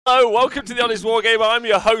Hello, welcome to the Honest Wargamer. I'm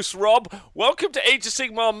your host, Rob. Welcome to Age of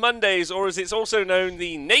Sigmar Mondays, or as it's also known,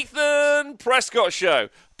 the Nathan Prescott Show.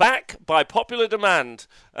 Back by popular demand.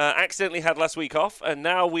 Accidentally had last week off, and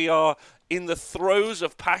now we are in the throes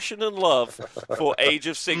of passion and love for Age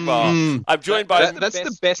of Sigmar. I'm joined by... That's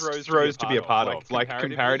the best throws to be a part of. Like,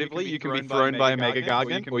 comparatively, you can be thrown by a Mega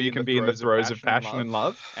Gargant, or you can be in the throes of passion and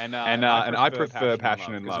love. And I prefer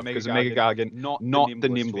passion and love, because a Mega Gargant, not the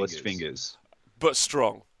nimblest fingers. But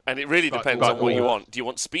strong. And it really depends on what you want. Do you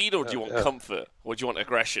want speed, or do you want comfort? Or do you want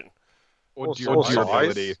aggression? Or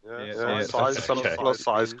durability. Size,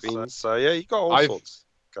 size queens. So, yeah, you got all sorts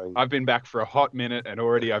going. I've been back for a hot minute, and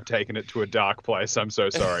already I've taken it to a dark place. I'm so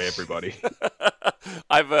sorry, everybody.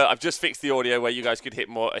 I've just fixed the audio where you guys could hear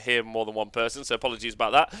more than one person, so apologies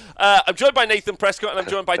about that. I'm joined by Nathan Prescott, and I'm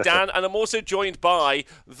joined by Dan, and I'm also joined by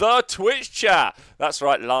the Twitch chat. That's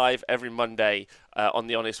right, live every Monday. On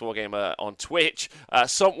the Honest Wargamer on Twitch.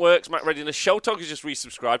 Works, Mac Readiness, Shelltog has just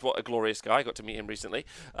resubscribed. What a glorious guy. I got to meet him recently.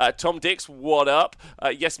 Tom Dix, what up?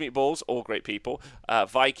 Yes Meatballs, all great people.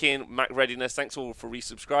 Viking, Mac Readiness, thanks all for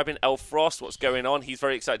resubscribing. Elf Frost, what's going on? He's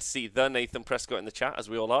very excited to see the Nathan Prescott in the chat, as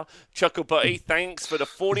we all are. Chuckle Buddy, thanks for the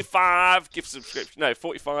 45 gift subscription. No,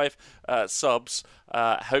 45 subs.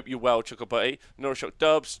 Hope you're well, Chuckle Buddy. Norashock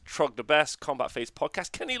Dubs, Trog the Best, Combat Phase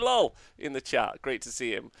Podcast. Kenny Lull in the chat. Great to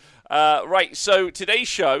see him. Right, so today's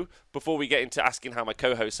show, before we get into asking how my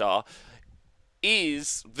co-hosts are,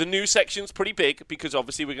 is the new section's pretty big, because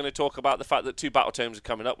obviously we're going to talk about the fact that 2 battle tomes are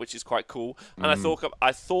coming up, which is quite cool. And I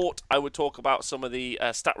thought I would talk about some of the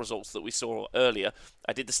stat results that we saw earlier.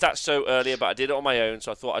 I did the stats show earlier, but I did it on my own,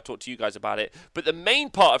 so I thought I'd talk to you guys about it. But the main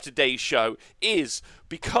part of today's show is,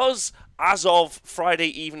 because as of Friday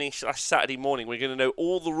evening / Saturday morning, we're going to know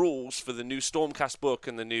all the rules for the new Stormcast book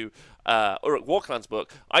and the new Uruk Warclans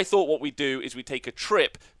book. I thought what we'd do is we'd take a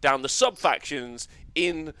trip down the sub-factions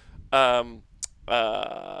in...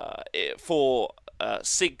 for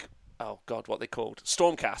Sig... Oh, God, what are they called?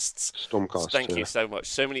 Stormcasts. Thank you so much.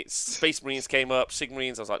 So many Space Marines came up, Sig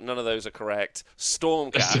Marines. I was like, none of those are correct.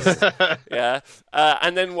 Stormcasts. Yeah.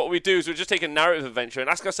 And then what we do is we just take a narrative adventure and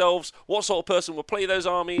ask ourselves what sort of person would play those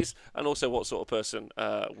armies, and also what sort of person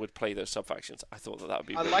would play those sub-factions. I thought that would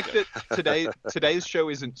be really good. That today's show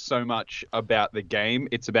isn't so much about the game,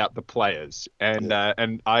 it's about the players. And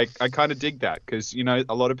I kind of dig that, because, you know,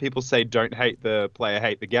 a lot of people say don't hate the player,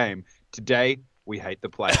 hate the game. Today, we hate the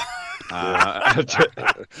player.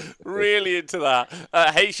 Really into that.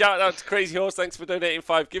 Hey, shout out to Crazy Horse. Thanks for donating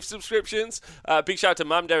 5 gift subscriptions. Big shout out to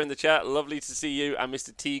Mamdare in the chat. Lovely to see you. And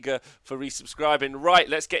Mr. Tiga for resubscribing. Right,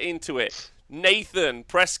 let's get into it. Nathan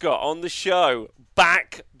Prescott on the show.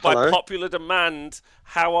 Back by popular demand.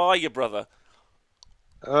 How are you, brother?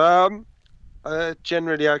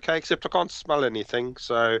 Generally okay, except I can't smell anything.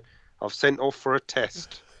 So I've sent off for a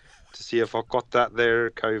test to see if I've got that there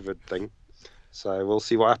COVID thing. So we'll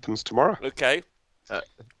see what happens tomorrow. Okay.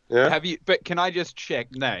 Yeah. Have you? But can I just check,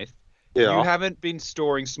 Nath? Yeah. You haven't been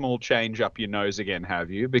storing small change up your nose again, have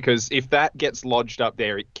you? Because if that gets lodged up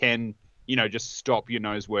there, it can, you know, just stop your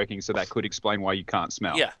nose working. So that could explain why you can't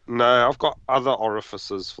smell. Yeah. No, I've got other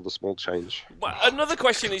orifices for the small change. Well, another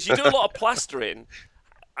question is, you do a lot of plastering.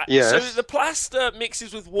 Yes. So the plaster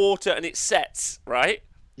mixes with water and it sets, right?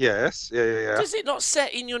 Yes. Yeah. Does it not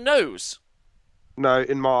set in your nose? No,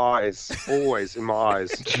 in my eyes. Always in my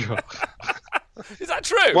eyes. Is that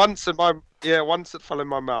true? Once it fell in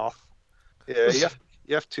my mouth. Yeah,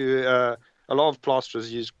 you have to. A lot of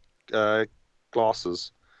plasterers use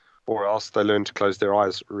glasses, or else they learn to close their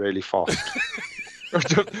eyes really fast.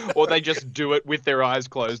 Or they just do it with their eyes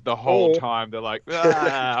closed the whole time. They're like,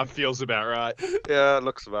 feels about right. Yeah, it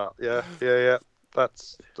looks about. Yeah.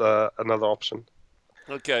 That's another option.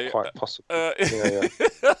 Okay. Quite possible. Yeah.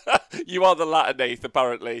 You are the latter, Nath,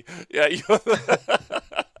 apparently. Yeah.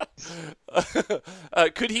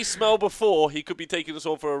 Could he smell before? He could be taking us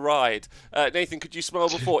all for a ride. Nathan, could you smell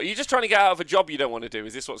before? Are you just trying to get out of a job you don't want to do?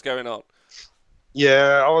 Is this what's going on?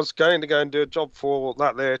 Yeah, I was going to go and do a job for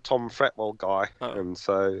that there Tom Fretwell guy, and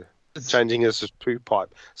so changing his poo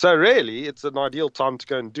pipe. So really, it's an ideal time to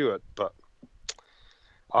go and do it, but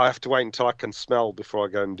I have to wait until I can smell before I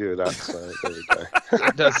go and do that. So there we go.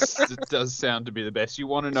 It does sound to be the best. You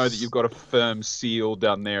want to know that you've got a firm seal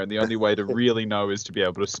down there, and the only way to really know is to be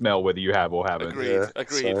able to smell whether you have or haven't. Agreed.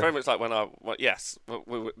 So. Very much like when yes,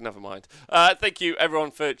 never mind. Thank you,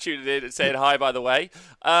 everyone, for tuning in and saying hi, by the way.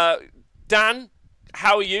 Dan,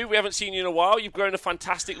 how are you? We haven't seen you in a while. You've grown a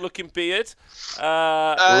fantastic-looking beard.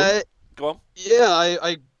 Go on. Yeah,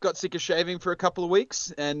 I got sick of shaving for a couple of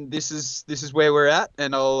weeks, and this is where we're at.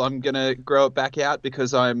 And I'm gonna grow it back out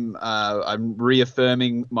because I'm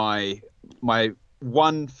reaffirming my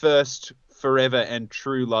one first, forever, and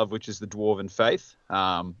true love, which is the Dwarven faith.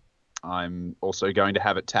 I'm also going to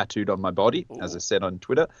have it tattooed on my body, as I said on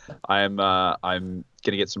Twitter. I'm going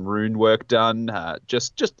to get some rune work done.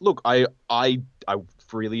 Just look, I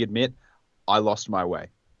freely admit, I lost my way.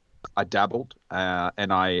 I dabbled,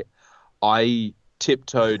 and I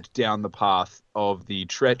tiptoed down the path of the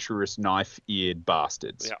treacherous knife-eared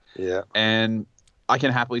bastards. Yeah. And I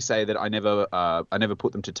can happily say that I never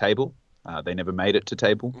put them to table. They never made it to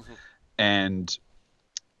table, and.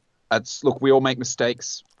 Look, we all make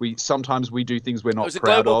mistakes. Sometimes we do things we're not proud of. It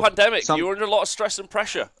was a global pandemic. You were under a lot of stress and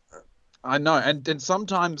pressure. I know, and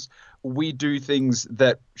sometimes we do things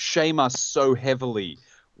that shame us so heavily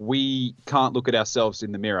we can't look at ourselves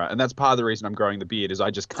in the mirror, and that's part of the reason I'm growing the beard. Is I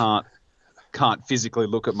just can't physically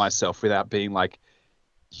look at myself without being like,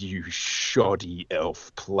 you shoddy elf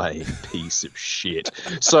playing piece of shit.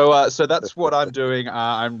 So that's what I'm doing.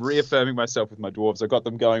 I'm reaffirming myself with my dwarves. I got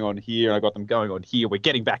them going on here. I got them going on here. We're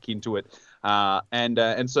getting back into it.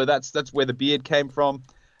 And so that's where the beard came from.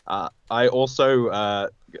 I also,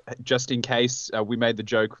 just in case, we made the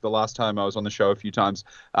joke the last time I was on the show a few times,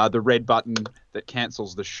 the red button that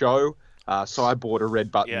cancels the show. So I bought a red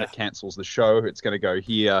button that cancels the show. It's going to go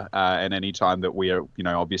here, and any time that we are,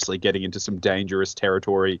 obviously getting into some dangerous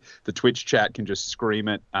territory, the Twitch chat can just scream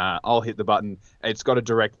it. I'll hit the button. It's got a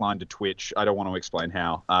direct line to Twitch. I don't want to explain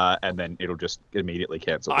how, and then it'll just immediately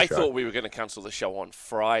cancel the show. I thought we were going to cancel the show on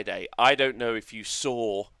Friday. I don't know if you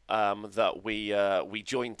saw that we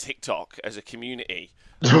joined TikTok as a community.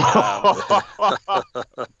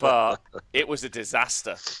 But it was a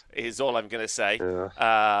disaster is all I'm going to say.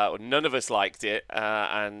 None of us liked it,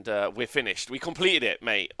 and we're finished. We completed it,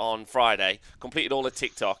 mate, on Friday. Completed all of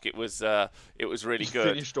TikTok. It was really good.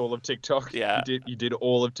 Finished all of TikTok. Yeah, you did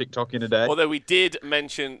all of TikTok in a day. Although we did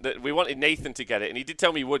mention that we wanted Nathan to get it, and he did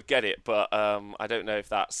tell me he would get it, but I don't know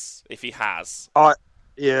if he has. I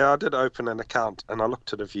did open an account and I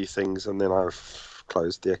looked at a few things and then I've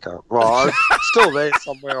closed the account. Well, it's still there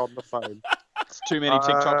somewhere on the phone. It's too many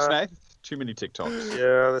TikToks, Nate. Too many TikToks.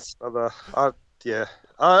 Yeah, that's another.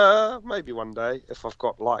 Maybe one day if I've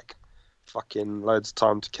got fucking loads of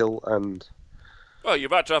time to kill and. Well, you're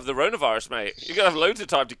about to have the coronavirus, mate. You're going to have loads of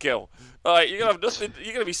time to kill. Like, you're going to have nothing.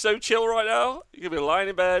 You're going to be so chill right now. You're going to be lying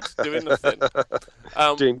in bed, doing nothing.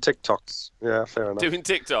 Doing TikToks. Yeah, fair enough. Doing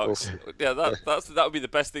TikToks. Yeah, that would be the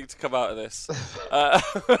best thing to come out of this.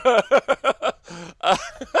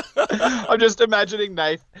 I'm just imagining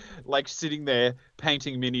Nath, sitting there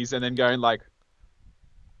painting minis and then going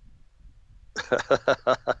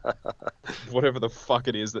whatever the fuck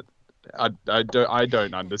it is that I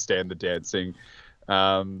don't understand the dancing.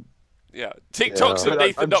 Yeah, TikToks of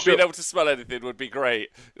Nathan not being able to smell anything would be great.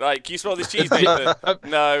 Like, can you smell this cheese, Nathan?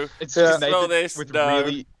 No. It's just smell this? With no.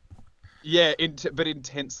 Really, but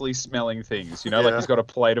intensely smelling things. Like he's got a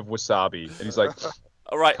plate of wasabi and he's like,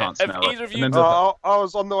 all right, can't smell either it. of you... I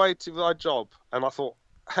was on the way to my job and I thought,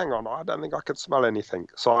 hang on, I don't think I can smell anything.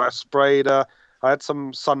 So I sprayed, I had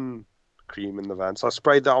some sun cream in the van, so I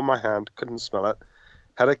sprayed that on my hand, couldn't smell it.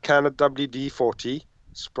 Had a can of WD-40,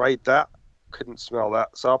 sprayed that, couldn't smell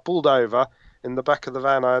that. So I pulled over. In the back of the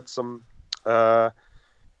van, I had some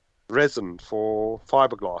resin for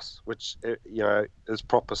fiberglass, which is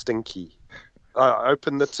proper stinky. I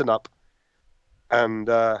opened the tin up and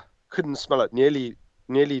couldn't smell it. Nearly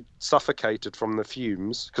suffocated from the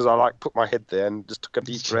fumes because I put my head there and just took a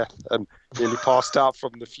deep breath and nearly passed out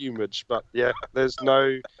from the fumage. But yeah, that's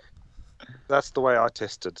the way I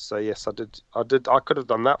tested. So yes, I did. I could have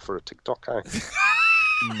done that for a TikTok.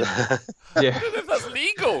 Yeah. I don't know if that's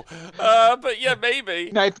legal, but yeah,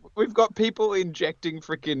 maybe. Nate, we've got people injecting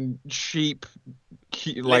freaking sheep,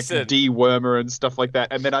 Listen. dewormer and stuff like that,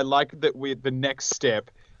 and then I like that the next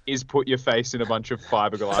step is put your face in a bunch of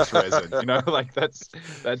fiberglass resin.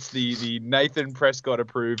 That's the Nathan Prescott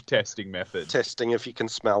approved testing method. Testing if you can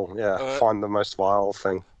smell. Find the most vile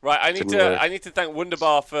thing. Right, I need to thank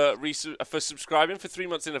Wunderbar for subscribing for 3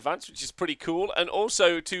 months in advance, which is pretty cool, and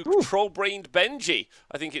also to Troll-Brained Benji.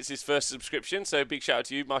 I think it's his first subscription, so big shout out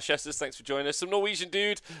to you, Marchestas. Thanks for joining us. Some Norwegian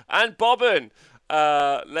dude and Bobbin.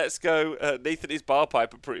 Let's go. Nathan is bar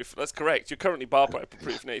pipe proof. That's correct. You're currently bar pipe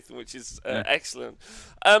proof, Nathan, which is excellent.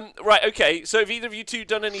 Right, okay. So have either of you two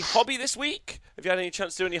done any hobby this week? Have you had any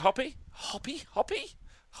chance to do any hobby? Hobby?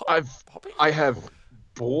 I have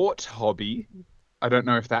bought hobby. I don't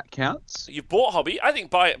know if that counts. You've bought hobby? I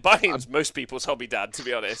think buying's most people's hobby, Dad, to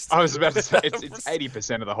be honest. I was about to say, it's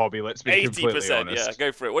 80% of the hobby, let's be completely honest. 80%, yeah.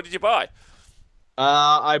 Go for it. What did you buy?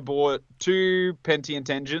 I bought 2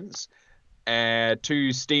 Pentiant engines,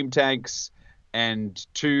 2 steam tanks, and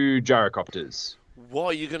 2 gyrocopters. What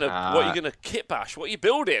are you gonna kit bash? What are you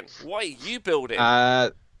building? What are you building?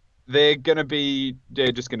 They're just gonna be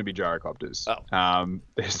gyrocopters. I'm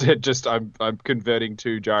converting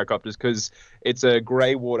to gyrocopters because it's a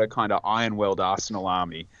grey water kind of Iron World arsenal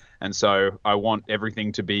army, and so I want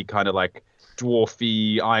everything to be kind of like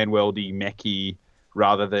dwarfy, Iron Worldy, mechy,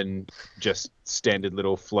 rather than just standard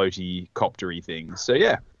little floaty coptery things. So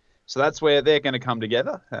yeah. So that's where they're going to come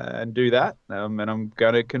together and do that. And I'm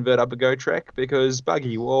going to convert up a Gotrek because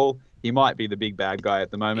Buggy Wall, he might be the big bad guy at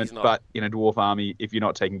the moment, but in a dwarf army, if you're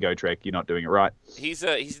not taking Gotrek, you're not doing it right. He's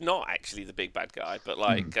not actually the big bad guy, but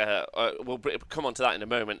we'll come on to that in a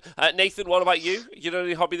moment. Nathan, what about you? You done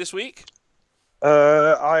any hobby this week?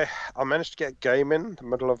 I managed to get a game in the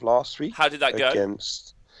middle of last week. How did that go?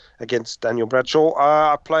 Against Daniel Bradshaw.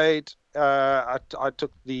 I played. I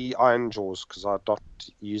took the Iron Jaws because I'd not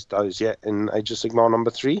used those yet in Age of Sigmar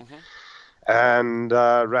number 3, and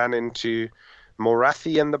ran into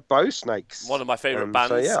Morathi and the Bow Snakes. One of my favourite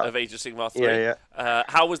bands of Age of Sigmar 3. Yeah.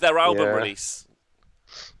 How was their album release?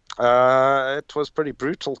 It was pretty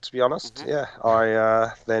brutal, to be honest. Yeah,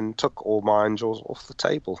 I then took all my Iron Jaws off the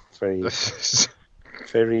table fairly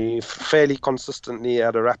consistently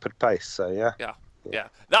at a rapid pace. So yeah,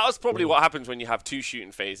 that was probably what happens when you have 2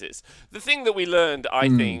 shooting phases. The thing that we learned, I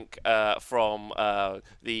think, from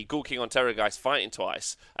the Ghoul King on Terrorgeist fighting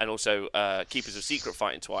twice, and also Keepers of Secret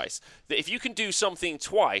fighting twice, that if you can do something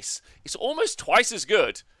twice, it's almost twice as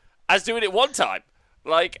good as doing it one time.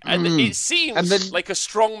 And it seems like a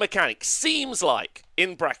strong mechanic. Seems like,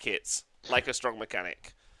 in brackets, like a strong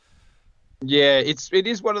mechanic. Yeah, it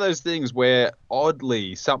is one of those things where,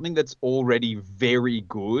 oddly, something that's already very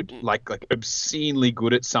good, like obscenely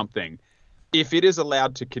good at something, if it is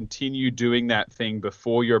allowed to continue doing that thing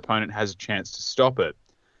before your opponent has a chance to stop it,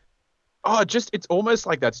 it's almost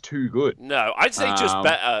like that's too good. No, I'd say just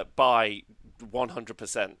better by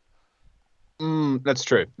 100%. That's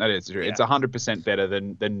true. That is true. Yeah. It's 100% better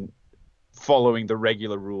than following the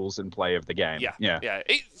regular rules and play of the game. Yeah.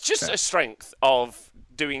 It's just a strength of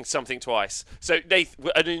doing something twice. So, Nath,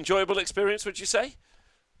 an enjoyable experience, would you say?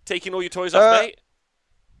 Taking all your toys off, mate?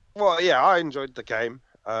 Well, yeah, I enjoyed the game.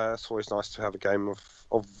 It's always nice to have a game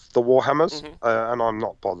of the Warhammers, and I'm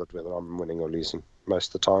not bothered whether I'm winning or losing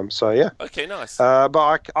most of the time. So, yeah. Okay, nice.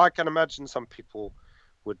 But I can imagine some people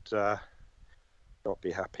would not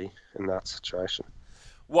be happy in that situation.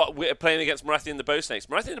 What, we're playing against Morathi and the Bow Snakes.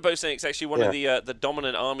 Morathi and the Bow Snakes is actually one of the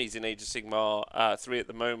dominant armies in Age of Sigmar 3 at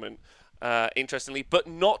the moment. Interestingly, but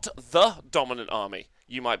not the dominant army.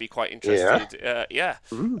 You might be quite interested.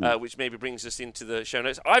 Which maybe brings us into the show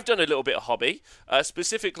notes. I've done a little bit of hobby.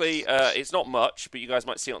 Specifically, it's not much, but you guys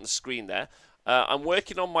might see it on the screen there. I'm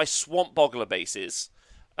working on my Swamp Boggler bases.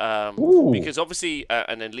 Because obviously,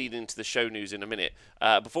 and then leading into the show news in a minute,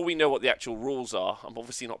 before we know what the actual rules are, I'm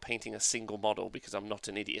obviously not painting a single model because I'm not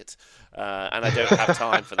an idiot, and I don't have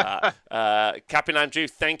time for that. Captain Andrew,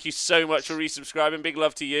 thank you so much for resubscribing. Big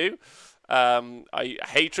love to you.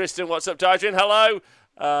 Hey Tristan, what's up, Darjin? Hello.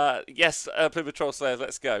 Yes, Plymouth Troll Slayers,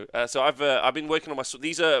 let's go. So I've been working on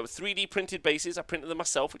these are 3D printed bases. I printed them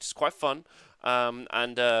myself, which is quite fun.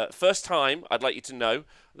 And first time, I'd like you to know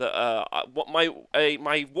that my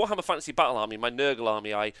Warhammer Fantasy Battle Army, my Nurgle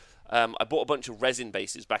army, I bought a bunch of resin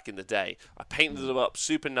bases back in the day. I painted them up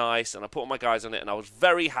super nice, and I put all my guys on it, and I was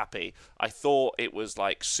very happy. I thought it was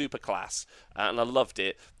like super class, and I loved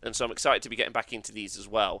it. And so I'm excited to be getting back into these as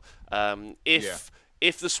well.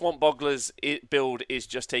 If the Swamp Bogglers build is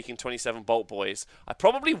just taking 27 Bolt Boys, I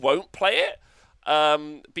probably won't play it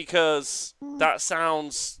because that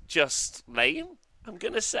sounds just lame, I'm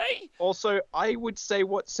going to say. Also, I would say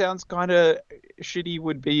what sounds kind of shitty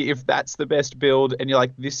would be if that's the best build and you're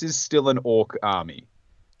like, this is still an Orc army.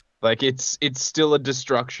 Like, it's still a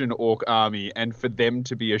destruction Orc army, and for them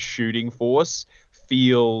to be a shooting force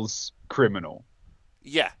feels criminal.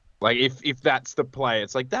 Yeah. Like, if that's the play,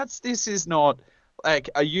 it's like, this is not...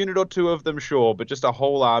 Like, a unit or two of them, sure, but just a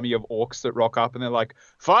whole army of orcs that rock up and they're like,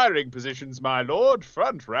 firing positions, my lord,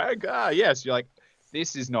 front rank. Yes. You're like,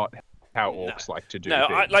 this is not how orcs like to do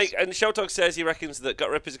things. And Sheltog says he reckons that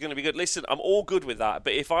Gut Rippers are going to be good. Listen, I'm all good with that,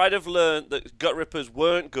 but if I'd have learned that Gut Rippers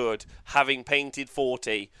weren't good, having painted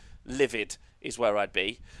 40, livid is where I'd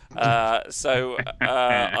be. So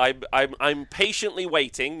I'm patiently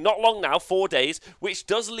waiting. Not long now, 4 days, which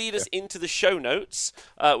does lead us into the show notes,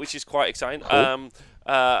 which is quite exciting. Cool.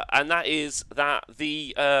 And that is that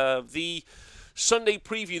the Sunday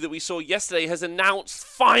preview that we saw yesterday has announced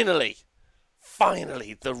finally,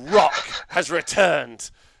 The Rock has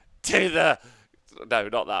returned to the... No,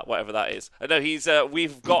 not that, whatever that is. No,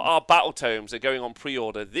 we've got our battle tomes are going on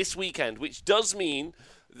pre-order this weekend, which does mean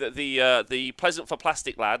the Pleasant for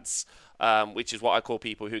Plastic lads, which is what I call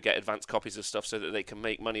people who get advanced copies of stuff so that they can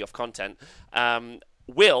make money off content,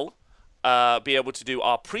 will be able to do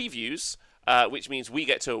our previews, which means we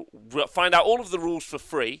get to find out all of the rules for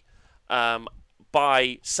free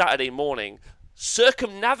by Saturday morning,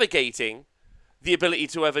 circumnavigating the ability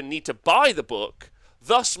to ever need to buy the book,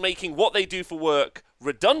 thus making what they do for work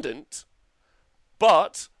redundant,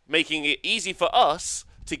 but making it easy for us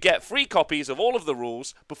to get free copies of all of the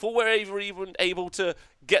rules before we're even able to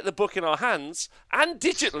get the book in our hands, and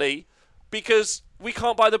digitally, because we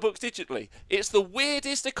can't buy the books digitally. It's the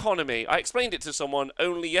weirdest economy. I explained it to someone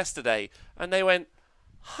only yesterday, and they went,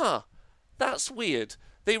 huh, that's weird.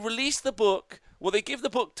 They release the book, well, they give the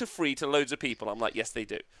book to free to loads of people. I'm like, yes, they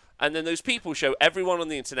do. And then those people show everyone on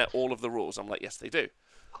the internet all of the rules. I'm like, yes, they do.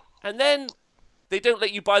 And then they don't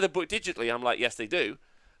let you buy the book digitally. I'm like, yes, they do.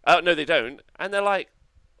 No, they don't. And they're like,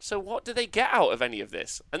 so what do they get out of any of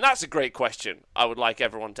this? And that's a great question. I would like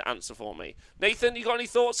everyone to answer for me. Nathan, you got any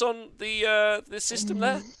thoughts on the system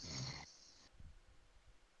there?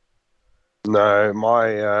 No, my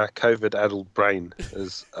COVID-addled brain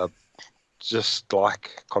is just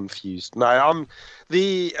like confused. No,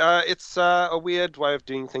 it's a weird way of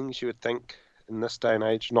doing things. You would think in this day and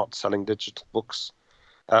age, not selling digital books,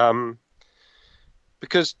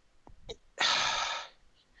 because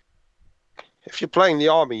if you're playing the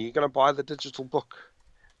army, you're going to buy the digital book,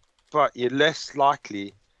 but you're less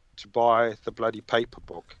likely to buy the bloody paper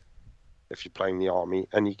book if you're playing the army,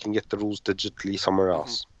 and you can get the rules digitally somewhere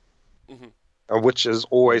else. Mm-hmm. And which is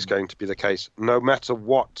always going to be the case, no matter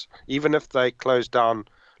what. Even if they close down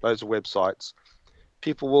loads of websites,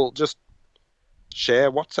 people will just share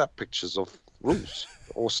WhatsApp pictures of rules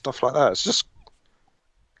or stuff like that. It's just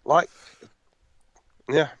like,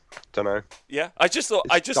 yeah, don't know. Yeah, I just thought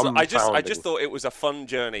it was a fun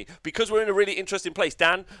journey because we're in a really interesting place.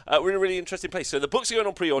 Dan, we're in a really interesting place. So the books are going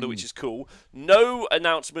on pre-order, which is cool. No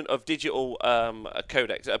announcement of digital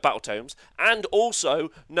codex, battle tomes, and also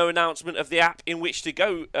no announcement of the app in which to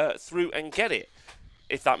go through and get it,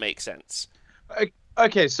 if that makes sense.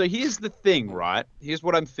 Okay, so here's the thing, right? Here's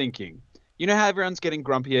what I'm thinking. You know how everyone's getting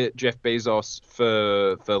grumpy at Jeff Bezos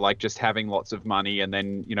for like just having lots of money and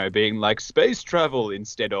then, you know, being like space travel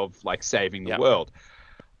instead of like saving the world.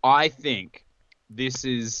 I think this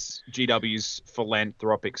is GW's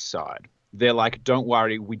philanthropic side. They're like, don't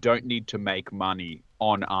worry, we don't need to make money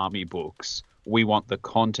on army books. We want the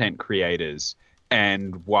content creators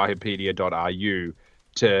and Wikipedia.ru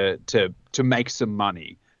to make some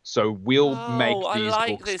money. So we'll make these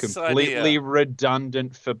books completely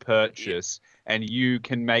redundant for purchase, and you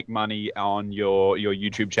can make money on your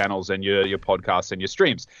YouTube channels and your podcasts and your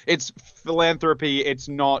streams. It's philanthropy. It's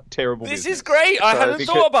not terrible business. This is great. I hadn't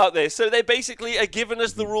thought about this. So they basically are giving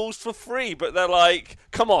us the rules for free, but they're like,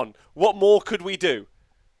 come on, what more could we do?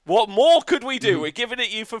 What more could we do? We're giving it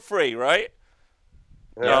you for free, right?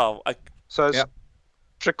 Yeah. So it's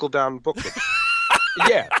trickle-down booking.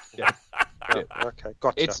 Yeah. Okay,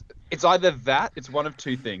 gotcha. It's either that, it's one of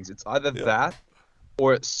two things. It's either that,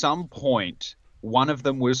 or at some point, one of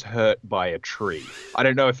them was hurt by a tree. I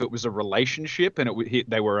don't know if it was a relationship and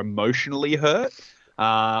they were emotionally hurt,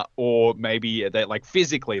 or maybe they like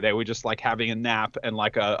physically they were just like having a nap and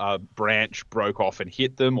like a branch broke off and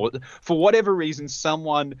hit them, or for whatever reason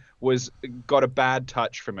someone got a bad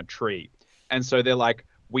touch from a tree, and so they're like,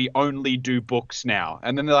 we only do books now.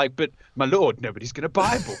 And then they're like, but my lord, nobody's going to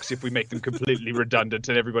buy books if we make them completely redundant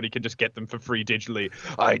and everybody can just get them for free digitally.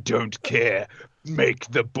 I don't care. Make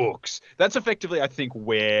the books. That's effectively, I think,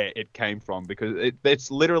 where it came from, because it's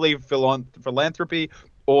literally philanthropy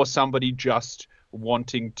or somebody just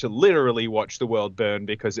wanting to literally watch the world burn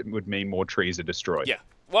because it would mean more trees are destroyed. Yeah.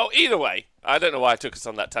 Well, either way, I don't know why I took us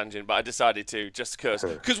on that tangent, but I decided to just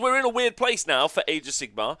because we're in a weird place now for Age of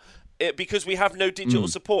Sigmar. Because we have no digital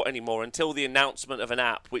support anymore until the announcement of an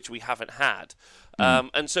app, which we haven't had.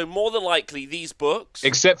 And so more than likely, these books...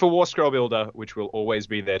 Except for War Scroll Builder, which will always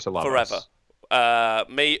be there to love forever. us.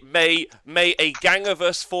 May a gang of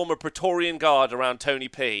us form a Praetorian Guard around Tony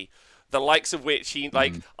P., the likes of which he...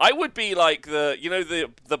 Like, I would be like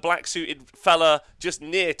the black-suited fella just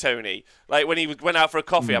near Tony. Like, when he went out for a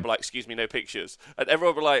coffee, I'd be like, excuse me, no pictures. And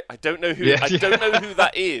everyone would be like, I don't know who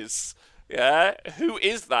that is. Yeah, who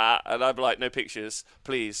is that? And I'd be like, no pictures,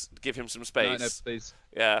 please give him some space. No, please.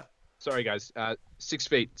 Yeah. Sorry, guys. 6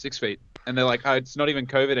 feet. And they're like, oh, it's not even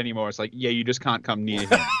COVID anymore. It's like, yeah, you just can't come near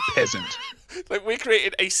him, peasant. Like, we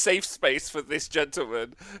created a safe space for this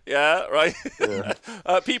gentleman. Yeah, right? Yeah.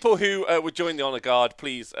 People who would join the Honor Guard,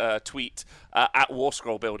 please tweet at War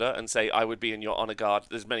Scroll Builder and say, I would be in your Honor Guard.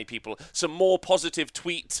 There's many people. Some more positive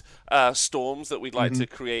tweet storms that we'd like to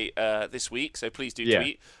create this week. So please do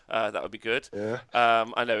tweet. That would be good. Yeah.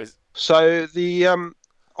 I know. So the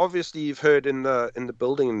obviously you've heard in the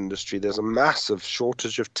building industry there's a massive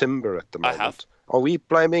shortage of timber at the I moment. have. Are we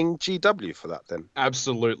blaming GW for that then?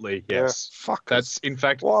 Absolutely, yes. Yeah, fuck. That's in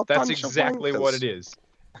fact What a that's bunch of exactly what wankers. it is.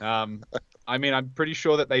 I mean, I'm pretty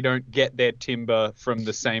sure that they don't get their timber from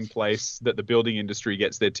the same place that the building industry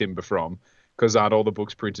gets their timber from, because aren't all the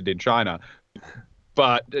books printed in China?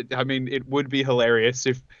 But I mean, it would be hilarious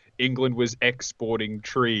if England was exporting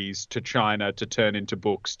trees to China to turn into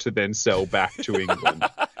books to then sell back to England.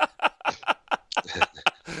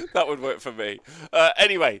 That would work for me.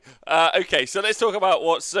 Anyway, okay, so let's talk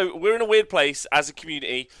about so we're in a weird place as a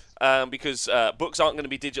community because books aren't going to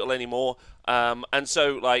be digital anymore. And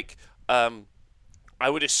so, like, I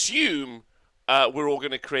would assume we're all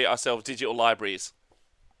going to create ourselves digital libraries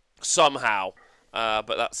somehow.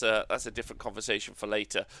 But that's a different conversation for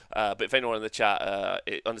later. But if anyone in the chat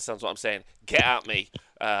understands what I'm saying, get at me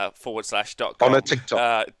 /.com. On a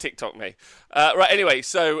TikTok. TikTok me. Right, anyway,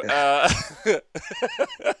 so...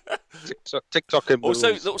 TikTok and Also,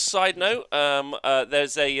 movies. little side note,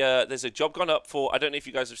 there's a job gone up for, I don't know if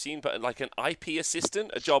you guys have seen, but like an IP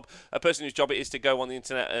assistant, a person whose job it is to go on the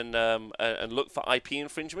internet and look for IP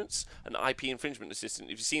infringements, an IP infringement assistant.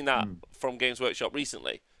 Have you seen that from Games Workshop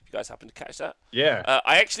recently? You guys happen to catch that? Yeah.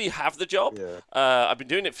 I actually have the job. Yeah. I've been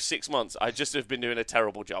doing it for 6 months. I just have been doing a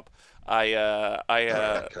terrible job.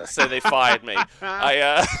 So they fired me.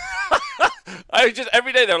 I just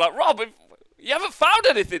every day they were like, Rob, you haven't found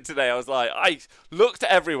anything today. I was like, I looked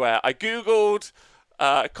everywhere. I googled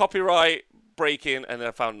copyright breaking, and then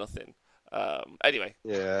I found nothing. Anyway.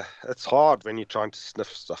 Yeah, it's hard when you're trying to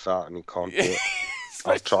sniff stuff out and you can't do it.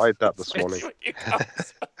 I've tried that this morning.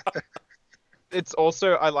 It's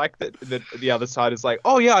also, I like that the other side is like,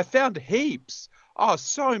 oh yeah, I found heaps. Oh,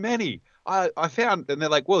 so many. I found, and they're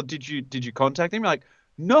like, well, did you contact him? You're like,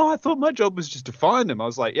 no, I thought my job was just to find him. I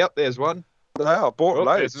was like, yep, there's one. No, I bought Oh,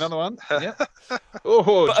 loads. there's another one. Yeah.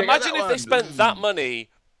 Oh, But check out imagine that if they one. spent that money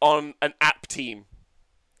on an app team.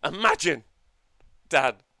 Imagine,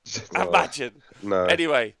 Dad. Imagine. No.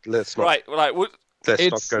 Anyway, Let's not. right.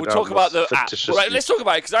 Let's not go We'll down talk about the this app. fictitious Right, route. let's talk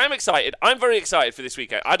about it because I am excited. I'm very excited for this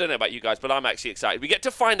weekend. I don't know about you guys, but I'm actually excited. We get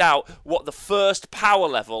to find out what the first power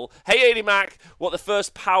level. Hey, 80 Mac, what the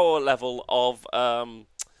first power level of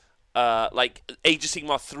like Age of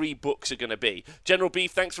Sigmar 3 books are going to be. General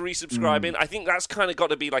Beef, thanks for resubscribing. I think that's kind of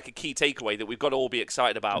got to be like a key takeaway that we've got to all be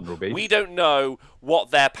excited about. General Beef. We don't know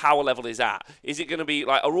what their power level is at. Is it going to be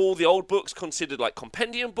like, are all the old books considered like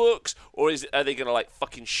compendium books, or are they going to like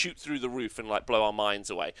fucking shoot through the roof and like blow our minds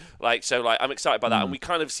away? Like, so like I'm excited by that, and we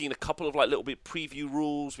kind of seen a couple of like little bit preview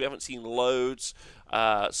rules. We haven't seen loads,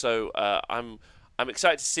 so I'm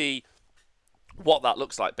excited to see what that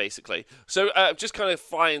looks like, basically. So just kind of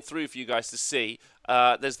flying through for you guys to see.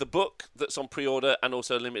 There's the book that's on pre-order and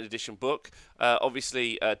also a limited edition book.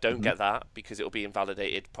 Obviously, don't get that because it'll be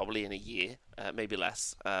invalidated probably in a year, maybe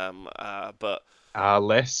less. But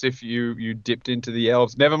Less if you dipped into the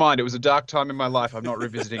elves. Never mind, it was a dark time in my life. I'm not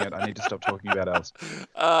revisiting it. I need to stop talking about elves.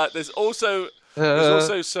 there's also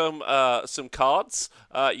some cards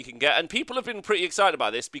you can get, and people have been pretty excited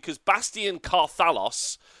about this because Bastian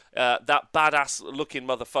Carthalos, that badass-looking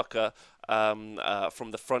motherfucker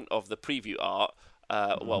from the front of the preview art.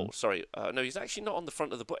 Well, sorry, no, he's actually not on the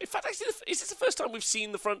front of the book. In fact, actually, is this the first time we've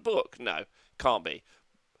seen the front book? No, can't be.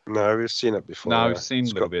 No, we've seen it before. No, yeah. we've seen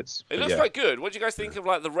It's little got- bits. It but looks yeah. quite good. What do you guys think of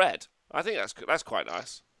like the red? I think that's quite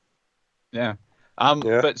nice. Yeah.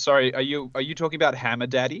 Yeah. But sorry, are you talking about Hammer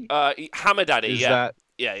Daddy? Hammer Daddy, Is yeah. that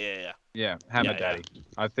Yeah. Hammer Yeah, Daddy?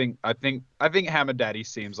 I think Hammer Daddy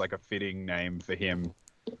seems like a fitting name for him.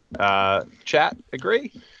 Chat,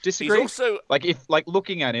 agree? Disagree? He's also Like if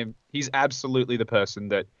looking at him, he's absolutely the person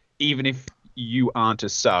that even if you aren't a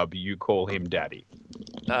sub, you call him Daddy.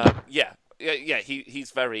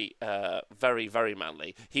 he's very, very, very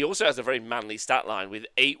manly. He also has a very manly stat line with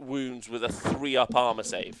 8 wounds with a 3-up armor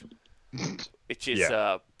save, which is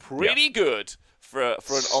pretty good for an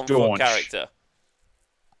on-foot Staunch. character.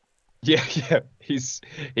 Yeah. He's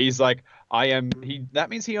like that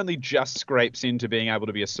means he only just scrapes into being able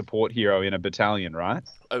to be a support hero in a battalion, right?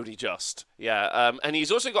 Only just, yeah. And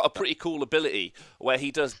he's also got a pretty cool ability where he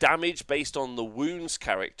does damage based on the wounds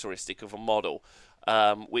characteristic of a model,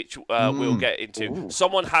 which we'll get into. Ooh.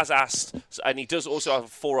 Someone has asked, and he does also have a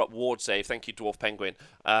 4-up ward save. Thank you, Dwarf Penguin,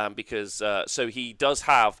 because so he does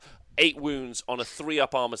have 8 wounds on a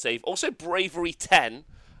 3-up armor save. Also bravery 10,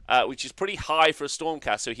 which is pretty high for a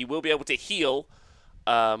Stormcast, so he will be able to heal.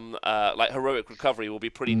 Like heroic recovery will be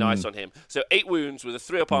pretty nice on him. So 8 wounds with a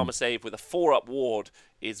 3-up armor save with a 4-up ward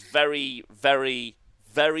is very, very,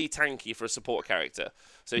 very tanky for a support character.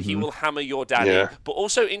 So he will hammer your daddy. But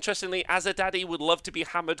also, interestingly, as a daddy, would love to be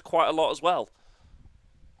hammered quite a lot as well.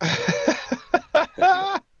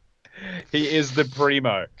 He is the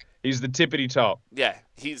primo. He's the tippity top. Yeah,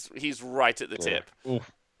 he's right at the tip.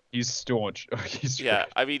 Oof. He's staunch. He's yeah,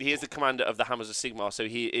 I mean, he is the commander of the Hammers of Sigmar, so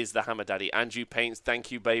he is the Hammer Daddy. Andrew Paints,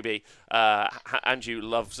 thank you, baby. Andrew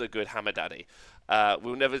loves a good Hammer Daddy.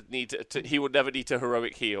 We'll never need he will never need to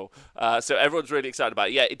heroic heal. So everyone's really excited about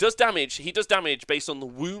it. Yeah, it does damage. He does damage based on the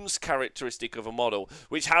wounds characteristic of a model,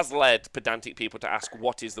 which has led pedantic people to ask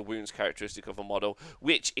what is the wounds characteristic of a model,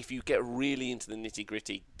 which, if you get really into the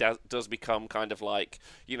nitty-gritty, does become kind of like,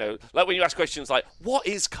 you know, like when you ask questions like, what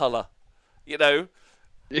is colour? You know?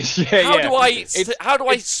 How do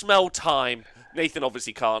I smell time? Nathan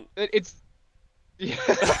obviously can't. It's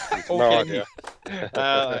no idea.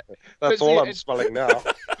 That's all I'm smelling now.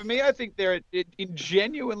 For me, I think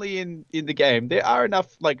genuinely in the game, there are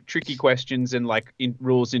enough like tricky questions and like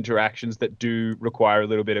rules interactions that do require a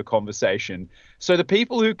little bit of conversation. So the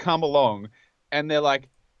people who come along and they're like,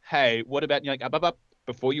 "Hey, what about?" You're like, up,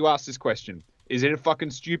 before you ask this question. Is it a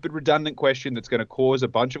fucking stupid, redundant question that's going to cause a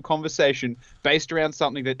bunch of conversation based around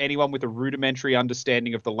something that anyone with a rudimentary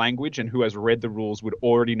understanding of the language and who has read the rules would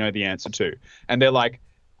already know the answer to? And they're like,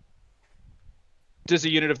 does a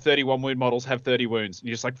unit of 31 wound models have 30 wounds? And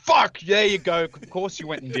you're just like, fuck, there you go. Of course you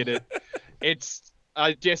went and did it.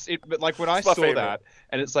 But like when I saw that,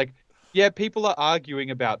 and it's like, yeah, people are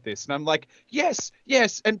arguing about this. And I'm like, yes.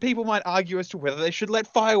 And people might argue as to whether they should let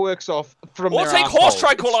fireworks off from their take horse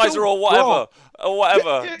tranquilizer or whatever.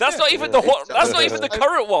 That's not even the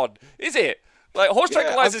current one, is it? Like, horse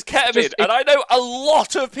tranquilizer is ketamine. And I know a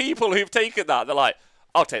lot of people who've taken that. They're like,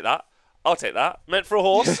 I'll take that. Meant for a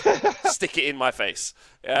horse? Stick it in my face.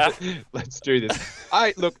 Yeah. Let's do this.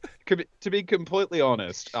 To be completely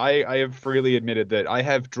honest, I have freely admitted that I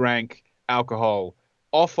have drank alcohol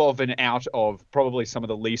off of and out of probably some of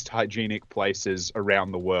the least hygienic places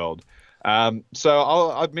around the world. So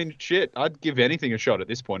I'd give anything a shot at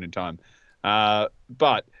this point in time.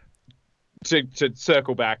 But to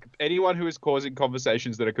circle back, anyone who is causing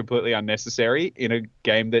conversations that are completely unnecessary in a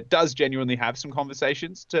game that does genuinely have some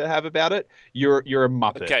conversations to have about it, you're a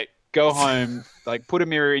muppet. Okay. Go home, like put a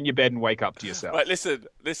mirror in your bed and wake up to yourself. Right, listen.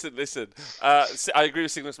 I agree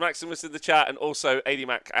with Cygnus Maximus in the chat, and also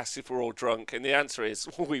ADMac asks if we're all drunk, and the answer is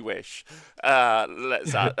we wish. So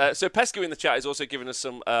Pesco in the chat is also giving us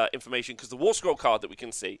some information, because the War Scroll card that we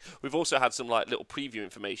can see, we've also had some like little preview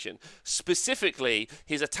information. Specifically,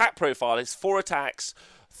 his attack profile is 4 attacks,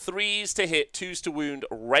 3s to hit, 2s to wound,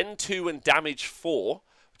 Ren 2 and damage 4,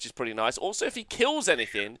 which is pretty nice. Also, if he kills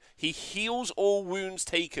anything, he heals all wounds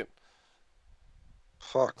taken.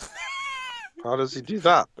 Fuck. How does he do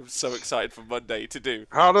that? I'm so excited for Monday to do.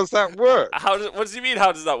 How does that work? What does he mean,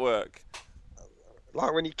 how does that work?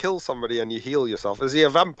 Like when you kill somebody and you heal yourself. Is he a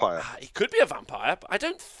vampire? He could be a vampire, but I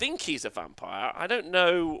don't think he's a vampire. I don't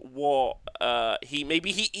know what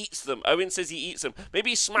maybe he eats them. Owen says he eats them. Maybe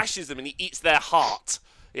he smashes them and he eats their heart.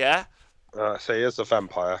 Yeah? So he is a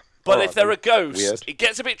vampire. But if they're a ghost, it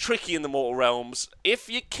gets a bit tricky in the mortal realms. If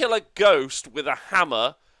you kill a ghost with a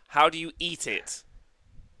hammer, how do you eat it?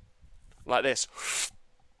 Like this.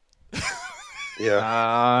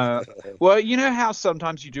 Yeah. Well, you know how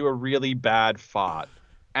sometimes you do a really bad fart,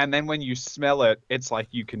 and then when you smell it, it's like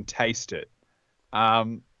you can taste it.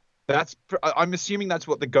 I'm assuming that's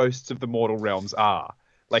what the ghosts of the mortal realms are.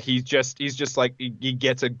 Like he's just like he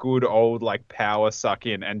gets a good old like power suck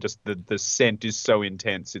in, and just the scent is so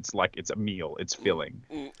intense. It's like it's a meal. It's filling.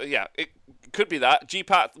 Yeah, it could be that.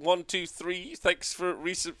 GPAT123,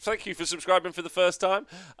 thank you for subscribing for the first time.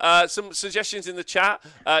 Some suggestions in the chat.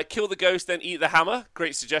 Kill the ghost, then eat the hammer.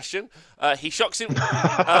 Great suggestion. He shocks him.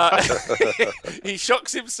 He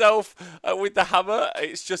shocks himself with the hammer.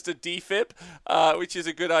 It's just a defib, which is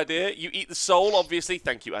a good idea. You eat the soul, obviously.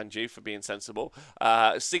 Thank you, Andrew, for being sensible.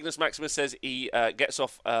 Cygnus Maximus says he gets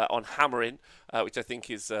off on hammering, which I think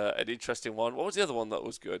is an interesting one. What was the other one that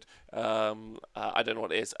was good? I don't know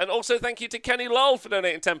what it is. And also thank you to Kenny Lowell for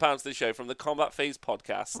donating £10 to the show from the Combat Phase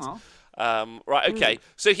podcast. Right, okay.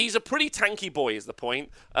 So he's a pretty tanky boy is the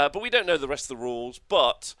point, but we don't know the rest of the rules,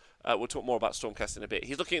 but we'll talk more about Stormcast in a bit.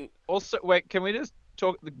 He's looking... Also, wait, can we just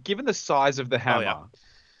talk... Given the size of the hammer,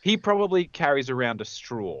 he probably carries around a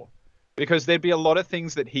straw, because there'd be a lot of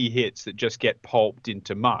things that he hits that just get pulped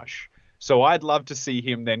into mush. So I'd love to see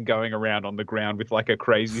him then going around on the ground with like a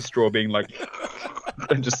crazy straw being like,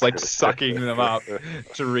 and just like sucking them up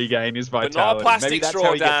to regain his vitality. But not a plastic Maybe that's straw,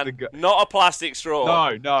 how he Dan. gets the Not a plastic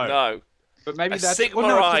straw. No. But maybe It's a a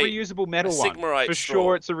reusable metal one. Sigmarite For straw.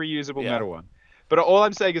 sure, it's a reusable metal one. But all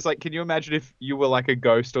I'm saying is, like, can you imagine if you were like a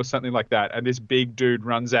ghost or something like that, and this big dude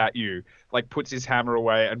runs at you, like puts his hammer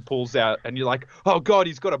away and pulls out, and you're like, oh god,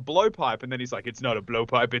 he's got a blowpipe, and then he's like, it's not a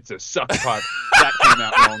blowpipe, it's a suck pipe. That came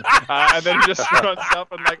out wrong. And then he just runs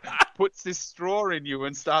up and like puts this straw in you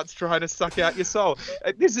and starts trying to suck out your soul.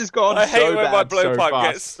 This has gone I hate so when bad my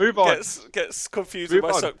blowpipe so gets confused with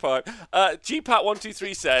my suck pipe.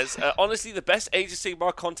 GPAT123 says, honestly, the best Age of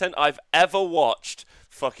Sigmar content I've ever watched.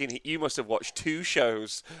 Fucking, you must have watched 2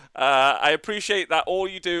 shows. I appreciate that all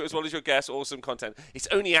you do, as well as your guests, awesome content. It's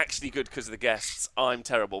only actually good because of the guests. I'm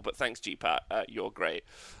terrible, but thanks, GPAT. You're great.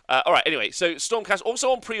 All right, anyway, so Stormcast.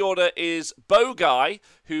 Also on pre-order is Bow Guy,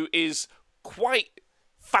 who is quite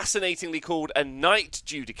fascinatingly called a Night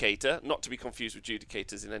Judicator, not to be confused with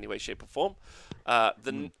Judicators in any way, shape, or form.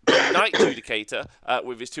 The Night Judicator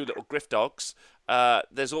with his 2 little griff dogs.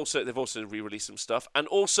 They've also re-released some stuff, and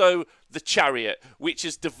also the Chariot, which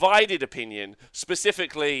is divided opinion,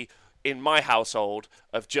 specifically in my household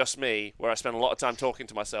of just me, where I spend a lot of time talking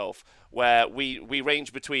to myself, where we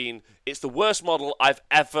range between it's the worst model I've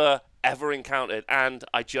ever encountered, and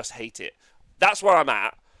I just hate it. That's where I'm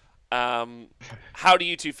at. How do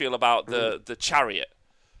you two feel about the Chariot?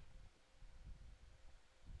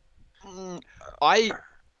 I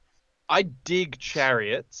dig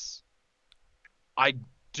chariots. I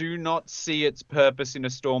do not see its purpose in a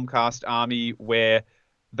Stormcast army where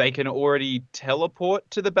they can already teleport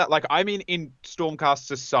to the back. Like, I mean, in Stormcast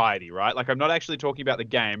society, right? Like, I'm not actually talking about the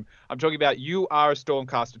game. I'm talking about you are a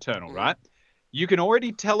Stormcast Eternal, right? You can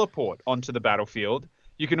already teleport onto the battlefield.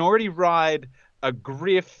 You can already ride a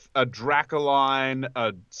Griff, a Dracoline,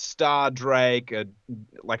 a Star Drake,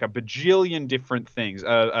 like a bajillion different things.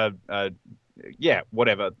 Yeah,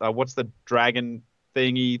 whatever. What's the dragon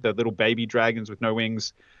thingy? The little baby dragons with no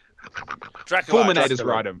wings. Fulminators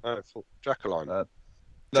ride them. Dracoline.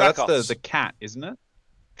 No, that's the cat, isn't it?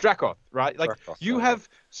 Dracoth, right? Like, you have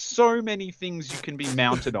so many things you can be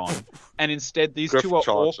mounted on, and instead these two are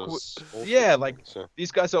awkward. Yeah, like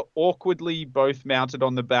these guys are awkwardly both mounted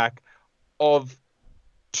on the back of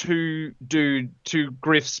two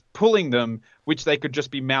griffs pulling them, which they could just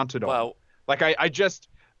be mounted on. Well, like I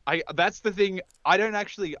that's the thing. I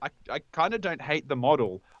kind of don't hate the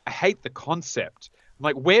model. I hate the concept. I'm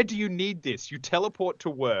like, where do you need this? You teleport to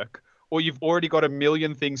work, or you've already got a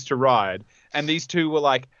million things to ride. And these two were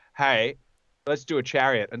like, hey, let's do a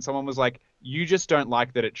chariot. And someone was like, you just don't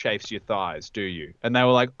like that it chafes your thighs, do you? And they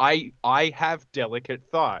were like, I have delicate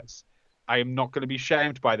thighs. I am not going to be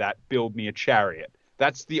shamed by that. Build me a chariot.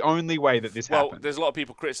 That's the only way that this happened. Well, there's a lot of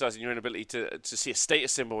people criticizing your inability to see a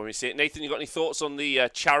status symbol when we see it. Nathan, you got any thoughts on the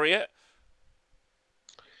chariot?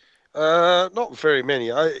 Not very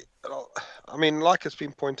many. I mean, like it's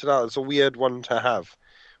been pointed out, it's a weird one to have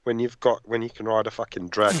when you can ride a fucking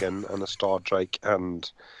dragon and a Star Drake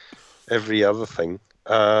and every other thing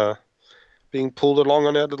being pulled along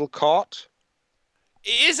on a little cart.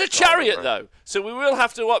 It is a chariot, though, so we will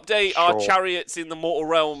have to update our chariots in the Mortal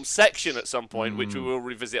Realms section at some point, which we will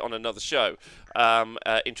revisit on another show.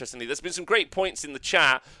 Interestingly, there's been some great points in the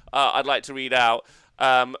chat I'd like to read out.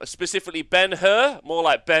 Specifically, Ben-Hur, more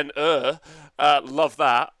like Ben-Ur. Love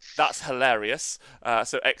that. That's hilarious.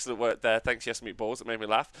 So excellent work there. Thanks, Yes Meatballs. That made me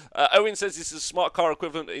laugh. Owen says this is a smart car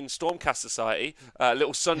equivalent in Stormcast Society.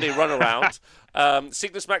 Little Sunday runaround.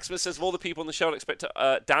 Cygnus Maximus says, of all the people on the show, I expect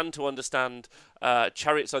Dan to understand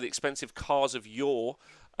chariots are the expensive cars of yore.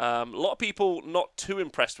 A lot of people not too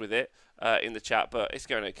impressed with it in the chat, but it's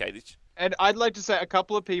going okay. And I'd like to say a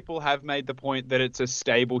couple of people have made the point that it's a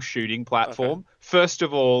stable shooting platform. Okay. First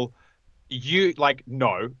of all,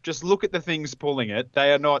 no, just look at the things pulling it.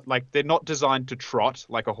 They're not designed to trot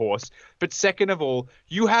like a horse. But second of all,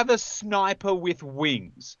 you have a sniper with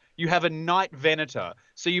wings. You have a Knight Venator.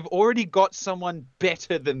 So you've already got someone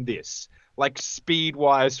better than this, like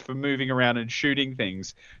speed-wise for moving around and shooting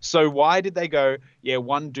things. So why did they go, yeah,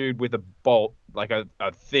 one dude with a bolt, like a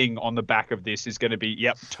thing on the back of this is going to be,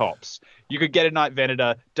 yep, tops. You could get a Knight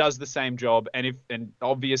Venator, does the same job, and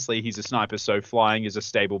obviously he's a sniper, so flying is a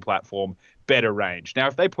stable platform, better range. Now,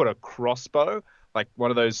 if they put a crossbow, like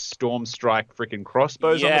one of those Storm Strike freaking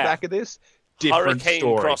crossbows on the back of this, different Hurricane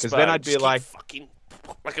story. Because then I'd be like, fucking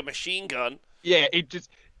like a machine gun. Yeah,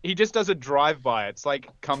 he just does a drive-by. It's like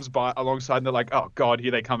comes by alongside and they're like, oh God,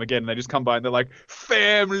 here they come again. And they just come by and they're like,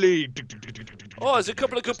 family. Oh, there's a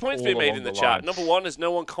couple of good Just points all being made along in the the chat. line. Number one is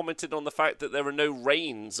no one commented on the fact that there are no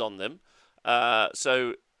reins on them.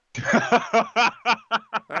 So that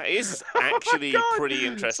is actually God. pretty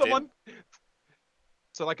interesting.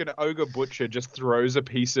 So like an ogre butcher just throws a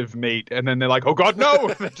piece of meat and then they're like, oh God, no!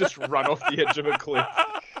 And they just run off the edge of a cliff.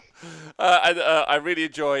 I really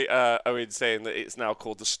enjoy Owen saying that it's now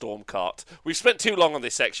called the Storm Cart. We've spent too long on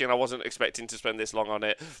this section. I wasn't expecting to spend this long on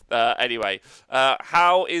it. Anyway,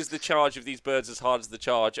 how is the charge of these birds as hard as the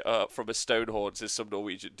charge from a stone horn, says some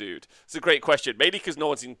Norwegian dude? It's a great question. Mainly because no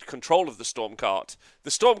one's in control of the Storm Cart.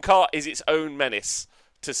 The Storm Cart is its own menace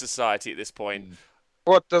to society at this point.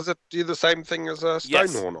 What, does it do the same thing as a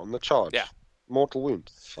Yes. Stonehorn on the charge? Yeah. Mortal wound.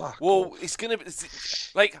 Fuck. Well, it's gonna be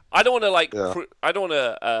like I don't want to like Yeah. I don't want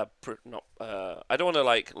to I don't want to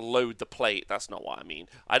like load the plate. That's not what I mean.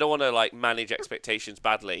 I don't want to like manage expectations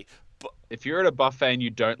badly. But If you're at a buffet and you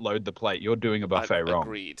don't load the plate, you're doing a buffet wrong.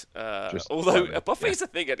 Agreed. Just Although finally, a buffet's a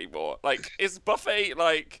thing anymore. Like, is buffet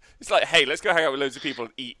like it's like, hey, let's go hang out with loads of people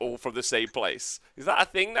and eat all from the same place. Is that a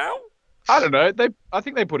thing now? I don't know. I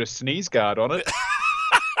think they put a sneeze guard on it.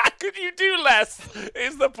 Could you do less?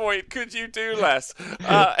 Is the point? Could you do less?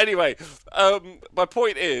 Anyway, my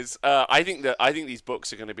point is, I think these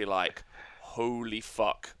books are going to be like, holy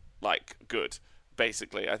fuck, like good.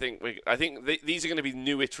 Basically, I think these are going to be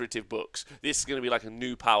new iterative books. This is going to be like a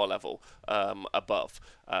new power level above.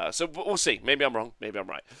 So we'll see. Maybe I'm wrong. Maybe I'm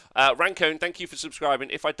right. Rancone, thank you for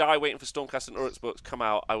subscribing. If I die waiting for Stormcast and Uruk's books come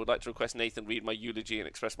out, I would like to request Nathan read my eulogy and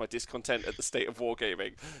express my discontent at the state of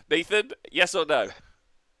wargaming. Nathan, yes or no?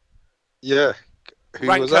 Yeah. Who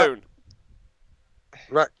was that?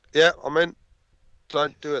 Rancone. Yeah, I'm in.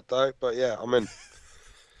 Don't do it though, but yeah, I'm in.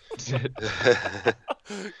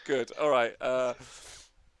 Good. All right.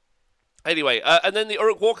 Anyway, and then the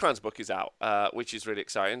Uruk Warclans book is out, which is really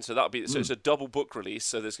exciting. So that'll be so it's a double book release.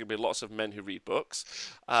 So there's going to be lots of men who read books.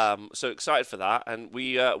 So excited for that. And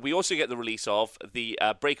we also get the release of the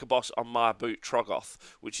Breaker Boss on my boot Troggoth,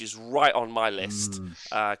 which is right on my list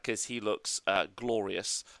because he looks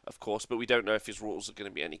glorious, of course. But we don't know if his rules are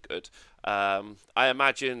going to be any good. I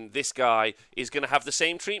imagine this guy is going to have the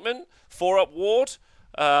same treatment, 4-up ward.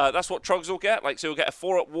 That's what Trogs will get. Like, so he'll get a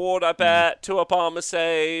 4-up ward, I bet, 2-up armor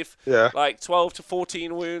save, like 12 to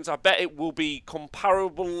 14 wounds. I bet it will be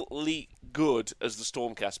comparably good as the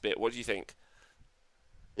Stormcast bit. What do you think?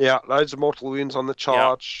 Yeah, loads of mortal wounds on the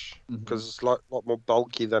charge because it's like a lot more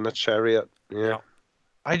bulky than a chariot. Yeah.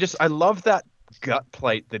 I love that gut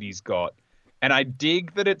plate that he's got. And I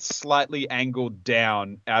dig that it's slightly angled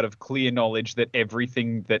down out of clear knowledge that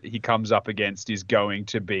everything that he comes up against is going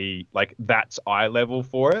to be like that's eye level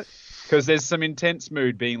for it. Because there's some intense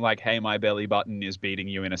mood being like, hey, my belly button is beating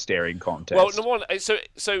you in a staring contest. Well, number one, so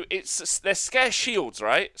they're scare shields,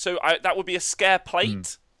 right? So that would be a scare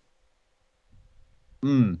plate.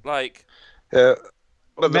 Like, Yeah.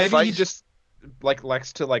 But maybe the face, he just like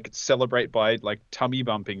likes to like celebrate by like tummy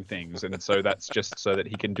bumping things, and so that's just so that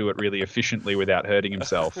he can do it really efficiently without hurting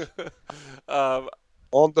himself.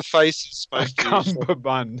 on the face is supposed to use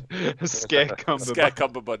Cumberbund, a scare cumberbund. Scare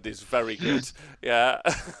Cumberbund is very good. Yeah.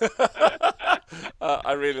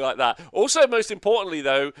 I really like that. Also, most importantly,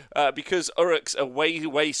 though, because Uruk's are way,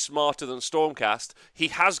 way smarter than Stormcast, he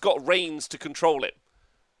has got reins to control it.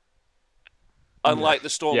 Unlike the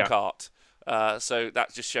Stormcart. So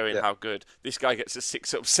that's just showing how good. This guy gets a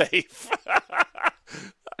 6-up save.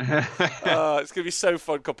 It's going to be so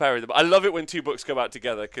fun comparing them. I love it when two books come out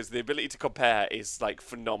together because the ability to compare is like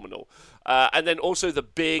phenomenal. And then also the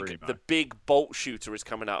big bolt shooter is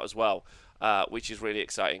coming out as well, which is really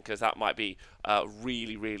exciting because that might be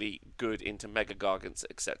really, really good into Mega Gargants,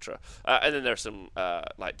 etc. And then there's some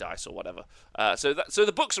like dice or whatever. So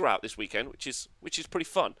the books are out this weekend, which is pretty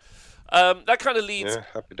fun. That kind of leads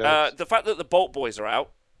the fact that the Bolt Boys are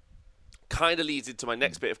out kind of leads into my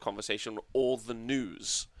next bit of conversation on all the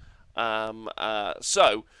news.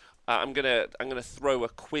 So I'm gonna throw a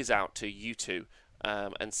quiz out to you two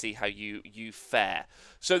and see how you fare.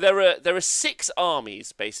 So there are 6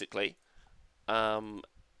 armies basically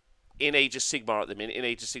in Age of Sigmar at the minute, in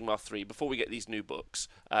Age of Sigmar 3, before we get these new books.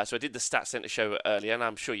 So I did the Stats Center show earlier, and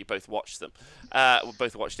I'm sure you both watched them. We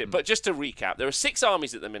both watched it. But just to recap, there are 6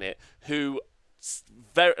 armies at the minute who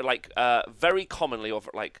very commonly, or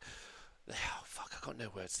like, oh, fuck, I got no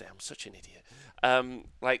words there. I'm such an idiot.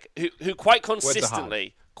 Who quite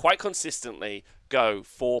consistently go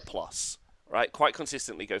 4+. Right, quite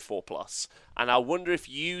consistently go 4+, and I wonder if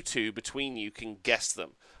you two, between you, can guess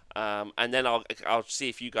them. and then I'll see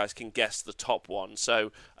if you guys can guess the top one.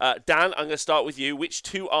 So, Dan, I'm going to start with you. Which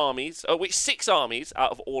 6 armies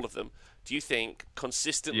out of all of them do you think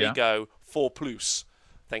consistently go 4+?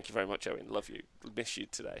 Thank you very much, Owen. Love you. Miss you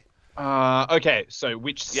today. Okay, so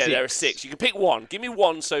which 6? Yeah, there are 6. You can pick one. Give me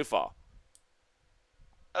one so far.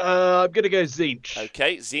 I'm gonna go Zinch.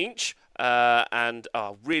 Okay, Zinch. And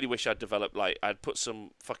I really wish I'd developed, I'd put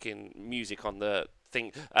some fucking music on the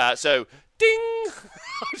thing. So, ding!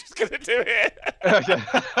 I'm just going to do it.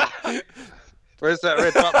 Okay. Where's that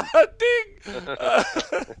red button?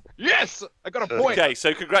 Ding! Yes! I got a point. Okay,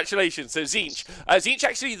 so congratulations. So, Zinch. Zinch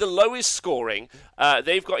actually the lowest scoring.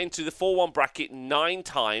 They've got into the 4-1 bracket 9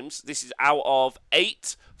 times. This is out of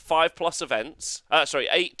 8 5+ events.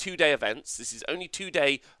 8 2-day events. This is only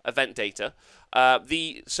 2-day event data.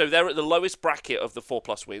 So they're at the lowest bracket of the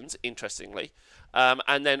 4+ wins, interestingly.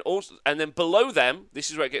 And then below them, this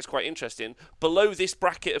is where it gets quite interesting. Below this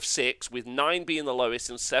bracket of 6, with 9 being the lowest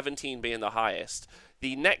and 17 being the highest,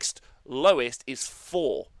 the next lowest is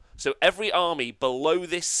 4. So every army below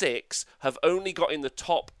this 6 have only got in the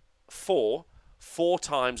top 4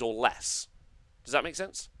 times or less. Does that make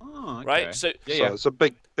sense? Oh, okay. Right. So it's a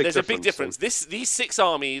big there's difference. a big difference. These 6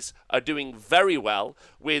 armies are doing very well,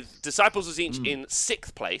 with Disciples of Zinch in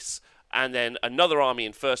 6th place, and then another army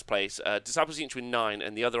in 1st place. Disciples of Zinch with 9,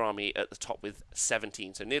 and the other army at the top with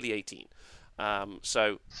 17, so nearly 18.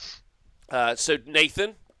 So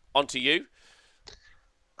Nathan, on to you.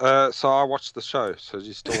 So I watched the show. So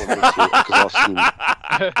you still want to see it because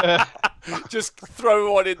I've seen. Just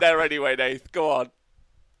throw one in there anyway, Nath. Go on.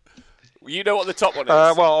 You know what the top one is.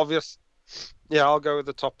 Well, obvious. Yeah, I'll go with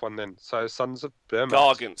the top one then. So Sons of Behemoth.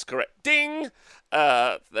 Gargants, correct. Ding!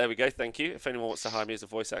 There we go, thank you. If anyone wants to hire me as a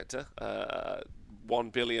voice actor,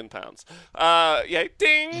 £1 billion. Yeah,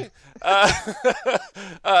 ding!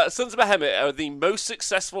 Sons of Behemoth are the most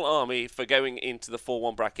successful army for going into the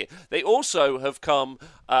 4-1 bracket. They also have come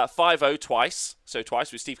 5-0 twice. So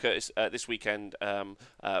twice with Steve Curtis this weekend,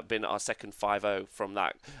 been our second 5-0 from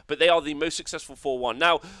that. But they are the most successful 4-1.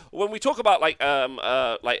 Now, when we talk about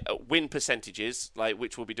win percentages,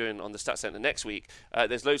 which we'll be doing on the Stat Center next week,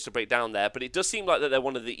 there's loads to break down there. But it does seem like that they're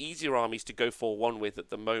one of the easier armies to go 4-1 with at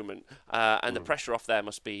the moment, and the pressure off there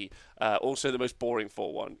must be also the most boring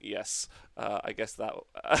 4-1. Yes, I guess that.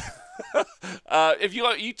 Have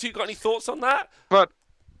you two got any thoughts on that?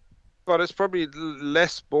 But it's probably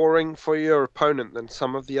less boring for your opponent than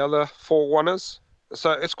some of the other 4-1ers.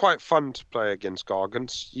 So it's quite fun to play against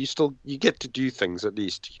Gargants. You get to do things at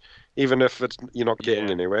least, even if you're not getting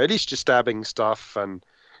anywhere. At least you're stabbing stuff, and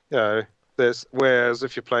whereas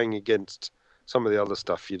if you're playing against some of the other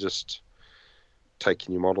stuff, you're just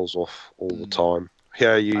taking your models off all the time.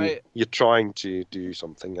 Here you're trying to do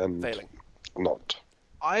something and failing. Not.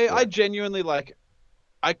 I genuinely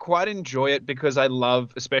I quite enjoy it because I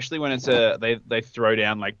love, especially when it's they throw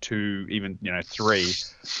down 2, even 3.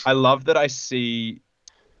 I love that I see,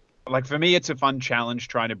 for me, it's a fun challenge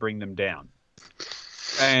trying to bring them down.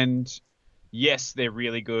 And yes, they're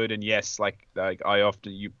really good, and yes, I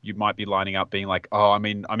often you might be lining up being oh, I'm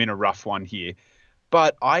in a rough one here,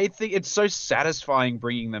 but I think it's so satisfying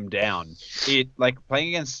bringing them down. It playing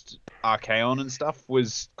against Archaon and stuff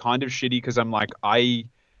was kind of shitty because I'm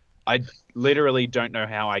I literally don't know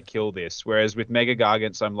how I kill this. Whereas with Mega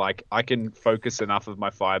Gargants, I'm I can focus enough of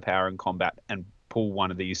my firepower in combat and pull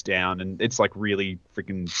one of these down, and it's really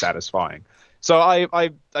freaking satisfying. So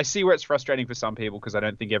I see where it's frustrating for some people because I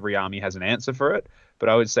don't think every army has an answer for it. But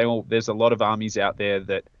I would say, well, there's a lot of armies out there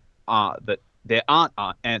that there aren't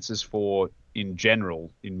answers for in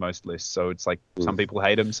general in most lists. So it's some people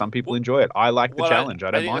hate them, some people enjoy it. I like the challenge.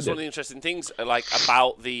 I don't think mind that's one of the interesting things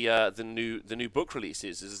about the new book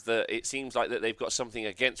releases is that it seems like that they've got something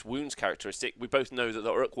against wounds characteristic. We both know that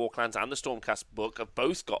the Uruk War Clans and the Stormcast book have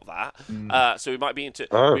both got that. So we might be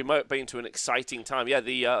into an exciting time. Yeah,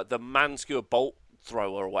 the Manskewer Bolt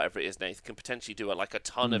thrower or whatever it is, Nathan, can potentially do a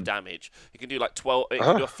ton of damage. It can do 12. It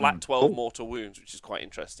can do a flat 12 mortal wounds, which is quite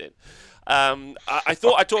interesting. I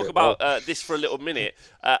thought I'd talk about this for a little minute,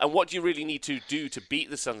 and what do you really need to do to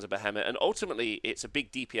beat the Sons of Behemoth? And ultimately, it's a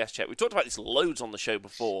big DPS check. We've talked about this loads on the show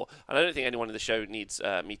before, and I don't think anyone in the show needs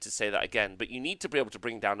me to say that again. But you need to be able to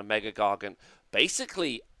bring down a Mega Gargant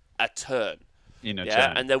basically a turn. In a turn.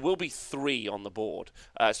 turn. And there will be 3 on the board.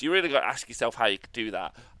 So you really got to ask yourself how you could do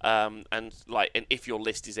that, and if your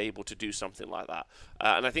list is able to do something like that.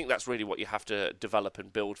 And I think that's really what you have to develop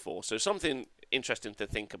and build for. So something interesting to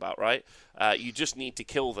think about, right? You just need to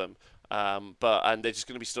kill them, and they're just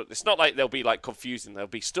going to be stood. It's not like they'll be confusing. They'll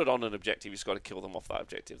be stood on an objective. You just got to kill them off that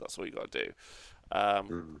objective. That's all you got to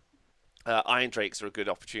do. Iron Drakes are a good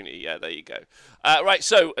opportunity. Yeah, there you go. Right,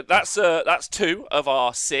 so that's 2 of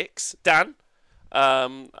our 6. Dan,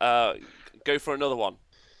 go for another one.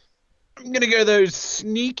 I'm going to go those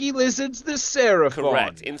sneaky lizards, the Seraphon.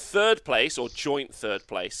 Correct. In third place, or joint third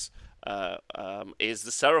place, is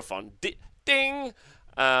the Seraphon. Ding!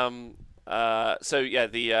 So, yeah,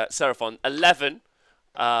 the Seraphon, 11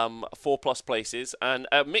 4+ places, and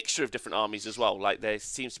a mixture of different armies as well. Like, there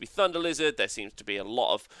seems to be Thunder Lizard, there seems to be a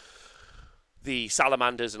lot of the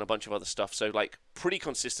Salamanders and a bunch of other stuff. So, like, pretty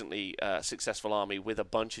consistently successful army with a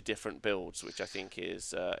bunch of different builds, which I think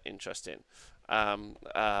is interesting.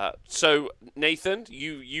 So, Nathan,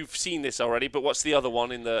 you've seen this already, but what's the other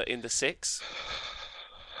one in the 6?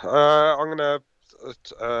 I'm gonna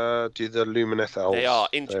do the Lumineth elves. They are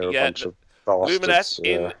a bunch of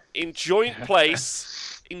Lumineth in joint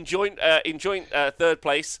place, in joint third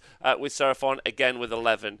place with Seraphon, again with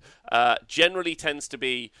 11. Generally tends to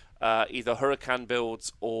be either Hurricane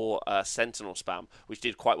builds or Sentinel spam, which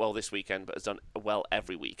did quite well this weekend, but has done well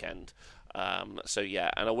every weekend. So yeah,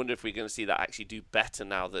 and I wonder if we're going to see that actually do better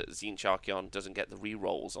now that Tzeentch Archaon doesn't get the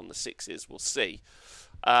re-rolls on the 6s. We'll see.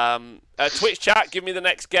 Twitch chat, give me the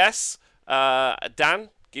next guess. Dan,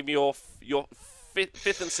 give me your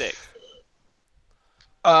 5th and 6th.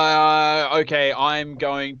 Okay, I'm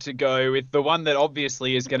going to go with the one that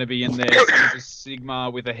obviously is going to be in there. Sigma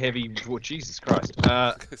with a heavy. Oh, Jesus Christ!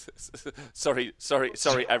 Sorry,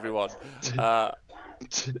 everyone.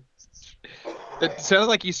 It sounded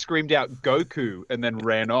like you screamed out Goku and then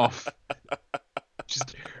ran off.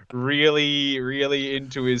 Just really, really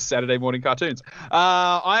into his Saturday morning cartoons.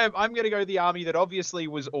 I'm going to go the army that obviously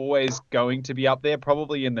was always going to be up there,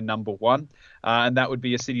 probably in the number 1, and that would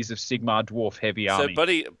be a Cities of Sigmar Dwarf Heavy Army. So,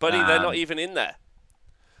 buddy, they're not even in there.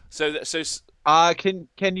 So. Can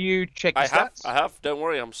you check the stats? I have. Don't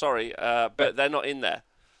worry. I'm sorry, but they're not in there.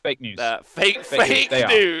 Fake news. Fake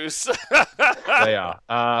news. They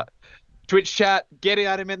are. Twitch chat, get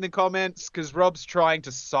at him in the comments, because Rob's trying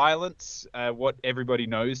to silence what everybody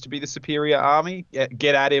knows to be the superior army.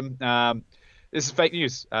 Get at him. This is fake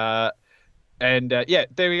news. Yeah,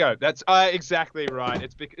 there we go. That's exactly right.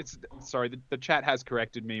 Sorry, the chat has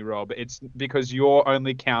corrected me, Rob. It's because you're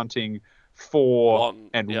only counting 4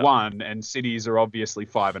 and 1, and cities are obviously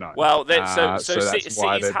 5 and 0. Well, so cities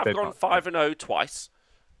have gone 5 and 0 twice.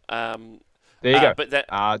 There you go. But then,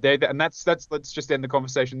 and that's let's just end the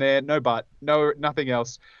conversation there. No but, no nothing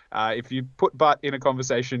else. If you put but in a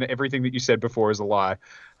conversation, everything that you said before is a lie.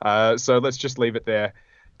 So let's just leave it there.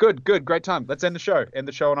 Good, great time. Let's end the show. End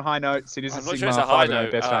the show on a high note. Cities of Sigmar,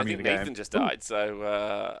 5-0, best army in the game. Nathan just died,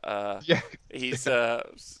 so yeah, he's in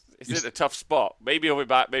a tough spot. Maybe he'll be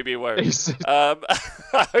back, maybe he won't. I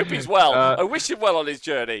hope he's well. I wish him well on his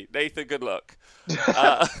journey. Nathan, good luck.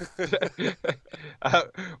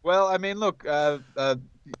 Well, I mean, look,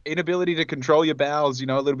 inability to control your bowels, a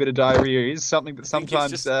little bit of diarrhea is something that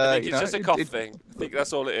sometimes it's just a cough thing. I think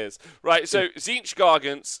that's all it is. Right, so Tzeentch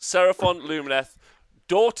Gargants, Seraphon Lumineth,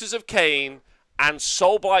 Daughters of Cain, and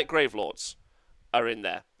Soulblight Gravelords are in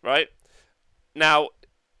there, right? Now,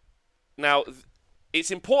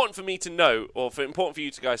 it's important for me to know, important for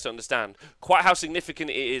you guys to understand, quite how significant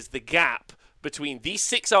it is, the gap between these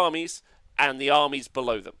 6 armies and the armies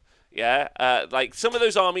below them. Yeah, like some of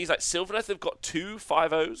those armies, like Sylvaneth, have got 2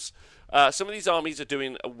 5-0s. Some of these armies are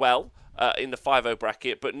doing well in the 5-0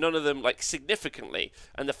 bracket, but none of them like significantly.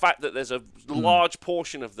 And the fact that there's a large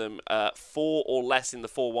portion of them 4 or less in the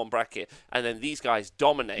 4-1 bracket, and then these guys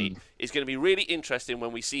dominate, is going to be really interesting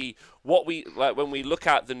when we see what when we look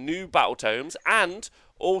at the new battle tomes, and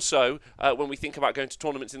also when we think about going to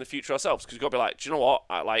tournaments in the future ourselves. Because you've got to be like, do you know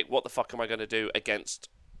what? What the fuck am I going to do against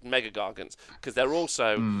Mega Gargants, because they're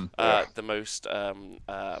also the most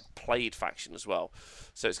played faction as well.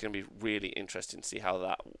 So it's going to be really interesting to see how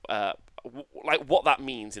that, what that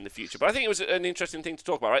means in the future. But I think it was an interesting thing to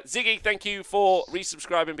talk about, right? Ziggy, thank you for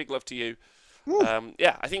resubscribing. Big love to you.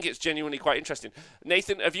 Yeah, I think it's genuinely quite interesting.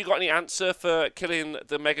 Nathan, have you got any answer for killing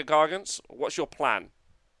the Mega Gargants? What's your plan?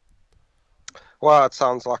 Well, it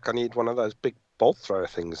sounds like I need one of those big bolt thrower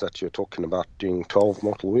things that you're talking about, doing 12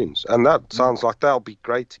 mortal wounds, and that sounds like that'll be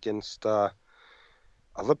great against other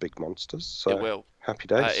big monsters. So it will. Happy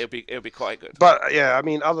days. It'll be quite good. But yeah, I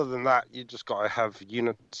mean, other than that, you just got to have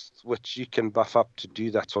units which you can buff up to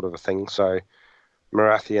do that sort of a thing. So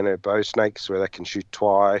Marathi and her bow snakes, where they can shoot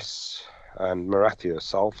twice, and Marathi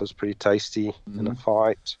herself is pretty tasty in a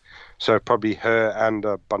fight. So probably her and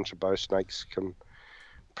a bunch of bow snakes can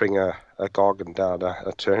bring a Gargant down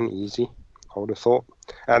a turn easy, I would have thought.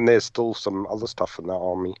 And there's still some other stuff in that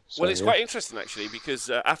army. So, Well, it's quite interesting, actually, because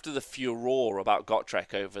after the furore about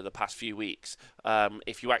Gotrek over the past few weeks,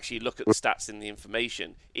 if you actually look at the stats in the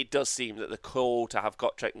information, it does seem that the call to have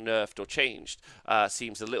Gotrek nerfed or changed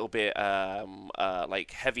seems a little bit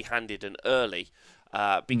like heavy-handed and early.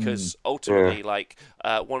 Because ultimately, like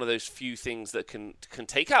one of those few things that can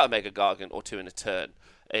take out a Mega Gargant or two in a turn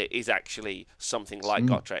is actually something like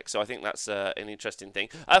Gotrek. So I think that's an interesting thing.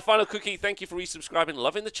 Final Cookie, thank you for resubscribing.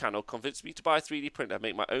 Loving the channel. Convinced me to buy a 3D printer.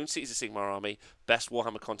 Make my own Cities of Sigmar army. Best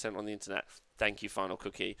Warhammer content on the internet. Thank you, Final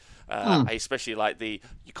Cookie. I especially like you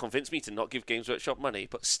convinced me to not give Games Workshop money,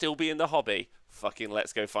 but still be in the hobby. Fucking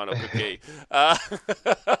let's go, Final Cookie.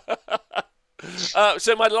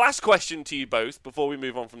 So my last question to you both before we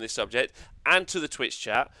move on from this subject and to the Twitch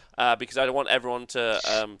chat, because I don't want everyone to,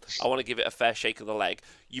 I want to give it a fair shake of the leg.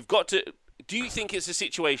 You've got to, do you think it's a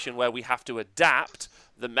situation where we have to adapt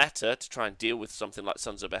the meta to try and deal with something like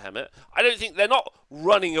Sons of Behemoth? I don't think they're not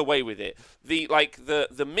running away with it.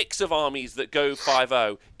 The mix of armies that go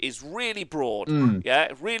 5-0 is really broad,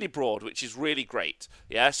 really broad, which is really great.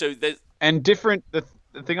 Yeah, so there's different.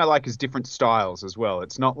 The thing I like is different styles as well.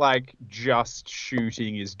 It's not like just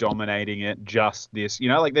shooting is dominating it, just this.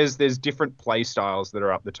 Like there's different play styles that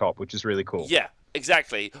are up the top, which is really cool. Yeah,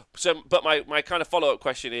 exactly. So, but my kind of follow-up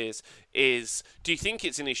question is do you think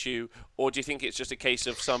it's an issue, or do you think it's just a case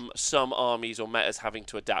of some armies or metas having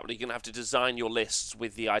to adapt? Are you going to have to design your lists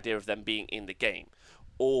with the idea of them being in the game,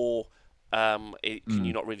 or can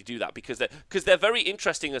you not really do that because they're very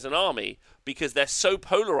interesting as an army because they're so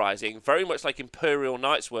polarizing, very much like Imperial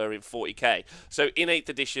Knights were in 40k. So in 8th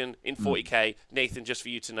edition in 40k, Nathan, just for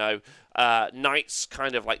you to know, Knights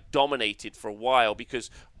kind of like dominated for a while because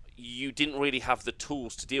you didn't really have the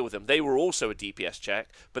tools to deal with them. They were also a DPS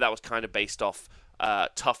check, but that was kind of based off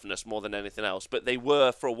toughness more than anything else. But they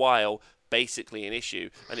were for a while basically an issue,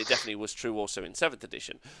 and it definitely was true also in 7th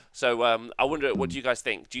edition. So I wonder, what do you guys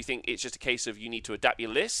think? Do you think it's just a case of you need to adapt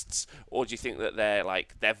your lists, or do you think that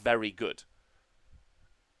they're very good?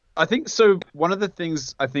 I think so. One of the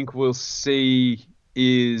things I think we'll see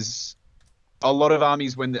is a lot of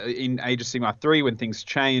armies in Age of Sigmar 3, when things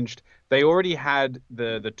changed, they already had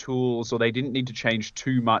the tools, or they didn't need to change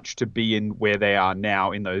too much to be in where they are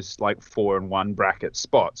now in those like 4-1 bracket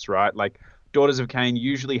spots, right? Like Daughters of Cain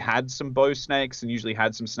usually had some bow snakes and usually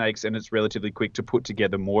had some snakes, and it's relatively quick to put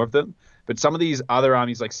together more of them. But some of these other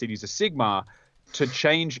armies like Cities of Sigmar, to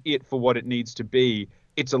change it for what it needs to be,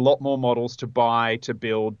 it's a lot more models to buy, to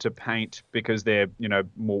build, to paint, because they're,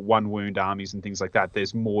 more one wound armies and things like that.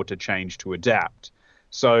 There's more to change to adapt.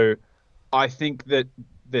 So I think that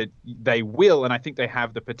they will, and I think they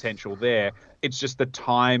have the potential there. It's just the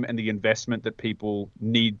time and the investment that people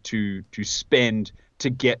need to spend to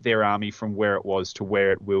get their army from where it was to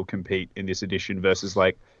where it will compete in this edition versus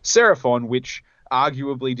like Seraphon, which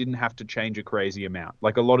arguably didn't have to change a crazy amount.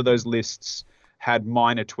 Like a lot of those lists had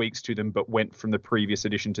minor tweaks to them, but went from the previous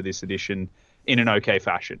edition to this edition in an okay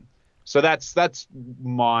fashion. So that's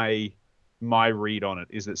my read on it,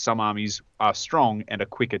 is that some armies are strong and are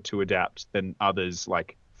quicker to adapt than others,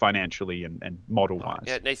 like financially and model wise.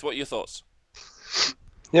 Yeah, Nathan, what are your thoughts?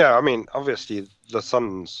 Yeah, I mean, obviously the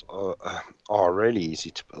Suns are really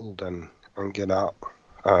easy to build and get out,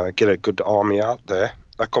 get a good army out there,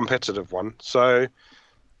 a competitive one. So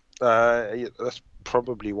that's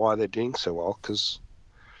probably why they're doing so well, because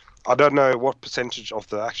I don't know what percentage of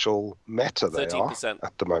the actual meta they 13%. are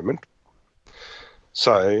at the moment.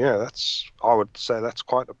 So yeah, I would say that's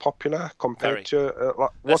quite popular compared to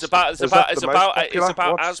it's about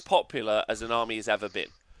as popular as an army has ever been.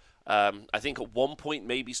 I think at one point,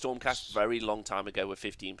 maybe Stormcast, very long time ago, were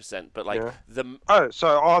 15%. But like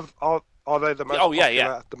so are they the most popular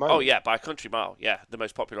at the moment? Oh yeah, by a country mile. Yeah, the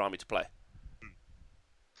most popular army to play.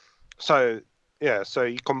 So yeah, so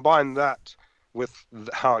you combine that with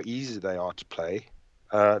how easy they are to play.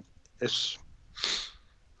 I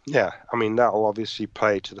mean that will obviously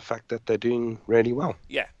play to the fact that they're doing really well.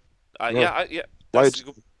 Yeah. That's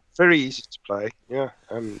very easy to play,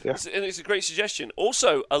 and it's a great suggestion.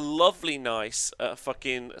 Also, a lovely, nice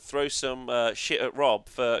fucking throw some shit at Rob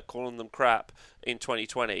for calling them crap in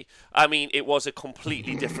 2020. I mean, it was a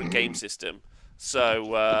completely different game system.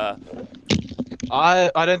 So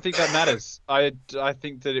I don't think that matters. I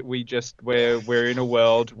think that we're in a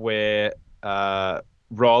world where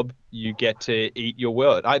Rob, you get to eat your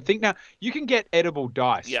word. I think now you can get edible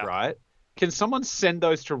dice, right? Can someone send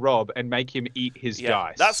those to Rob and make him eat his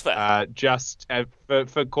dice? That's fair. Just for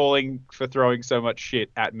throwing so much shit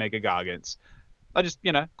at Mega Gargants. I just,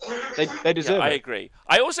 they deserve it. I agree.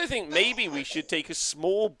 I also think maybe we should take a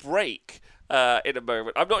small break in a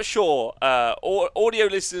moment. I'm not sure. Audio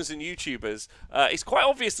listeners and YouTubers, it's quite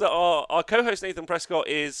obvious that our co-host Nathan Prescott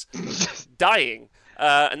is dying.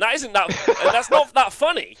 And that's not that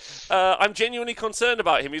funny. I'm genuinely concerned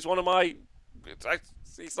about him. He's one of my...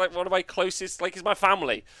 He's like one of my closest... Like, he's my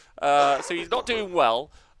family. So he's not doing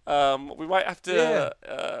well. We might have to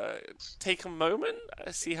take a moment,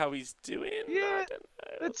 see how he's doing. Yeah,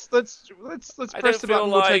 let's press the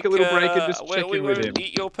button. We'll take a little break and just check in with him.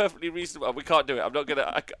 You're perfectly reasonable. We can't do it. I'm not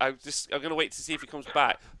gonna. I'm gonna wait to see if he comes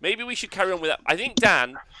back. Maybe we should carry on with that. I think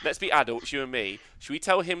Dan. Let's be adults, you and me. Should we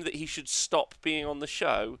tell him that he should stop being on the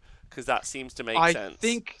show because that seems to make sense?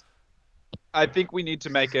 I think we need to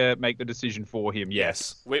make the decision for him.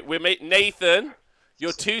 Yes. We're Nathan.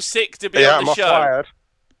 You're too sick to be on the show. Fired.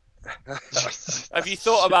 Have you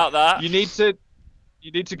thought about that? You need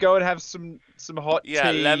to go and have some hot tea.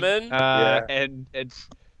 Lemon. And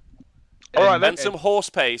all right, and some horse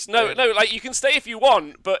paste. No, like you can stay if you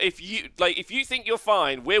want, but if you think you're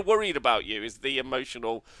fine, we're worried about you. Is the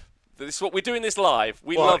emotional? This is what we're doing this live.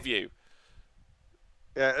 We love you.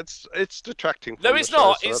 Yeah, it's detracting. No, it's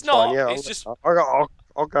not. It's not. Yeah, it's just.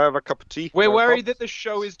 I'll go have a cup of tea. We're worried that the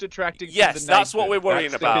show is detracting. Yes, from the that's what we're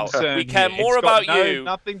worrying about. We care more about you.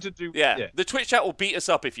 Nothing to do. Yeah, the Twitch chat will beat us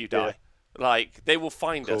up if you die. Yeah. Like they will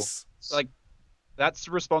find us. Like that's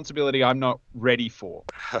a responsibility I'm not ready for.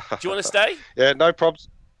 Do you want to stay? Yeah, no problems.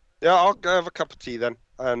 Yeah, I'll go have a cup of tea then,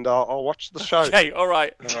 and I'll watch the show. Okay, all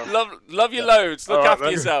right. Love you loads. Look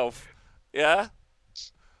after yourself. Yeah.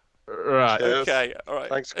 Right. Okay. All right.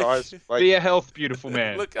 Thanks, guys. Be a health, beautiful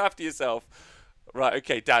man. Look after yourself. Right.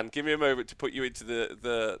 Okay, Dan. Give me a moment to put you into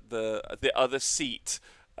the other seat,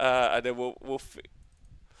 and then we'll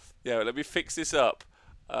let me fix this up.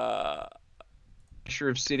 Sure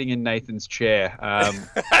of sitting in Nathan's chair.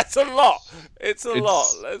 That's a lot. It's a lot.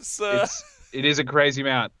 It is a crazy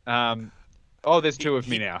amount. There's two of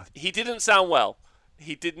me now. He didn't sound well.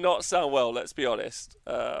 He did not sound well. Let's be honest.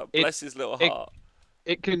 Bless his little heart.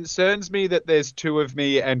 It concerns me that there's two of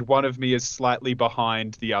me and one of me is slightly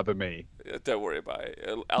behind the other me. Don't worry about it.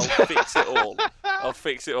 I'll fix it all. I'll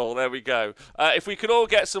fix it all. There we go. If we could all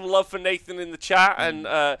get some love for Nathan in the chat, and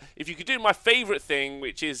if you could do my favourite thing,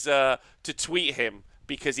 which is to tweet him,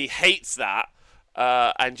 because he hates that,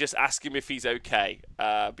 and just ask him if he's okay,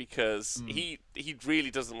 because he really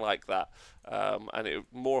doesn't like that. And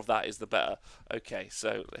more of that is the better. Okay,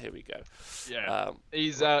 so here we go. Yeah.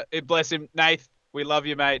 He's bless him, Nath. We love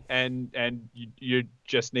you, mate, and you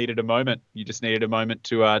just needed a moment. You just needed a moment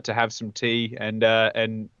to have some tea and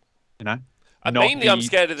you know. Mainly, I'm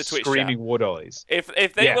scared of the Twitch screaming chat. war dollies.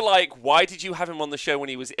 If they were like, "Why did you have him on the show when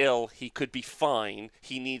he was ill? He could be fine.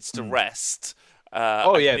 He needs to rest."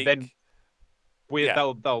 Then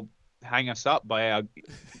they'll hang us up by our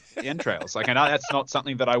entrails. Like, I know that's not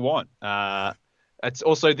something that I want. It's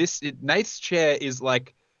also Nath's chair is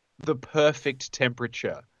like the perfect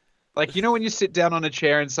temperature. Like, you know when you sit down on a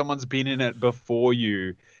chair and someone's been in it before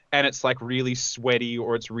you and it's like really sweaty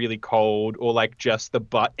or it's really cold or like just the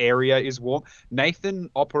butt area is warm? Nathan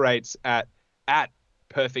operates at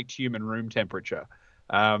perfect human room temperature,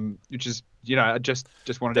 which is, I just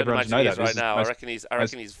wanted everyone to know that. Right now, I reckon he's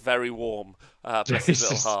very warm. Bless his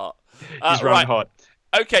little heart. He's running hot.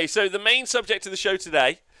 Okay, so the main subject of the show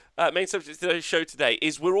today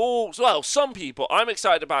is some people, I'm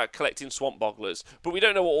excited about collecting Swamp Bogglers, but we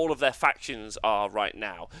don't know what all of their factions are right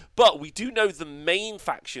now. But we do know the main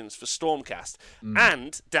factions for Stormcast.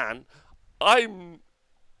 And, Dan, I'm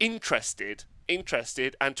interested, and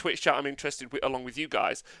Twitch chat I'm interested along with you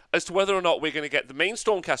guys, as to whether or not we're going to get the main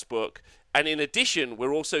Stormcast book, and in addition,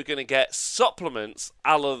 we're also going to get supplements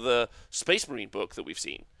a la the Space Marine book that we've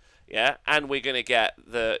seen. Yeah, and we're going to get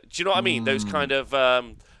do you know what I mean? Those kind of...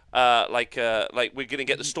 like we're gonna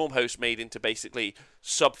get the Stormhost made into basically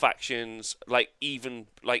sub factions, like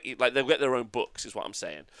they'll get their own books, is what I'm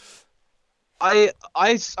saying. I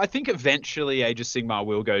think eventually Age of Sigmar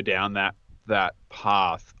will go down that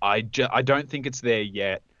path. I don't think it's there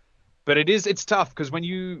yet, but it's tough because when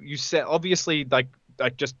you set obviously like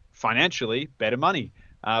just financially better money,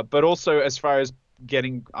 but also as far as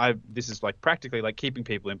this is like practically like keeping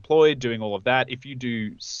people employed, doing all of that. If you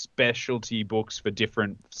do specialty books for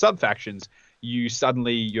different sub factions, you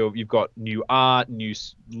suddenly you've got new art, new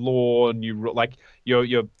lore,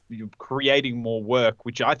 you're creating more work,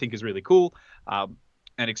 which I think is really cool, and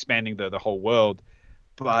expanding the whole world.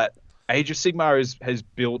 But Age of Sigmar has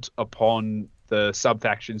built upon the sub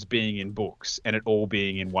factions being in books and it all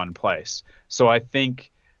being in one place. So I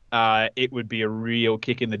think it would be a real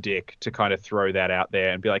kick in the dick to kind of throw that out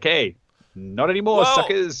there and be like, hey, not anymore,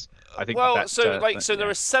 suckers. I think well, that, so there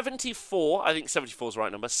are 74. I think 74 is the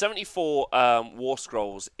right number. 74 War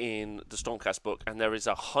Scrolls in the Stormcast book, and there is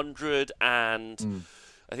 100 and.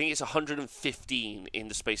 I think it's 115 in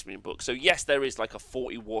the Space Marine book. So yes, there is like a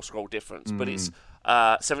 40 War Scroll difference, but it's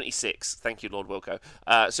 76. Thank you, Lord Wilco.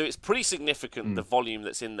 So it's pretty significant, the volume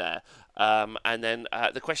that's in there. And then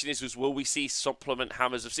the question is will we see supplement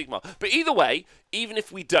Hammers of Sigmar? But either way, even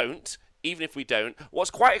if we don't, what's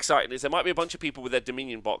quite exciting is there might be a bunch of people with their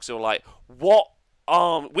Dominion box who are like,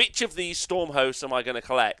 which of these Stormhosts am I going to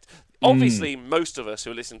collect? Obviously, most of us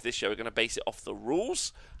who are listening to this show are going to base it off the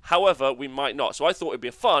rules. However, we might not. So I thought it'd be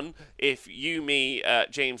fun if you, me,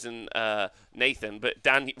 James, and Nathan, but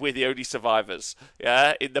Dan, we're the only survivors.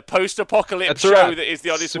 Yeah, in the post-apocalypse show that is the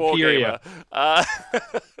Honest Wargamer.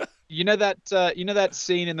 You know that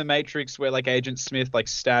scene in The Matrix where like Agent Smith like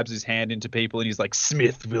stabs his hand into people and he's like,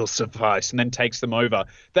 "Smith will suffice," and then takes them over.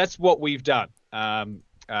 That's what we've done.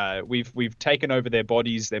 We've taken over their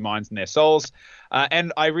bodies, their minds, and their souls.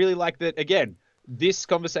 And I really like that. Again, this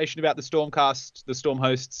conversation about the Stormcast, the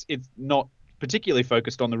Stormhosts, it's not particularly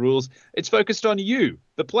focused on the rules. It's focused on you,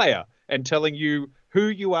 the player, and telling you who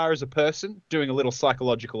you are as a person, doing a little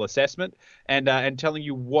psychological assessment, and telling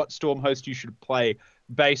you what Stormhost you should play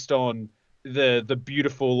based on the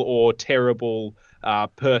beautiful or terrible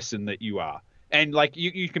person that you are. And like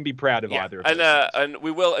you can be proud of either of those. And we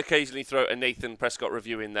will occasionally throw a Nathan Prescott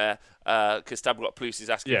review in there because Tablet Plus is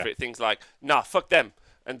asking for it. Things like, nah, fuck them,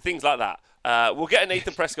 and things like that. We'll get a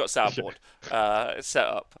Nathan Prescott soundboard set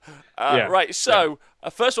up. Right, so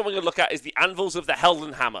first one we're going to look at is the Anvils of the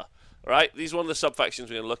Helden Hammer. Right, these are one of the sub-factions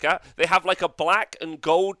we're going to look at. They have like a black and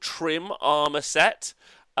gold trim armor set.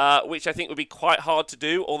 Which I think would be quite hard to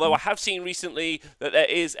do, although I have seen recently that there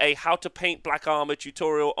is a how to paint black armor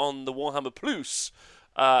tutorial on the Warhammer Plus,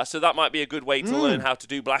 so that might be a good way to learn how to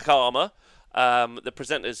do black armor. The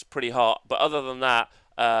presenter's pretty hot, but other than that,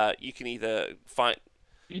 you can either find...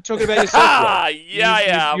 You're talking about yourself, Rob.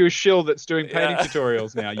 Yeah. You're a shill that's doing painting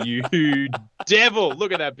tutorials now. You devil!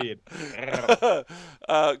 Look at that beard.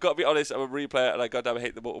 Gotta be honest, I'm a replayer and I goddamn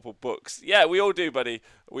hate the multiple books. Yeah, we all do, buddy.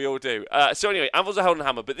 We all do. So anyway, Anvils of Helden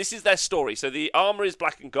Hammer, but this is their story. So the armor is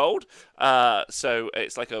black and gold. So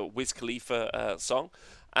it's like a Wiz Khalifa song.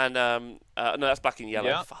 And no, that's black and yellow.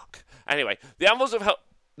 Yeah. Fuck. Anyway, the Anvils of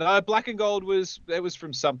No, black and gold was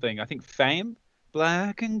from something. I think Fame.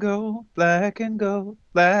 Black and gold, black and gold,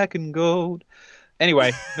 black and gold.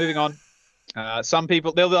 Anyway, moving on. Some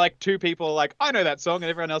people, they'll be like, two people are like, I know that song, and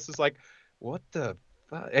everyone else is like, what the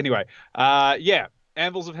fuck? Anyway,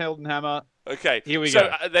 Anvils of Helden Hammer. Okay, here we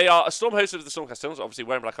go. So they are a Stormhost of the Stormcast Stormhost, obviously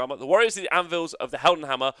wearing black armor. The warriors of the Anvils of the Helden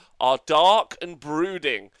Hammer are dark and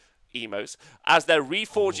brooding emos, as their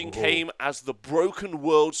reforging came as the broken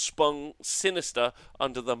world spun sinister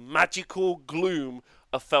under the magical gloom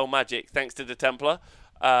of fell magic, thanks to the Templar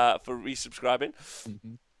for resubscribing.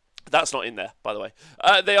 That's not in there, by the way.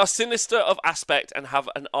 They are sinister of aspect and have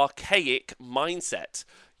an archaic mindset,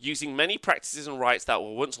 using many practices and rites that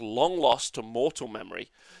were once long lost to mortal memory.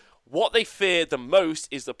 What they fear the most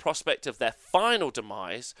is the prospect of their final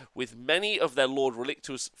demise, with many of their Lord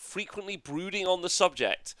Relictors frequently brooding on the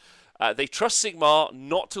subject. They trust Sigmar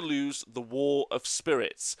not to lose the War of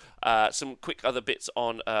Spirits. Some quick other bits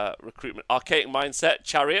on recruitment. Archaic mindset,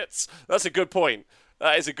 chariots. That's a good point.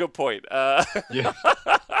 That is a good point. Yeah.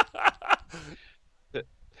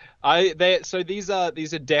 So these are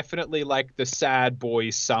definitely like the sad boy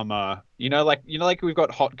summer. Like we've got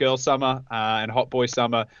hot girl summer and hot boy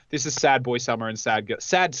summer. This is sad boy summer and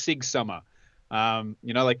sad sig summer.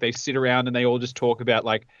 Like they sit around and they all just talk about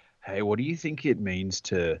like, hey, what do you think it means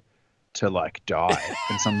to like die?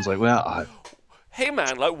 And someone's like, well, hey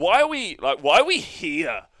man, like why are we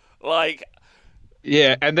here? Like,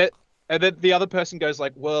 yeah, and then the other person goes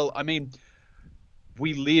like, well, I mean,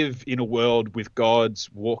 we live in a world with gods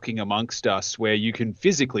walking amongst us where you can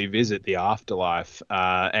physically visit the afterlife,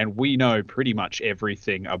 and we know pretty much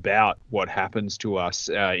everything about what happens to us,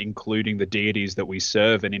 including the deities that we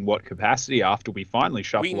serve and in what capacity after we finally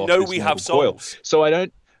shuffle off this we have coil. souls. So I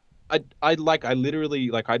don't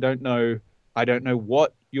know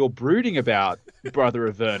what you're brooding about, Brother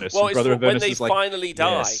Avernus. Well, Brother it's when Avernus they is like, finally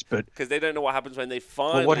die, yes, because they don't know what happens when they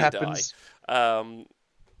finally what happens, die.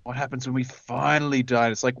 What happens when we finally die?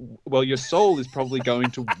 It's like, well, your soul is probably going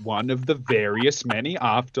to one of the various many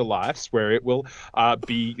afterlives where it will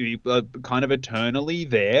be kind of eternally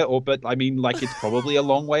there. But I mean, like, it's probably a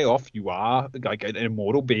long way off. You are like an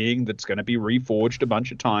immortal being that's going to be reforged a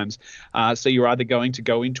bunch of times. So you're either going to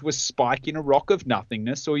go into a spike in a rock of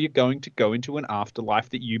nothingness, or you're going to go into an afterlife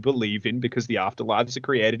that you believe in, because the afterlives are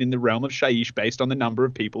created in the realm of Shaiish based on the number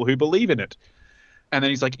of people who believe in it. And then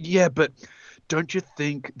he's like, yeah, but don't you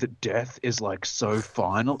think that death is like so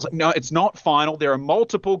final? It's like, no, it's not final. There are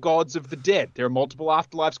multiple gods of the dead. There are multiple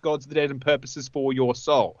afterlives, gods of the dead, and purposes for your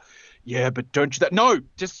soul. Yeah, but don't you no,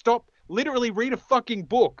 just stop. Literally read a fucking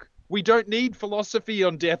book. We don't need philosophy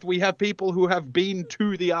on death. We have people who have been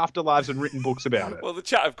to the afterlives and written books about it. Well, the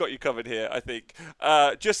chat have got you covered here, I think.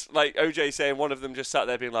 Just like OJ saying, one of them just sat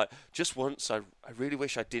there being like, just once, I really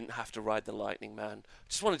wish I didn't have to ride the Lightning Man.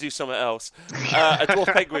 Just want to do something else. A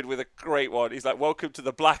Dwarf Penguin with a great one. He's like, welcome to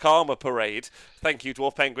the Black Armor Parade. Thank you,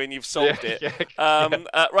 Dwarf Penguin. You've solved it.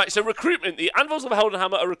 Right, so recruitment. The Anvils of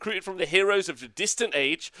Heldenhammer are recruited from the heroes of the distant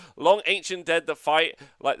age, long ancient dead that fight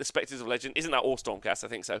like the specters of legend. Isn't that all Stormcast? I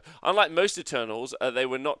think so. Unlike most Eternals, they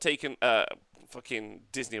were not taken... fucking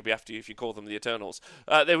Disney will be after you if you call them the Eternals.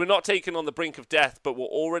 They were not taken on the brink of death, but were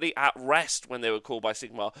already at rest when they were called by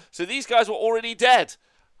Sigmar. So these guys were already dead.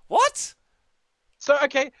 What? So,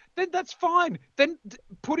 okay, then that's fine. Then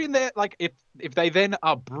put in there, like, if they then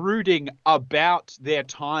are brooding about their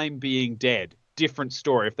time being dead, different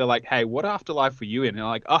story. If they're like, hey, what afterlife were you in? And they're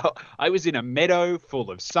like, oh, I was in a meadow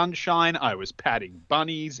full of sunshine. I was patting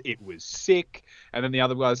bunnies. It was sick. And then the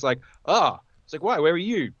other guy's like, oh, it's like, why? Where are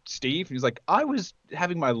you, Steve? And he's like, I was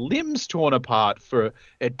having my limbs torn apart for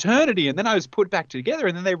eternity. And then I was put back together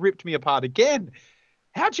and then they ripped me apart again.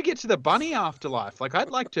 How'd you get to the bunny afterlife? Like, I'd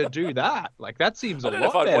like to do that. Like, that seems a lot better. I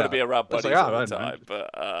don't know if I'd want to be around bunnies like, all the time,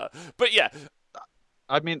 but yeah.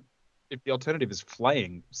 I mean, if the alternative is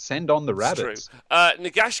flaying, send on the rabbits. True.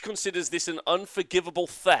 Nagash considers this an unforgivable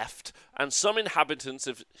theft, and some inhabitants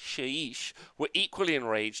of Shaiish were equally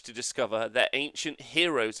enraged to discover their ancient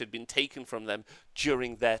heroes had been taken from them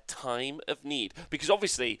during their time of need. Because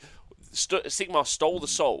obviously... Sigmar stole the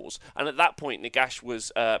souls, and at that point Nagash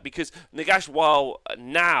was because Nagash, while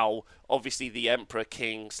now obviously the Emperor,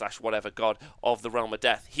 King / whatever god of the Realm of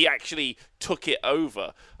Death, he actually took it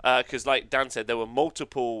over because, like Dan said, there were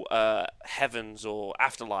multiple heavens or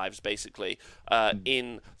afterlives basically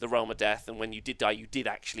in the Realm of Death, and when you did die, you did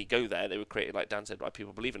actually go there. They were created, like Dan said, by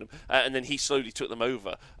people believing them, and then he slowly took them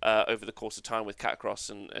over the course of time with Catacross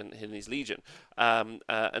and his legion,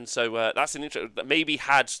 and so that's an interest. Maybe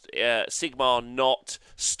had Sigmar not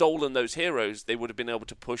stolen those heroes, they would have been able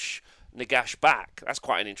to push Nagash back. That's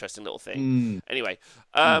quite an interesting little thing. Anyway,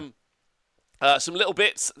 some little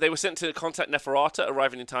bits. They were sent to contact Neferata,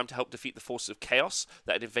 arriving in time to help defeat the forces of chaos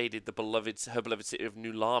that had invaded her beloved city of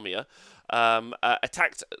New Lamia.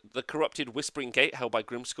 Attacked the corrupted Whispering Gate held by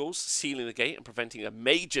Grimskulls, sealing the gate and preventing a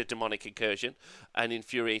major demonic incursion and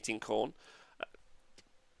infuriating Khorne.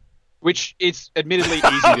 Which is admittedly easy to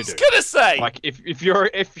do. I was gonna say, like, if you're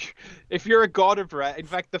a god of wrath. In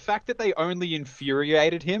fact, the fact that they only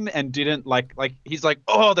infuriated him and didn't like he's like,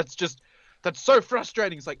 oh, that's so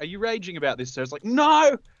frustrating. It's like, are you raging about this? So it's like,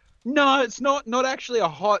 no, it's not actually a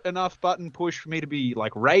hot enough button push for me to be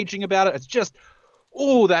like raging about it. It's just,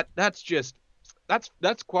 oh, that's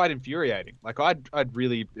quite infuriating. Like I'd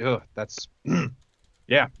really, that's,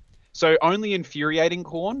 yeah. So only infuriating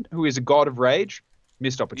Khorne, who is a god of rage.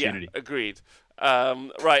 Missed opportunity. Yeah, agreed.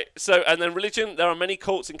 Right, so, and then religion. There are many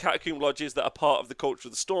cults and catacomb lodges that are part of the culture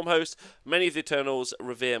of the Stormhost. Many of the Eternals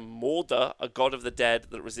revere Morda, a god of the dead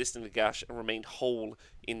that resisted Nagash and remained whole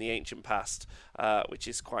in the ancient past, which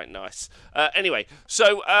is quite nice. Anyway,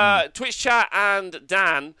 so Twitch chat and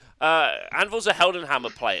Dan, Anvils are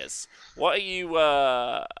Heldenhammer players. What are you...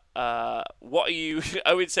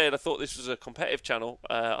 Owen said, I thought this was a competitive channel.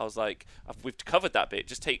 I was like, we've covered that bit.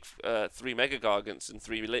 Just take 3 Mega Gargants and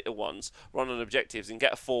 3 little ones, run on objectives, and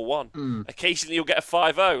get a 4-1. Occasionally you'll get a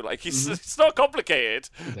 5-0. Like, it's not complicated.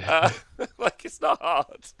 Like, it's not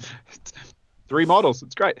hard. 3 models.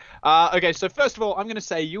 It's great. Okay, so first of all, I'm going to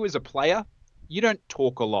say you as a player, you don't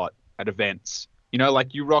talk a lot at events. You know,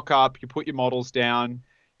 like you rock up, you put your models down,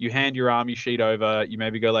 you hand your army sheet over, you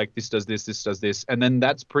maybe go like, this does this, and then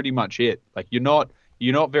that's pretty much it. Like you're not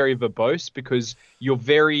very verbose because you're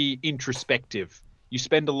very introspective. You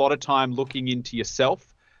spend a lot of time looking into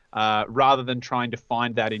yourself rather than trying to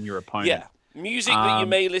find that in your opponent. Yeah. Music that you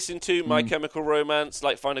may listen to, My Chemical Romance,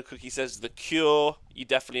 like Final Cookie says, The Cure, you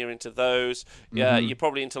definitely are into those. Yeah, you're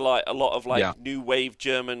probably into like a lot of like new wave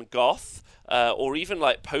German goth. Or even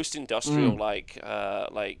like post-industrial, like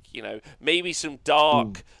you know, maybe some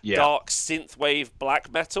dark synthwave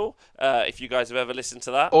black metal. If you guys have ever listened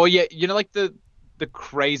to that. Or you know, like the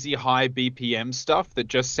crazy high BPM stuff that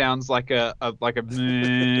just sounds like a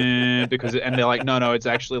because and they're like, no, it's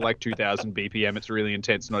actually like 2000 BPM. It's really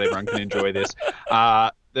intense. Not everyone can enjoy this.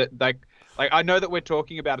 Like I know that we're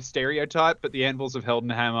talking about a stereotype, but the Anvils of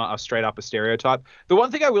Heldenhammer are straight up a stereotype. The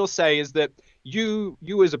one thing I will say is that you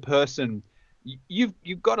as a person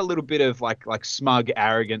you've got a little bit of like smug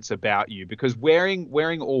arrogance about you, because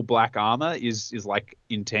wearing all black armor is like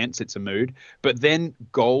intense. It's a mood. But then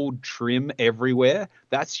gold trim everywhere,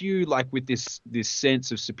 that's you like with this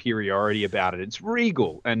sense of superiority about it. It's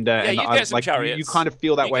regal, and you I get some like chariots. you kind of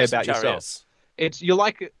feel that You way get some about yourself. chariots. It's you're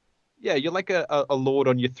like a lord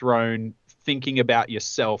on your throne, thinking about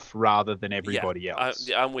yourself rather than everybody else.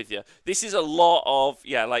 I'm with you. This is a lot of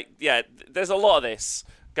there's a lot of this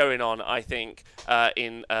going on, I think,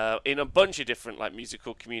 in a bunch of different like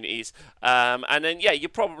musical communities. And then you're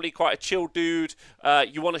probably quite a chill dude.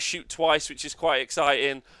 You want to shoot twice, which is quite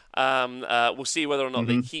exciting. We'll see whether or not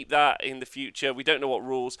they keep that in the future. We don't know what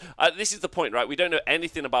rules. This is the point, right? We don't know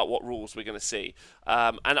anything about what rules we're going to see.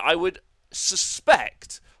 And I would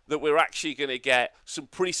suspect that we're actually going to get some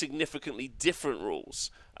pretty significantly different rules.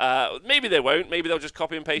 Maybe they won't. Maybe they'll just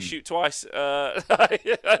copy and paste shoot twice.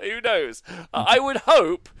 Who knows? I would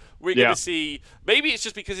hope we're going to see... Maybe it's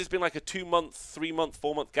just because it's been like a 2-month, 3-month,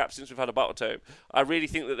 4-month gap since we've had a battle tome. I really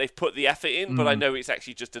think that they've put the effort in, but I know it's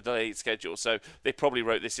actually just a delayed schedule. So they probably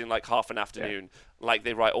wrote this in like half an afternoon, like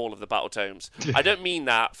they write all of the battle tomes. I don't mean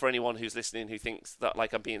that for anyone who's listening who thinks that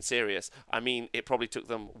like I'm being serious. I mean it probably took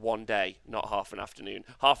them one day, not half an afternoon.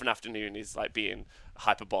 Half an afternoon is like being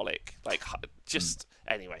hyperbolic. Like just...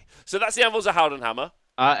 Anyway, so that's the Anvils of Howdenhammer.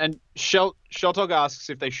 And Sheltog asks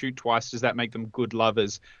if they shoot twice, does that make them good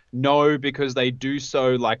lovers? No, because they do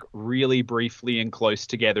so like really briefly and close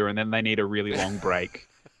together, and then they need a really long break.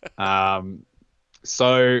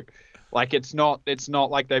 So like it's not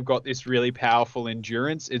like they've got this really powerful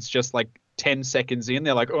endurance. It's just like 10 seconds in,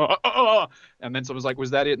 they're like, oh, and then someone's like,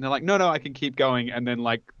 was that it? And they're like, no, I can keep going. And then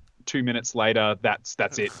like 2 minutes later, that's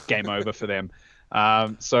it, game over for them.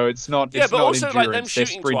 So it's not. Yeah, it's but not also endurance, like them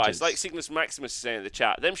shooting sprinters. twice, like Cygnus Maximus is saying in the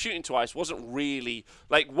chat, them shooting twice wasn't really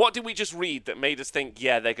like what did we just read that made us think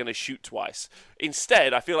they're going to shoot twice?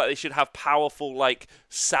 Instead, I feel like they should have powerful like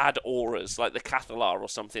sad auras, like the Cathalar or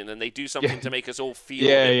something, and they do something to make us all feel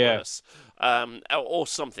worse, or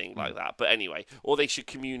something like that. But anyway, or they should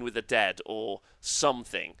commune with the dead or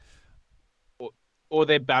something. Or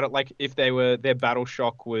their battle, like if their battle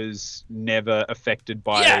shock was never affected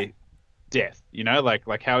by death,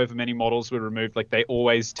 like however many models were removed, like they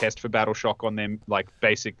always test for battle shock on them, like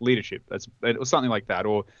basic leadership, or something like that,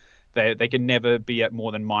 or they can never be at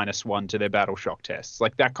more than -1 to their battle shock tests.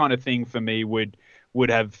 Like that kind of thing for me would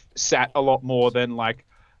have sat a lot more than like,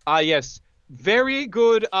 yes, very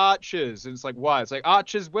good archers. And it's like, why? It's like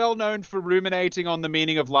archers well known for ruminating on the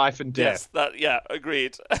meaning of life and death. Yes,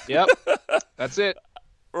 agreed. Yep, that's it.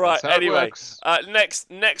 Right. That's anyway,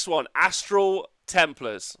 next one, Astral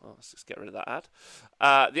Templars. Let's just get rid of that ad.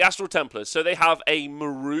 The Astral Templars. So they have a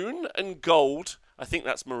maroon and gold. I think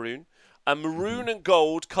that's maroon. A maroon and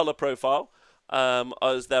gold color profile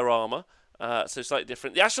as their armor. So slightly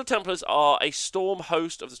different. The Astral Templars are a storm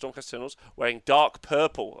host of the Stormcast Eternals wearing dark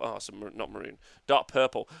purple. So not maroon. Dark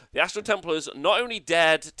purple. The Astral Templars not only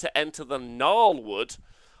dared to enter the Gnarlwood,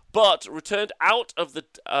 but returned out of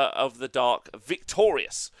the dark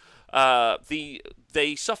victorious.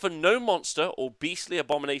 They suffer no monster or beastly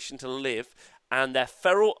abomination to live, and their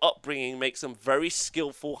feral upbringing makes them very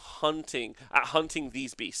skillful at hunting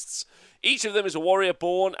these beasts. Each of them is a warrior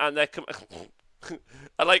born, and they're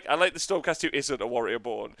I like the Stormcast who isn't a warrior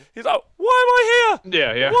born. He's like, why am I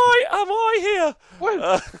here? Yeah. Why am I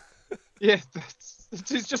here?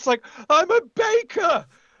 He's just like, I'm a baker.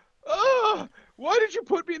 Why did you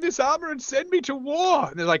put me in this armor and send me to war?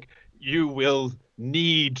 And they're like, you will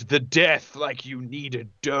need the death like you needed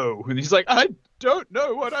dough. And he's like, I don't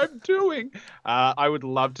know what I'm doing. I would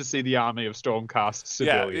love to see the army of Stormcast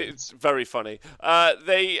civilians. Yeah, it's very funny.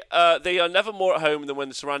 They are never more at home than when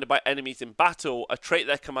they're surrounded by enemies in battle, a trait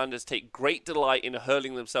their commanders take great delight in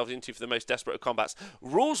hurling themselves into for the most desperate of combats.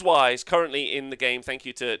 Rules-wise, currently in the game, thank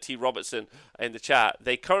you to T. Robertson in the chat,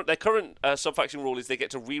 their current sub-faction rule is they get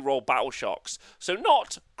to re-roll battle shocks. So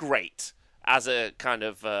not great as a kind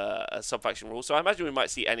of a sub-faction rule. So I imagine we might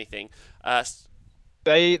see anything.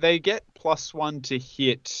 They get +1 to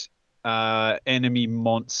hit enemy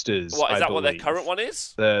monsters. What is that? believe. What their current one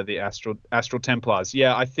is? The Astral Templars.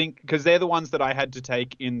 Yeah, I think because they're the ones that I had to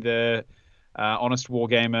take in the Honest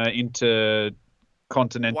Wargamer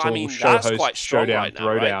Intercontinental Showhost Showdown right now,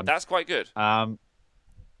 Throwdown. Right? That's quite good.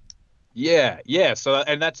 Yeah. So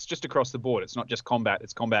and that's just across the board. It's not just combat.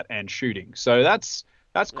 It's combat and shooting. So that's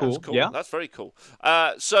That's That's cool. cool. Yeah. That's very cool.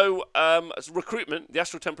 As recruitment, the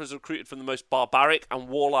Astral Templars are recruited from the most barbaric and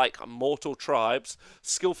warlike mortal tribes,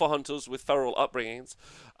 skillful hunters with feral upbringings.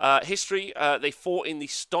 History, they fought in the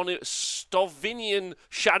Stovinian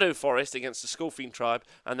Shadow Forest against the Skullfiend tribe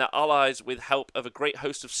and their allies with help of a great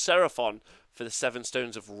host of Seraphon for the Seven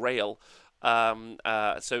Stones of Rail.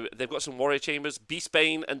 So they've got some warrior chambers,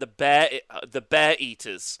 Beastbane and the Bear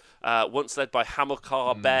Eaters, once led by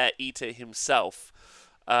Hamilcar Bear Eater himself.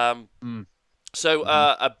 So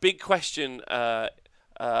a big question. A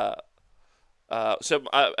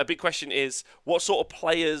big question is, what sort of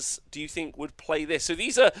players do you think would play this? So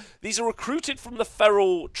these are recruited from the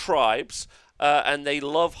feral tribes, and they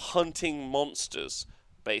love hunting monsters,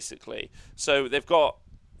 basically. So they've got.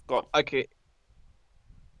 Okay.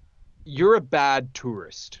 You're a bad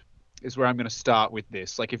tourist, is where I'm going to start with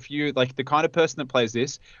this. Like, if you like the kind of person that plays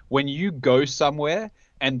this, when you go somewhere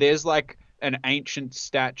and there's like an ancient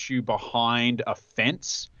statue behind a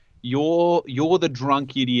fence, you're the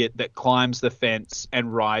drunk idiot that climbs the fence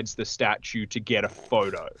and rides the statue to get a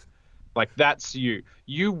photo. Like, that's you.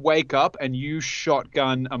 You wake up and you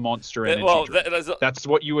shotgun a Monster Energy drink. That's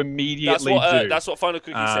what you immediately do. That's what Final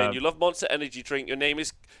Cookie's saying. You love Monster Energy drink. Your name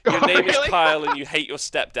is Kyle, and you hate your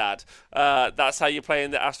stepdad. That's how you play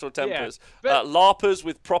in the Astral Templars. Yeah, LARPers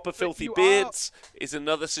with proper filthy beards is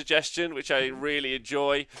another suggestion, which I really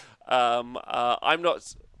enjoy. I'm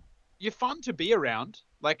not. You're fun to be around.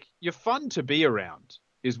 Like, you're fun to be around,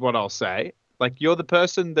 is what I'll say. Like, you're the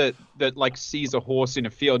person that like sees a horse in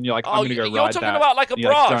a field and you're like, I'm going to go ride that. You're talking about like a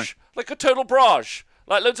barrage, like a total barrage,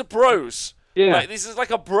 like loads of bros. Yeah. Like, this is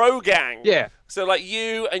like a bro gang. Yeah. So like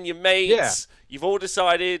you and your mates, you've all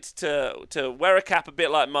decided to wear a cap a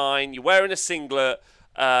bit like mine. You're wearing a singlet,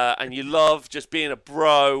 and you love just being a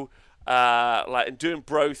bro, and doing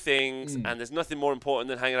bro things. And there's nothing more important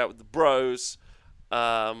than hanging out with the bros.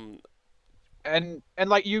 And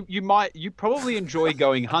like you probably enjoy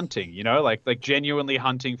going hunting, you know, like genuinely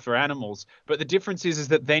hunting for animals. But the difference is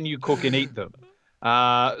that then you cook and eat them.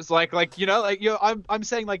 It's like you know, like I'm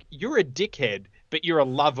saying, like, you're a dickhead, but you're a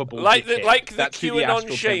lovable dickhead. Like the That's who the QAnon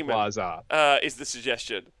Astral shaman Templars are. Is the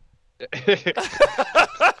suggestion.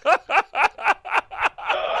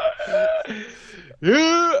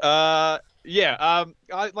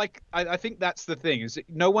 I think that's the thing, is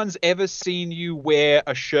no one's ever seen you wear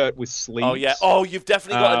a shirt with sleeves. Oh yeah. Oh, you've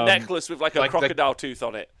definitely got a necklace with like a crocodile tooth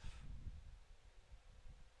on it,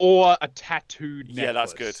 or a tattooed necklace. Yeah,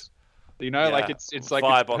 that's good. You know, like it's like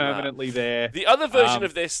it's permanently there. The other version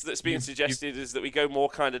of this that's being suggested is that we go more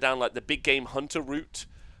kind of down like the big game hunter route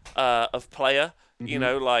of player. You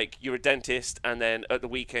know, like you're a dentist, and then at the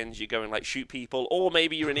weekends you go and like shoot people, or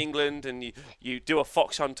maybe you're in England and you do a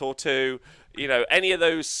fox hunt or two. You know, any of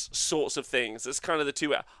those sorts of things. That's kind of the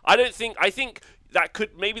two. I think that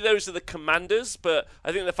could, maybe those are the commanders, but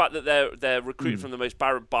I think the fact that they're recruited from the most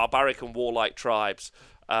barbaric and warlike tribes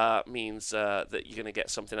means that you're going to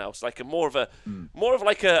get something else, like more of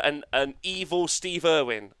an evil Steve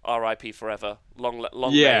Irwin, R.I.P. forever.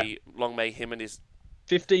 Long may him and his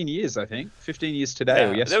 15 years, I think. 15 years today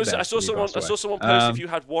or yesterday. I saw someone post, if you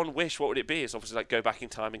had one wish, what would it be? It's obviously like go back in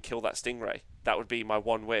time and kill that stingray. That would be my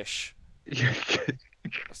one wish.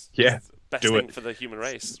 Best thing for the human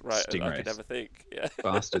race, right? I could ever think. Yeah.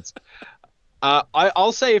 Bastards.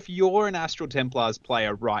 I'll say, if you're an Astral Templars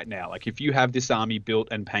player right now, like if you have this army built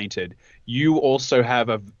and painted, you also have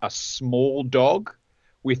a small dog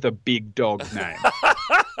with a big dog name.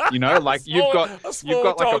 You know, like you've got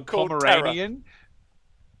like a Pomeranian.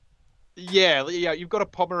 Yeah, you've got a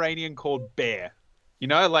Pomeranian called Bear. You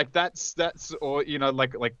know, like that's or you know,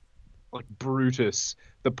 like Brutus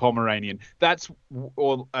the Pomeranian. That's,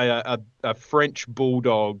 or a French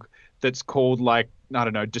bulldog that's called, like, I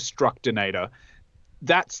don't know, Destructinator.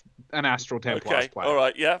 That's an Astral Templars player. All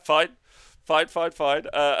right, yeah, fine.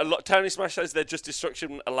 Tony Smash says they're just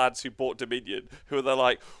Destruction lads who bought Dominion, who are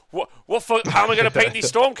like, what how am I going to paint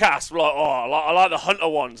these Stormcasts? We're like, I like the Hunter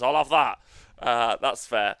ones. I'll have that. That's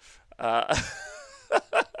fair. A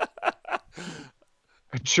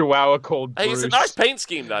Chihuahua called Bruce. Hey, it's a nice paint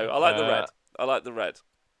scheme, though. I like the red.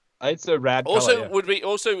 It's a rad also, color, yeah. Would we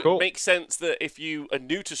also make sense that if you are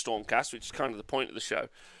new to Stormcast, which is kind of the point of the show,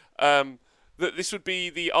 that this would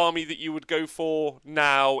be the army that you would go for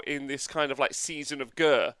now in this kind of like season of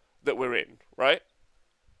Gur that we're in, right?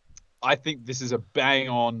 I think this is a bang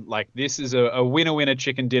on, like, this is a winner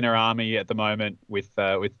chicken dinner army at the moment, with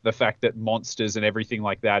the fact that monsters and everything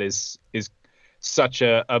like that is such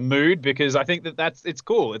a mood, because I think it's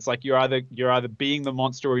cool. It's like you're either being the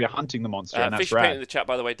monster or you're hunting the monster, and that's Fisher rad. Paint in the chat,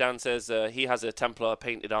 by the way, Dan says he has a Templar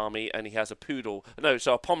painted army and he has a poodle. No,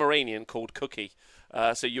 so a Pomeranian called Cookie.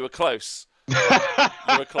 So you were close. You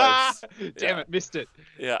were close. Damn it, missed it.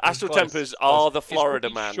 Yeah, Astral Tempers are the Florida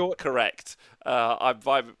man. Short? Correct.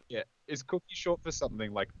 Yeah, is Cookie short for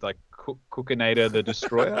something like Cookinator the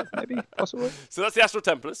Destroyer, maybe, possibly? So that's the Astral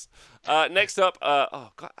Templars. Next up,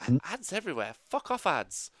 oh god, ads everywhere. Fuck off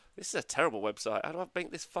ads. This is a terrible website. How do I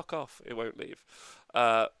make this fuck off? It won't leave.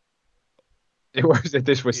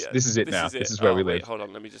 This is it now. This is where we live. Hold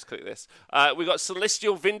on, let me just click this. We got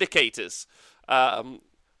Celestial Vindicators.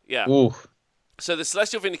 Yeah. Ooh. So the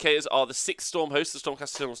Celestial Vindicators are the 6th Stormhost, the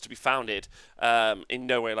Stormcast Stormhost to be founded, in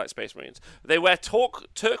no way like Space Marines. They wear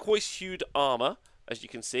turquoise-hued armor, as you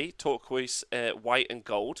can see, turquoise, white and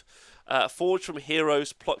gold. Forged from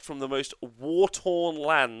heroes plucked from the most war-torn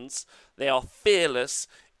lands, they are fearless,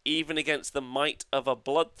 even against the might of a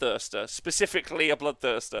bloodthirster. Specifically a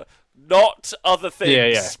bloodthirster. Not other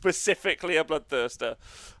things. Yeah. Specifically a bloodthirster.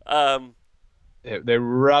 They're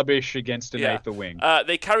rubbish against an Aether Wing.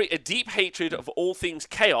 They carry a deep hatred of all things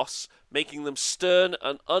chaos, making them stern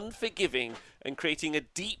and unforgiving and creating a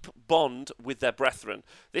deep bond with their brethren.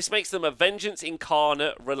 This makes them a vengeance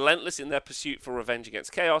incarnate, relentless in their pursuit for revenge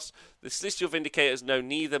against chaos. The Celestial Vindicators know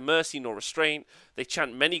neither mercy nor restraint. They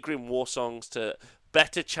chant many grim war songs to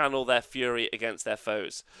better channel their fury against their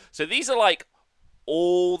foes. So these are like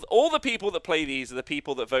all the people that play these are the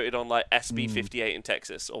people that voted on like SB 58 in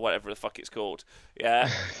Texas or whatever the fuck it's called. Yeah,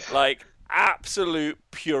 like absolute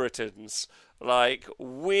Puritans, like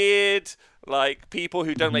weird, like people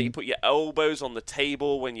who don't let you put your elbows on the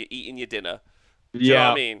table when you're eating your dinner. Do you know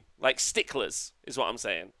what I mean? Like sticklers is what I'm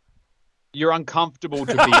saying. You're uncomfortable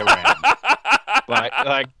to be around.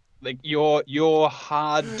 like you're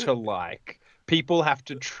hard to like. People have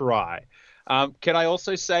to try. Can I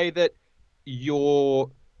also say that you're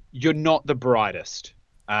not the brightest.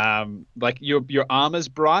 Like your armor's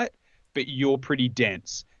bright, but you're pretty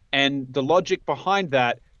dense. And the logic behind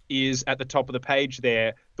that is at the top of the page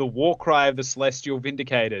there, the war cry of the Celestial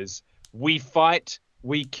Vindicators. We fight,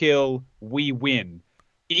 we kill, we win.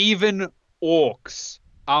 Even orcs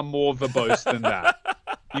are more verbose than that.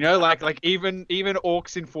 You know, like even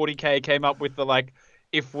orcs in 40k came up with the like,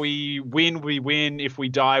 if we win, we win. If we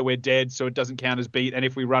die, we're dead, so it doesn't count as beat. And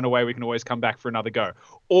if we run away, we can always come back for another go.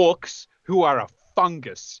 Orcs, who are a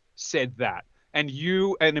fungus, said that. And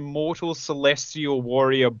you, an immortal celestial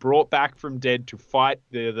warrior brought back from dead to fight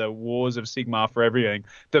the wars of Sigmar for everything.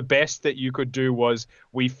 The best that you could do was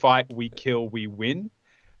we fight, we kill, we win.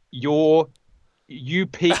 You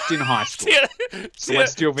peaked in high school.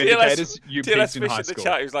 Celestial Vindicators, you peaked in high school. The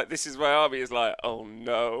chat, he was like, this is my army. He's like, oh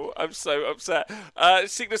no, I'm so upset.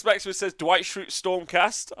 Cygnus Maximus says, Dwight Schrute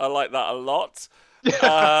Stormcast. I like that a lot.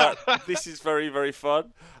 This is very, very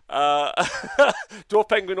fun. Dwarf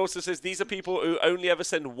Penguin also says, these are people who only ever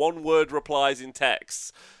send one-word replies in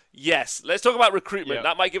texts. Yes, let's talk about recruitment. Yep.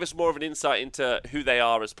 That might give us more of an insight into who they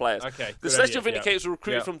are as players. Okay, the Celestial Vindicators were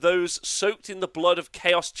recruited from those soaked in the blood of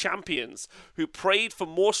Chaos champions who prayed for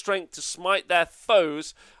more strength to smite their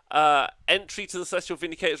foes. Entry to the Celestial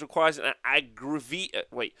Vindicators requires an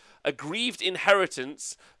aggrieved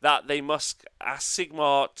inheritance that they must ask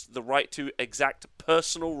Sigmar the right to exact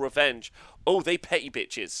personal revenge. Oh, they petty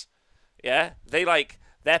bitches. Yeah? They're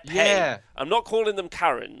petty. Yeah. I'm not calling them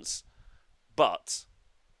Karens, but...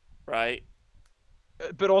 Right.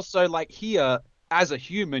 But also, like, here, as a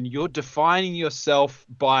human, you're defining yourself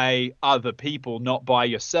by other people, not by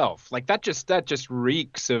yourself. Like, that just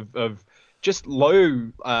reeks of just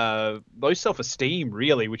low self-esteem,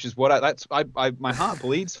 really, which is what my heart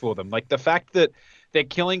bleeds for them. Like, the fact that they're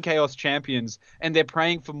killing Chaos champions and they're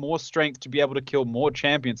praying for more strength to be able to kill more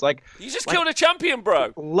champions. Like, you just killed a champion,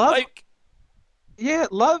 bro.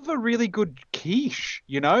 Love a really good quiche,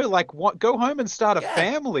 you know? Like, go home and start a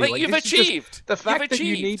family. Like, you've achieved. The fact that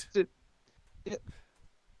you need to...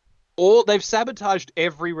 Or they've sabotaged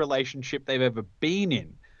every relationship they've ever been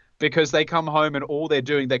in because they come home and all they're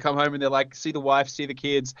doing, they come home and they're like, see the wife, see the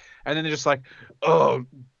kids, and then they're just like, oh,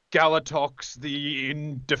 Galatox, the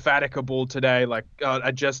indefatigable today. Like,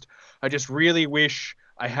 I just really wish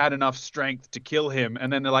I had enough strength to kill him.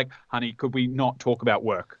 And then they're like, honey, could we not talk about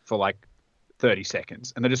work for like 30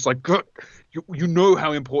 seconds? And they're just like, you know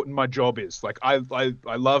how important my job is. Like, I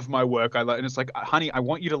love my work. And it's like, honey, I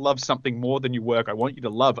want you to love something more than your work. I want you to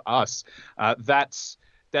love us.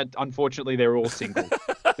 That unfortunately they're all single.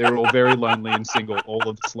 They're all very lonely and single, all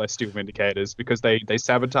of the Celestial Vindicators, because they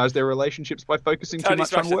sabotage their relationships by focusing too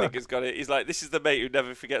much on work. I think has got it. He's like, this is the mate who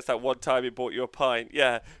never forgets that one time he bought you a pint.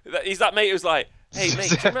 Yeah. He's that mate who's like, hey mate,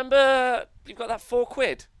 do you remember you've got that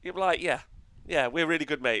 £4? You're like, yeah. Yeah, we're really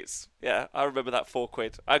good mates. Yeah, I remember that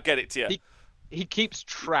 £4. I'll get it to you. He keeps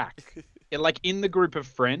track. Like, in the group of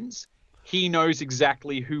friends, he knows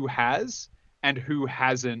exactly who has and who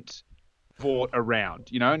hasn't bought around,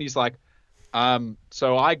 and he's like,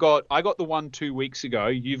 so I got the one 2 weeks ago.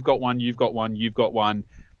 You've got one. You've got one. You've got one.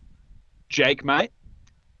 Jake, mate,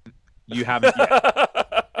 you haven't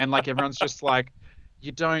yet. And like everyone's just like,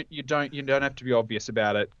 you don't have to be obvious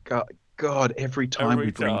about it. God, every time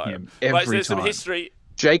we bring him, every time. Some history.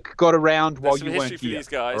 Jake got around while you weren't here. These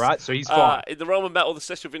guys. All right, so he's fine. In the realm of metal, the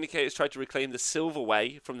Celestial Vindicators tried to reclaim the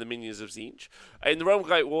Silverway from the minions of Tzeentch. In the realm of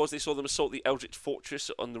Great Wars, they saw them assault the Eldritch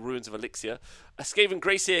Fortress on the ruins of Elixir. A Skaven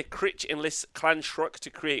Greyseer Critch enlists Clan Shruk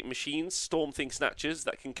to create machines, Storm Thing Snatchers,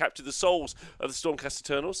 that can capture the souls of the Stormcast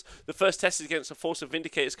Eternals. The first test is against a force of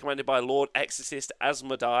Vindicators commanded by Lord Exorcist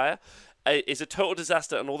Asmodeir. Is a total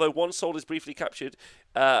disaster, and although one soul is briefly captured,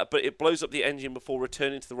 but it blows up the engine before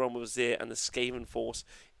returning to the realm of Azir, and the Skaven force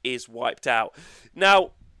is wiped out.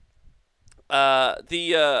 Now,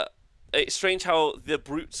 it's strange how the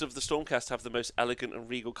brutes of the Stormcast have the most elegant and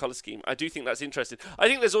regal colour scheme. I do think that's interesting. I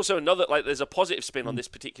think there's also there's a positive spin on this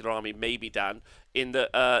particular army, maybe, Dan, in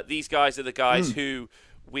that these guys are the guys who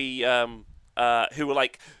are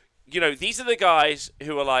like, these are the guys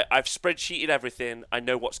who are like, I've spreadsheeted everything, I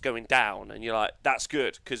know what's going down, and you're like, that's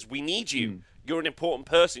good, because we need you. You're an important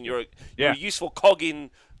person. You're a useful cog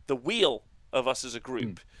in the wheel of us as a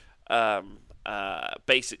group,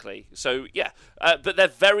 basically. So, but they're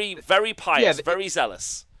very, very pious, very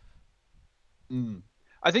zealous.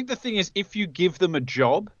 I think the thing is, if you give them a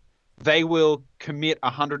job, they will commit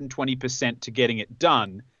 120% to getting it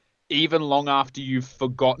done, even long after you've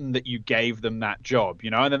forgotten that you gave them that job,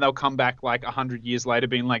 and then they'll come back like 100 years later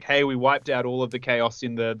being like, hey, we wiped out all of the chaos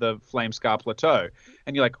in the Flamescar Plateau.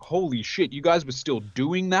 And you're like, holy shit, you guys were still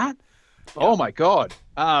doing that? Yeah. Oh my God.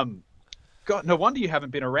 God, no wonder you haven't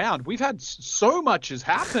been around. We've had so much has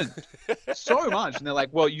happened. So much. And they're like,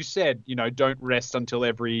 well, you said, don't rest until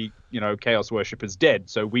every, Chaos worshipper's dead.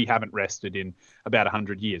 So we haven't rested in about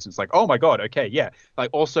 100 years. It's like, oh my God. Okay. Yeah. Like,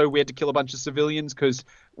 also we had to kill a bunch of civilians because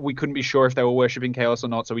we couldn't be sure if they were worshipping Chaos or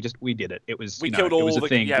not. So we did it. It was, we killed all the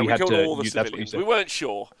thing. Yeah, we killed all the civilians. We weren't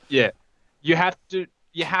sure. Yeah. You have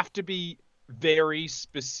to be very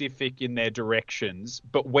specific in their directions,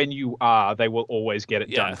 but when you are, they will always get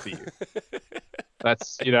it done for you.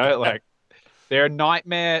 That's, like, they're a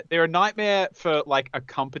nightmare for like a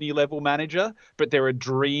company level manager, but they're a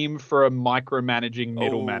dream for a micromanaging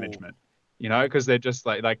middle management, because they're just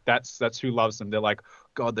like that's who loves them. They're like,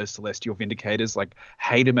 God, those Celestial Vindicators, like,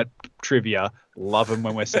 hate them at trivia, love them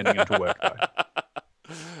when we're sending them to work though.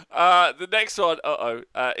 The next one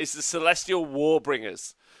is the Celestial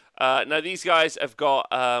Warbringers. Now, these guys have got,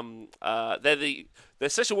 they're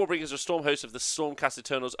Celestial Warbringers are Stormhosts of the Stormcast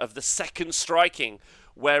Eternals of the Second Striking,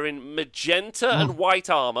 wearing magenta and white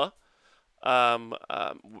armor.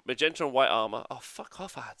 Magenta and white armor. Oh, fuck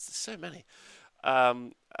off, ads. There's so many.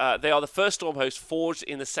 They are the first Stormhost forged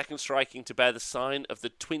in the Second Striking to bear the sign of the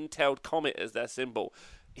twin-tailed comet as their symbol.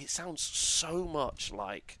 It sounds so much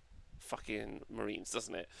like fucking Marines,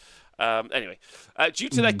 doesn't it? Anyway, due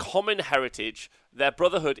to their common heritage, their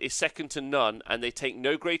brotherhood is second to none, and they take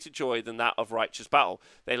no greater joy than that of righteous battle.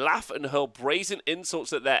 They laugh and hurl brazen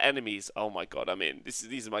insults at their enemies. Oh my God,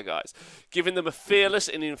 these are my guys. Giving them a fearless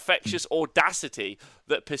and infectious audacity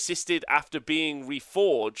that persisted after being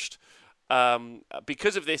reforged.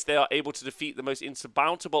 Because of this, they are able to defeat the most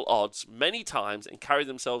insurmountable odds many times and carry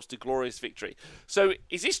themselves to glorious victory. So,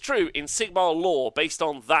 is this true in Sigmar lore based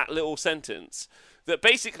on that little sentence? That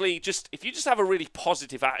basically, if you just have a really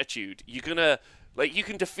positive attitude, you're gonna, like, you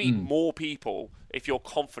can defeat more people if you're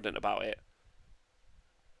confident about it.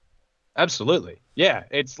 Absolutely, yeah.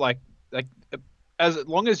 It's like as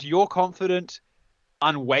long as you're confident,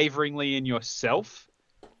 unwaveringly in yourself,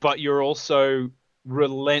 but you're also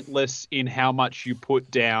relentless in how much you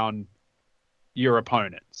put down your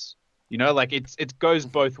opponents. Like it goes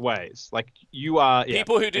both ways. Like you are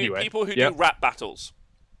people who do rap battles.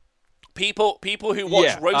 People who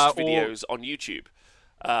watch roast videos on YouTube,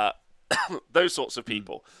 those sorts of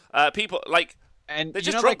people. People like, and they're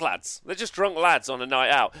just drunk lads. They're just drunk lads on a night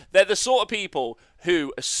out. They're the sort of people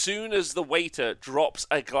who, as soon as the waiter drops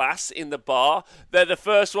a glass in the bar, they're the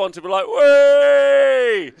first one to be like,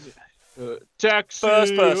 "Way!" Taxi.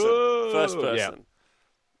 First person. Yeah,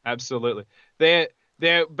 absolutely.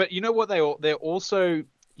 But you know what? They're also,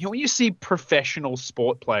 when you see professional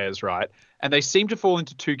sport players, right? And they seem to fall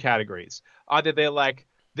into two categories. Either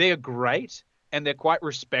they're great and they're quite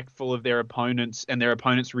respectful of their opponents, and their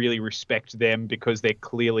opponents really respect them because they're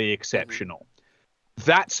clearly exceptional.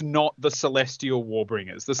 That's not the Celestial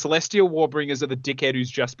Warbringers. The Celestial Warbringers are the dickhead who's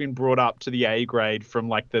just been brought up to the A grade from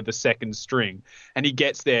like the second string. And he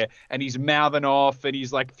gets there and he's mouthing off and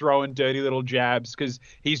he's like throwing dirty little jabs because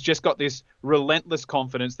he's just got this relentless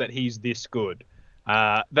confidence that he's this good.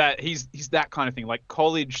 That he's that kind of thing. Like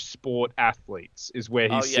college sport athletes is where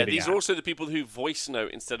he's sitting these at. are also the people who voice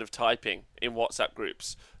note instead of typing in WhatsApp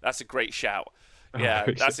groups. That's a great shout. Yeah,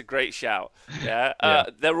 that's a great shout. Yeah.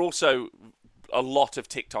 They're also... a lot of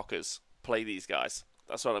TikTokers play these guys.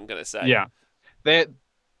 That's what I'm going to say. Yeah. They're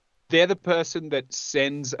the person that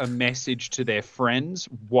sends a message to their friends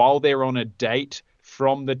while they're on a date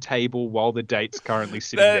from the table while the date's currently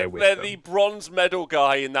sitting there with them. They're the bronze medal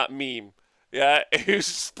guy in that meme. Yeah, who's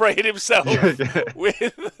spraying himself with...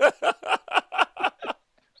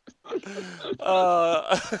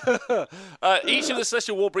 each of the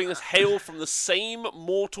Celestial Warbringers hail from the same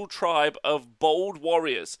mortal tribe of bold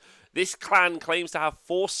warriors. This clan claims to have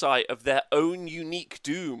foresight of their own unique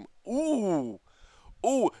doom. Ooh,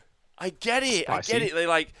 I get it. Spicy. I get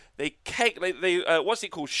it. They what's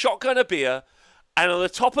it called? Shotgun a beer, and on the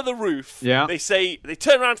top of the roof, they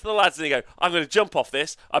turn around to the lads and they go, "I'm going to jump off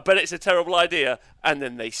this. I bet it's a terrible idea," and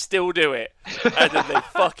then they still do it, and then they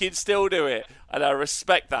fucking still do it, and I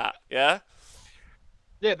respect that. Yeah.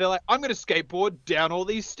 Yeah, they're like, I'm going to skateboard down all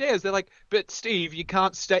these stairs. They're like, but Steve, you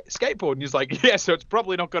can't skateboard. And he's like, yeah, so it's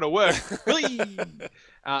probably not going to work.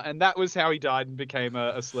 And that was how he died and became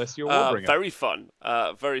a Celestial Warbringer. Very fun.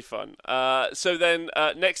 Very fun. So then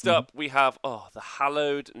next up we have, the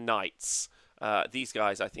Hallowed Knights. These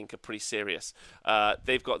guys, I think, are pretty serious.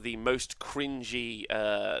 They've got the most cringy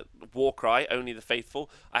war cry, Only the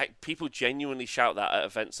Faithful. People genuinely shout that at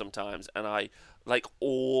events sometimes, and like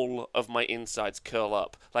all of my insides curl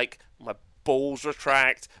up, like my balls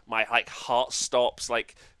retract, my heart stops,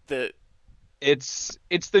 like it's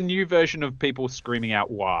the new version of people screaming out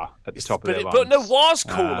 "wah" at the top of their lungs. But no, wah's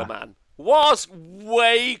cooler, man. Wah's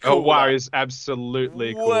way cooler. Oh, wah is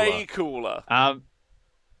absolutely cooler. Way cooler.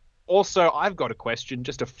 Also, I've got a question,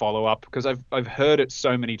 just a follow up, because I've heard it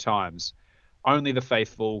so many times. Only the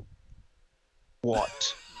Faithful.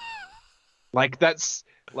 What? Like that's.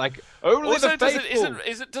 Like only also, the faithful.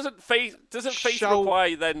 Doesn't faith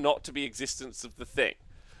require there not to be existence of the thing,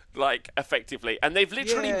 like effectively, and they've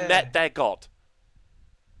literally met their god.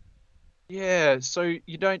 Yeah, so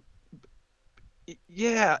you don't.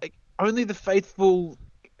 Yeah, only the faithful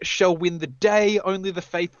shall win the day. Only the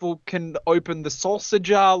faithful can open the saucer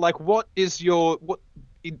jar. Like, what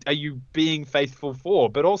are you being faithful for?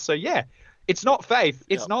 But also, it's not faith;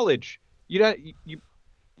 it's knowledge.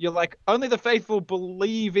 You're like, only the faithful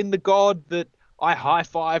believe in the God that I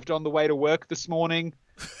high-fived on the way to work this morning.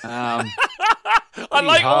 I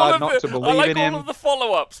like all of the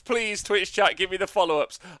follow-ups. Please, Twitch chat, give me the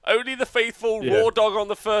follow-ups. Only the faithful raw dog on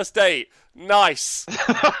the first date. Nice.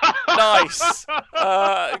 Nice.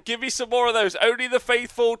 Give me some more of those. Only the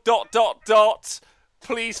faithful ...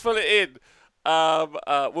 Please fill it in.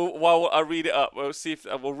 While I read it up, we'll see if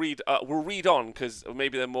we'll read on, because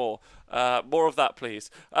maybe there are more. More of that,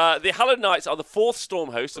 please. The Hallowed Knights are the fourth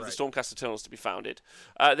Stormhost of the Stormcast Eternals to be founded.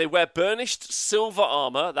 They wear burnished silver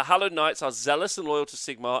armor. The Hallowed Knights are zealous and loyal to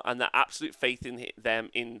Sigmar, and their absolute faith in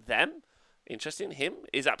them. Interesting. Him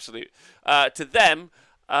is absolute. To them,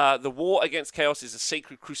 the war against chaos is a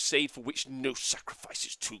sacred crusade for which no sacrifice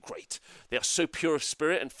is too great. They are so pure of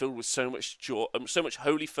spirit and filled with so much joy, so much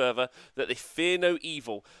holy fervor that they fear no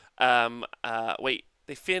evil.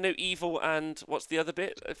 They fear no evil, and what's the other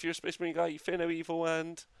bit? If you're a Space Marine guy, you fear no evil,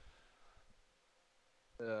 and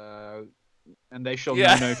they shall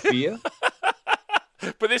know no fear.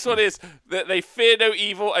 But this one is that they fear no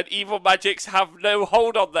evil, and evil magics have no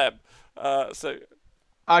hold on them.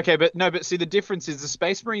 Okay, but see, the difference is the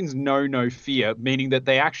Space Marines know no fear, meaning that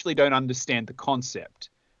they actually don't understand the concept.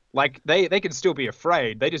 Like, they can still be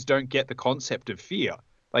afraid, they just don't get the concept of fear.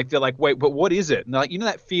 Like, they're like, wait, but what is it? And they're like, you know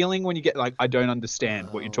that feeling when you get like, I don't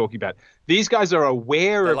understand what you're talking about. These guys are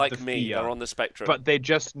aware of like the me. fear. They're on the spectrum. But they're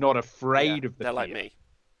just not afraid of the fear. They're like me.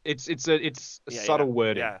 It's a subtle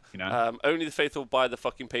wording, you know? Only the faithful buy the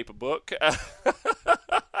fucking paper book.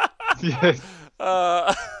 Yes.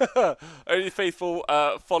 Only the faithful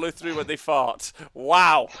follow through when they fart.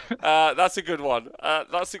 Wow. That's a good one.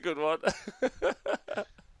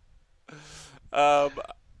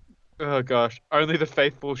 Oh gosh, only the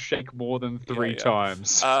faithful shake more than three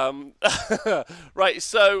times. Right,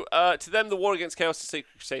 so to them, the war against chaos is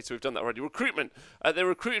sacred crusade, so we've done that already. Recruitment. They're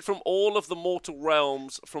recruited from all of the mortal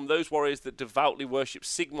realms, from those warriors that devoutly worship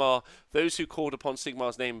Sigmar, those who called upon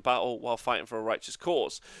Sigmar's name in battle while fighting for a righteous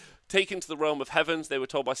cause. Taken to the realm of heavens, they were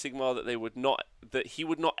told by Sigmar that he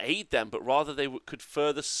would not aid them, but rather they could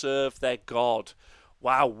further serve their god.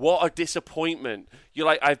 Wow, what a disappointment. You're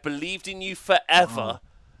like, I've believed in you forever.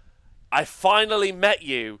 I finally met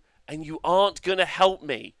you, and you aren't going to help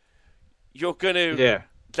me. You're going to... Yeah.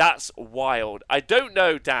 That's wild. I don't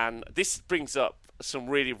know, Dan. This brings up some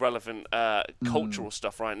really relevant cultural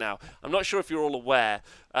stuff right now. I'm not sure if you're all aware,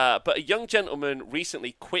 but a young gentleman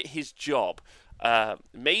recently quit his job,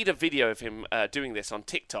 made a video of him doing this on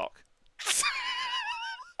TikTok.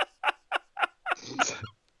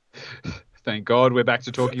 Thank God we're back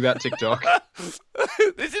to talking about TikTok.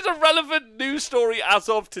 This is a relevant news story as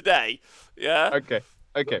of today. Yeah. Okay.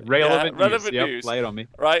 Relevant news. Lay it on me.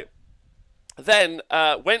 Right. Then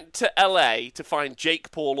went to LA to find Jake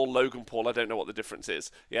Paul or Logan Paul. I don't know what the difference is.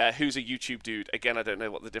 Yeah, who's a YouTube dude. Again, I don't know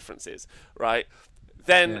what the difference is. Right.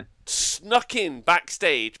 Then snuck in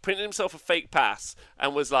backstage, printed himself a fake pass,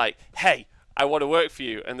 and was like, "Hey, I want to work for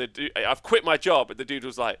you." And I've quit my job. And the dude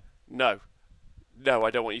was like, "No,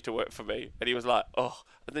 I don't want you to work for me." And he was like, "Oh."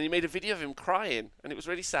 And then he made a video of him crying, and it was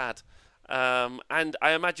really sad. And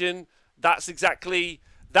I imagine that's exactly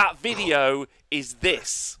that video is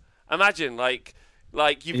this. Imagine like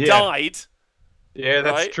you've died. Yeah,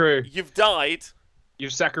 that's right? true. You've died.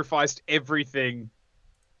 You've sacrificed everything.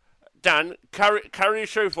 Dan, carry a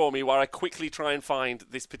show for me while I quickly try and find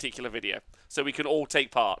this particular video so we can all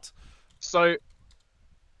take part. So,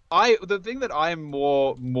 the thing that I am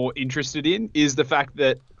more interested in is the fact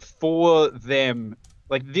that for them,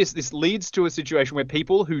 like this leads to a situation where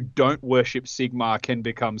people who don't worship Sigmar can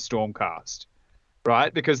become Stormcast,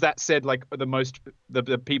 right? Because that said, like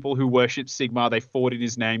the people who worship Sigmar, they fought in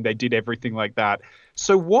his name, they did everything like that.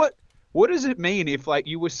 So what does it mean if, like,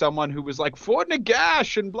 you were someone who was, like, fought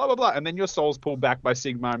Nagash and blah, blah, blah, and then your soul's pulled back by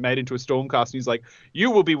Sigmar and made into a Stormcast, and he's like,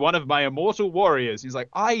 you will be one of my immortal warriors. He's like,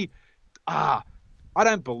 I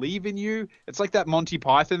don't believe in you. It's like that Monty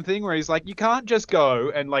Python thing where he's like, you can't just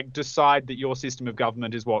go and, like, decide that your system of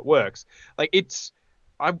government is what works. Like,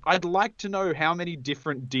 I'd like to know how many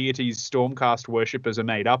different deities Stormcast worshippers are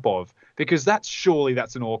made up of, because surely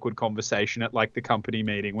that's an awkward conversation at, like, the company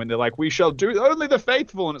meeting when they're like, we shall do only the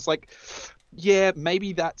faithful. And it's like, yeah,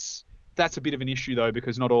 maybe that's a bit of an issue, though,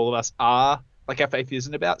 because not all of us are. Like, our faith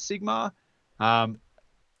isn't about Sigmar.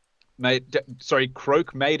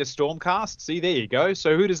 Croak made a Stormcast. See, there you go.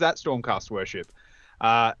 So who does that Stormcast worship?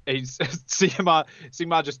 Sigmar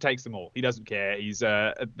just takes them all. He doesn't care.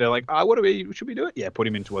 They're like, should we do it? Yeah, put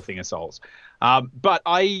him into a thing of souls. But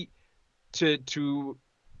to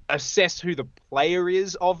assess who the player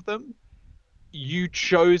is of them, you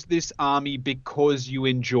chose this army because you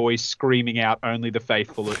enjoy screaming out only the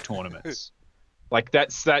faithful at tournaments. Like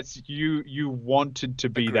that's you wanted to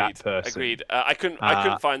be that person. Agreed. I couldn't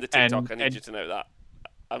find the TikTok. I need you to know that.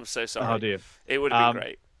 I'm so sorry. Oh dear. It would have been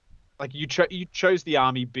great. Like you chose the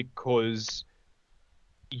army because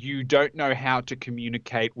you don't know how to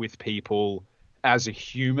communicate with people as a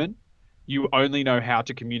human. You only know how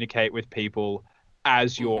to communicate with people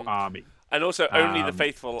as your army. And also, only the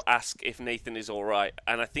faithful ask if Nathan is all right,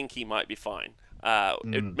 and I think he might be fine.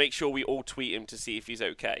 Make sure we all tweet him to see if he's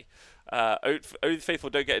okay. Only the faithful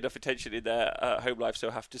don't get enough attention in their home life,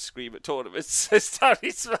 so have to scream at tournaments. Says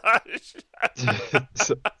Tony Smash.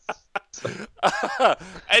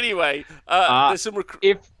 Anyway, there's some.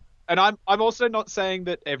 And I'm also not saying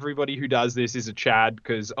that everybody who does this is a Chad,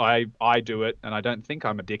 because I do it, and I don't think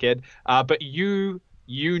I'm a dickhead. But you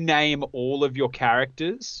name all of your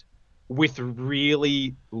characters with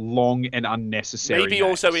really long and unnecessary maybe names.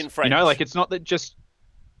 Also in French. You know, like it's not that just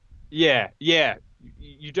yeah.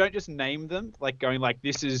 You don't just name them like going like,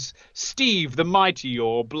 this is Steve the Mighty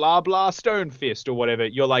or blah blah Stonefist or whatever.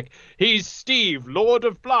 You're like, he's Steve, Lord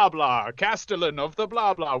of blah blah, Castellan of the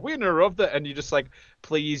blah blah, winner of the, and you're just like,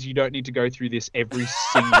 please, you don't need to go through this every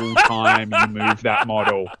single time you move that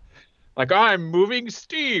model. Like, I'm moving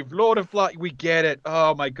Steve, Lord of blah. We get it.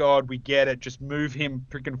 Oh my God, we get it. Just move him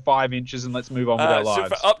freaking 5 inches and let's move on with our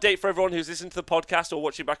lives. So update for everyone who's listening to the podcast or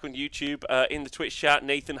watching back on YouTube, in the Twitch chat,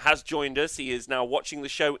 Nathan has joined us. He is now watching the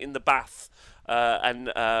show in the bath.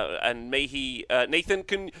 And may he, Nathan,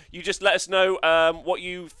 can you just let us know what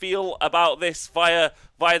you feel about this via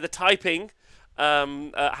the typing?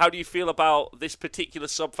 How do you feel about this particular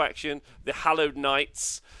sub-faction, the Hallowed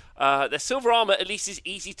Knights? Their silver armor at least is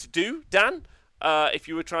easy to do, Dan. If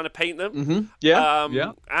you were trying to paint them, yeah.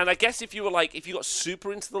 And I guess if you got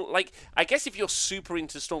super into if you're super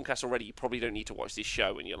into Stormcast already, you probably don't need to watch this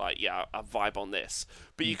show, and you're like, yeah, I vibe on this.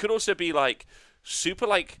 But you could also be like super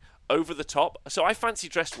like over the top. So I fancy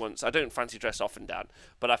dressed once. I don't fancy dress often, Dan,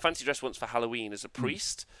 but I fancy dressed once for Halloween as a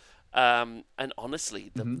priest. And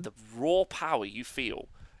honestly, the raw power you feel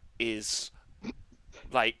is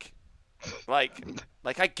like I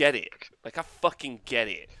get it. Like, I fucking get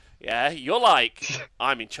it. Yeah, you're like,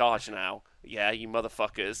 I'm in charge now. Yeah, you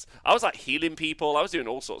motherfuckers. I was like healing people. I was doing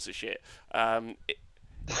all sorts of shit.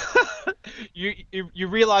 You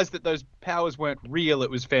realize that those powers weren't real.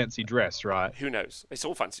 It was fancy dress, right? Who knows? It's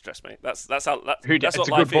all fancy dress, mate. That's It's what a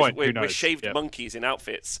life good point. is. Who We're knows? shaved Yep. monkeys in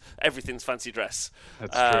outfits. Everything's fancy dress.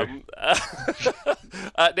 That's true.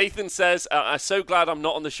 Nathan says, "I'm so glad I'm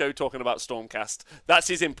not on the show talking about Stormcast." That's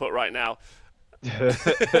his input right now.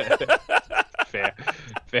 Fair.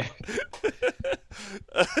 Thank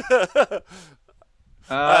you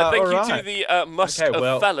alright. to the Musk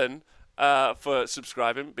of Felon for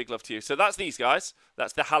subscribing. Big love to you. So that's these guys.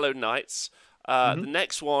 That's the Hallowed Knights. The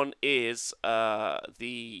next one is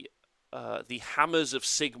the Hammers of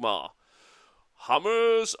Sigmar.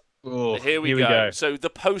 Hammers. Ooh, Here we go. So the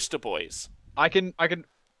poster boys. I can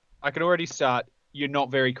already start. You're not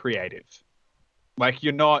very creative. Like,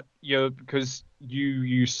 because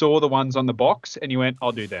you saw the ones on the box and you went,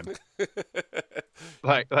 I'll do them.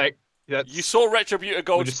 like that's. You saw Retributor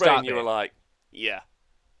Gold just Spray and start you were there. like, yeah,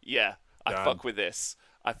 I Done. fuck with this.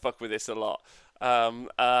 I fuck with this a lot.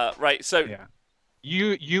 Right, so Yeah.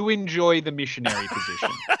 You enjoy the missionary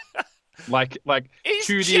position. like it's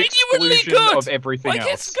to the genuinely exclusion good. of everything like,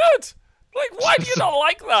 else. It's good. Like, why do you not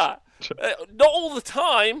like that? Not all the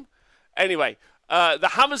time. Anyway, the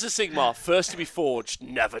Hammers of Sigmar, first to be forged,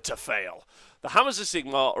 never to fail. The Hammers of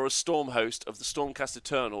Sigmar are a Stormhost of the Stormcast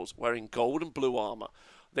Eternals wearing gold and blue armor.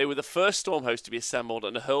 They were the first Stormhost to be assembled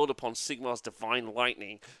and hurled upon Sigmar's divine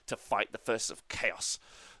lightning to fight the first of chaos.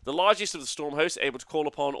 The largest of the Stormhosts, able to call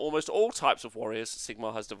upon almost all types of warriors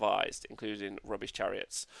Sigmar has devised, including rubbish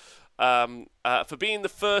chariots. For being the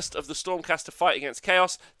first of the Stormcast to fight against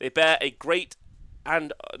chaos, they bear a great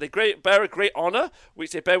honor,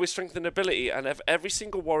 which they bear with strength and ability, and have every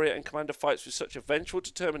single warrior and commander fights with such a vengeful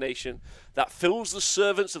determination that fills the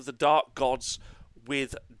servants of the dark gods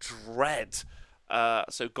with dread.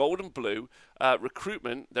 So gold and blue.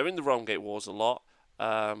 Recruitment, they're in the Realm Gate Wars a lot.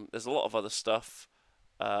 There's a lot of other stuff.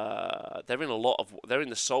 They're in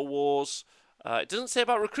the Soul Wars. It doesn't say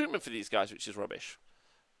about recruitment for these guys, which is rubbish.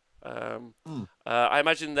 I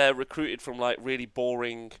imagine they're recruited from like really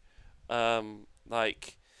boring,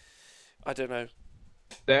 like, I don't know.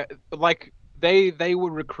 They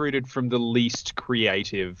were recruited from the least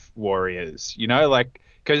creative warriors, like,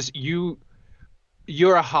 because you're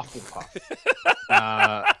a Hufflepuff.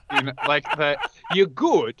 You're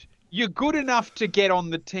good. You're good enough to get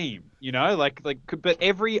on the team, but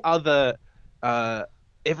every other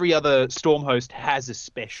Stormhost has a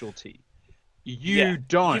specialty. You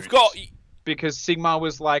don't. You've got, because Sigmar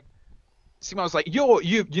was like,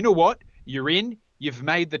 you know what? You're in. You've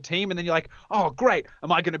made the team, and then you're like, oh great.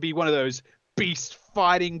 Am I going to be one of those beast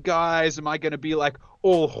fighting guys? Am I going to be like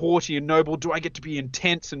all haughty and noble? Do I get to be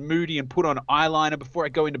intense and moody and put on eyeliner before I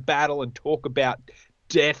go into battle and talk about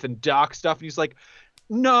death and dark stuff? And he's like,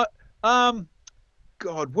 no,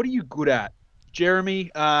 God, what are you good at?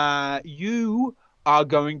 Jeremy, you are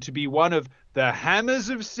going to be one of the Hammers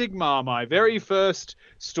of Sigmar, my very first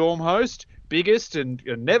Stormhost, biggest and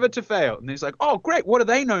never to fail. And he's like, oh great, what are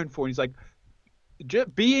they known for? And he's like,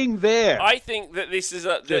 being there. I think that this is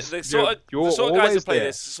the sort of guys that play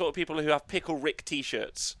this, the sort of people who have Pickle Rick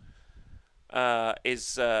t-shirts,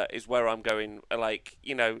 is where I'm going. Like,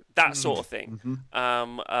 that sort of thing.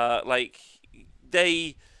 Like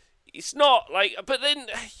it's not like, but then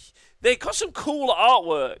they got some cool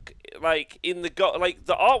artwork. Like the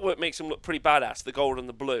artwork makes them look pretty badass, the gold and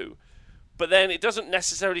the blue. But then it doesn't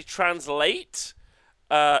necessarily translate.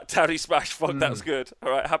 Towny Smash, fuck, that's good. All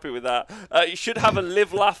right, happy with that. You should have a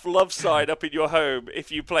live, laugh, love sign up in your home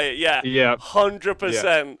if you play it. Yeah,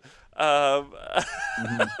 100%.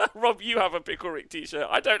 Rob, you have a Pickle Rick t-shirt.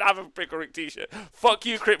 I don't have a Pickle Rick t-shirt. Fuck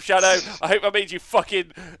you, Crypt Shadow. I hope I made you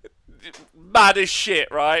fucking mad as shit,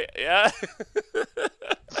 right? Yeah.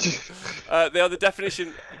 The other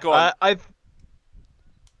definition. Go on. I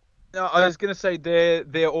was gonna say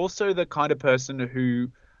they're also the kind of person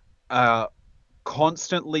who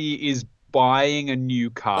constantly is buying a new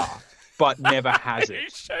car but never has it. Who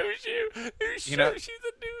shows you the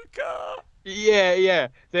new car? Yeah.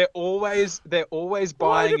 They're always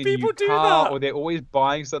buying a new car, or they're always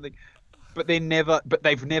buying something, but they've never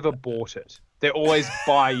bought it. They're always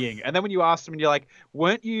buying. And then when you ask them and you're like,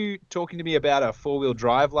 weren't you talking to me about a 4-wheel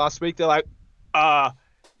drive last week? They're like,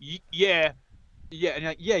 yeah, Yeah,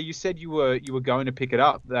 and yeah, you said you were going to pick it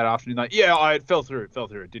up that afternoon. Like, yeah, I fell through.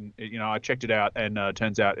 It didn't. I checked it out, and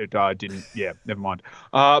turns out it didn't. Yeah, never mind.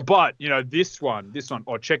 But this one.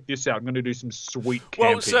 Oh, check this out. I'm going to do some sweet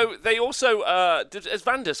camping. Well, so they also is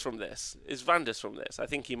Vandus from this? Is Vandus from this? I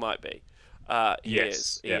think he might be. He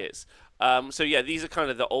is. So yeah, these are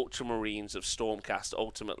kind of the Ultramarines of Stormcast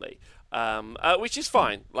ultimately, which is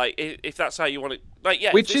fine. Like if that's how you want to, like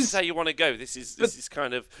yeah, if this is how you want to go. This is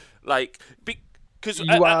kind of like because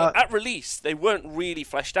at release they weren't really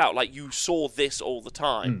fleshed out. Like you saw this all the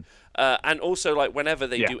time, and also like whenever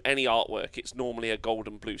they do any artwork, it's normally a gold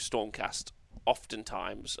and blue Stormcast,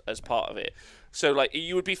 oftentimes as part of it. So like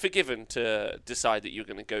you would be forgiven to decide that you're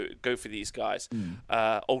going to go for these guys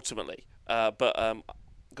ultimately, but.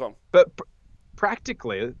 Go on. But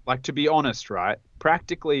practically, like to be honest, right?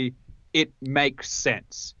 Practically, it makes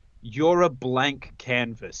sense. You're a blank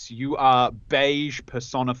canvas. You are beige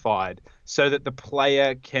personified, so that the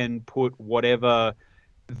player can put whatever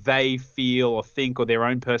they feel or think, or their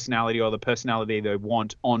own personality, or the personality they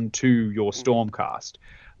want onto your Stormcast.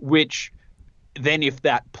 Which then, if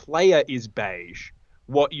that player is beige,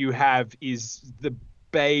 what you have is the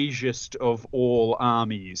beigest of all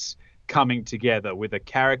armies coming together with a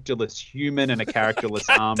characterless human and a characterless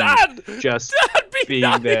army just being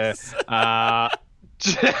nice. There.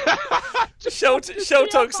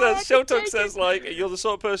 Shelltalk says like you're the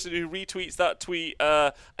sort of person who retweets that tweet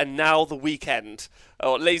and now the weekend.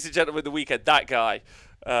 Oh, ladies and gentlemen, the weekend, that guy.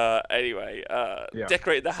 Anyway,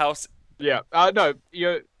 decorate the house. Yeah. No,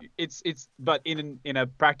 it's but in a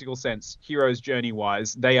practical sense, hero's journey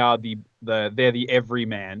wise, they are they're the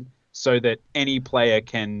everyman. So that any player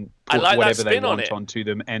can put whatever they want onto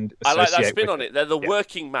them and associate. I like that spin with on it. They're the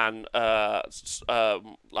working man, like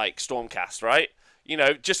Stormcast, right?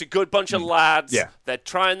 Just a good bunch of lads. Yeah. They're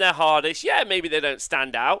trying their hardest. Yeah, maybe they don't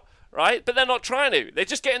stand out, right? But they're not trying to. They're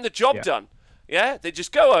just getting the job done. Yeah, they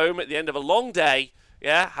just go home at the end of a long day.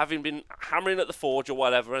 Yeah, having been hammering at the forge or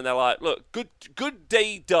whatever, and they're like, "Look, good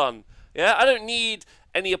day done." Yeah, I don't need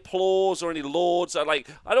any applause or any lauds. I don't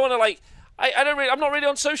want to like. I'm not really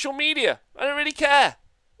on social media. I don't really care.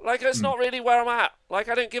 Like, it's not really where I'm at. Like,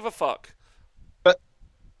 I don't give a fuck. But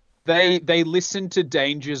they listen to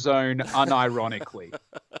Danger Zone unironically.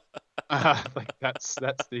 Like that's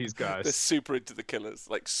these guys. They're super into the Killers.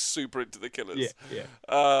 Like, super into the Killers. Yeah.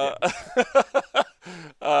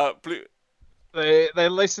 Blue. They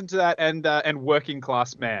listen to that and Working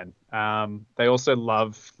Class Man. They also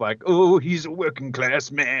love like, oh, he's a working class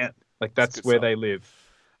man. Like that's where they live.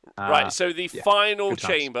 Right, so the final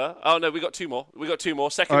chamber. Oh no, we got two more.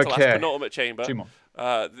 Second to last, penultimate chamber. Two more.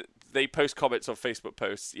 They post comments on Facebook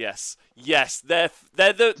posts. Yes, they're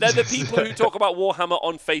the people who talk about Warhammer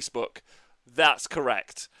on Facebook. That's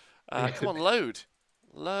correct. Come on, load.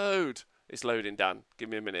 It's loading, Dan. Give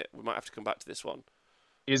me a minute. We might have to come back to this one.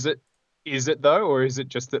 Is it though, or is it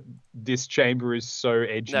just that this chamber is so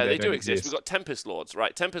edgy? No, they do exist. We've got Tempest Lords,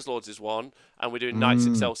 right? Tempest Lords is one, and we're doing Knights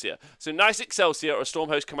Excelsior. So Knights Excelsior are a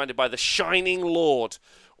Stormhost commanded by the Shining Lord.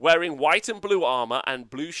 Wearing white and blue armor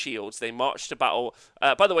and blue shields, they march to battle.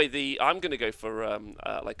 By the way, I'm going to go for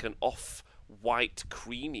like an off-white,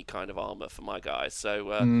 creamy kind of armor for my guys. So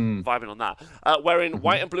vibing on that. Wearing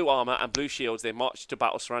white and blue armor and blue shields, they march to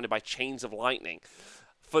battle surrounded by chains of lightning.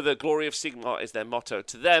 For the glory of Sigmar is their motto.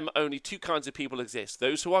 To them, only two kinds of people exist: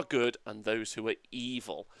 those who are good and those who are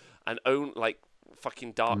evil. And like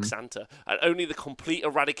fucking Dark Santa. And only the complete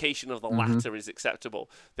eradication of the latter is acceptable.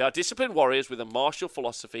 They are disciplined warriors with a martial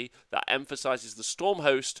philosophy that emphasizes the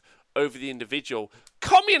Stormhost over the individual.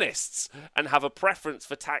 Communists! And have a preference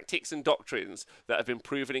for tactics and doctrines that have been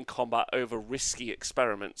proven in combat over risky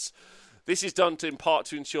experiments. This is done in part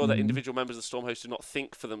to ensure that individual members of the Stormhost do not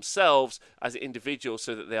think for themselves as individuals,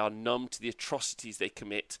 so that they are numb to the atrocities they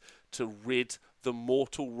commit to rid the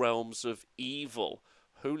mortal realms of evil.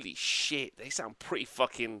 Holy shit, they sound pretty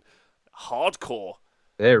fucking hardcore.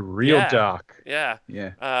 They're real dark. Yeah.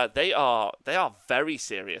 They are very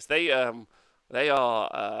serious. They are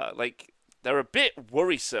like, they're a bit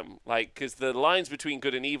worrisome, like, because the lines between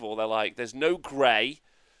good and evil, they're like, there's no grey,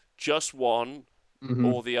 just one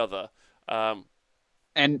or the other.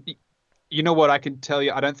 And you know what I can tell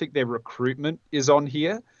you? I don't think their recruitment is on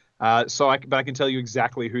here. But I can tell you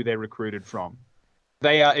exactly who they're recruited from.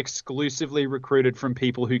 They are exclusively recruited from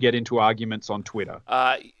people who get into arguments on Twitter.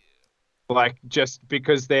 Like, just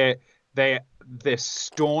because they're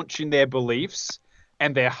staunch in their beliefs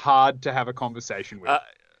and they're hard to have a conversation with.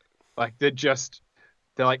 Like, they're just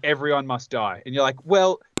They're like, everyone must die. And you're like,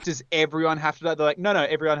 well, does everyone have to die? They're like, no,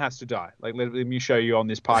 everyone has to die. Like, let me show you on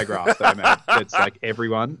this pie graph that I made. It's like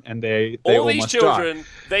everyone, and they all these must children, die.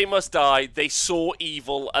 they must die. They saw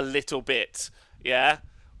evil a little bit. Yeah?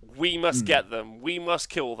 We must get them. We must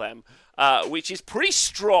kill them. Which is pretty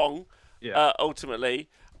strong, ultimately.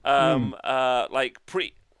 Do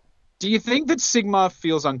you think that Sigmar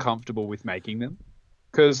feels uncomfortable with making them?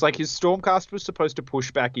 Because, like, his Stormcast was supposed to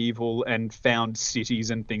push back evil and found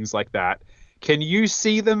cities and things like that. Can you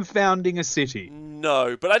see them founding a city?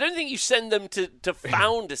 No, but I don't think you send them to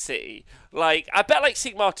found a city. Like, I bet, like,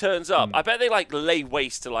 Sigmar turns up. I bet they, like, lay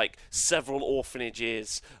waste to, like, several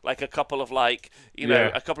orphanages. Like, a couple of, like, you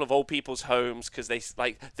know, a couple of old people's homes. Because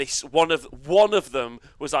one of them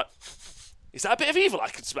was like, is that a bit of evil I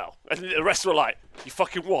can smell? And the rest were like, you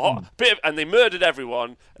fucking what? And they murdered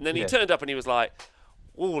everyone. And then he turned up and he was like,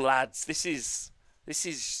 oh, lads, this is,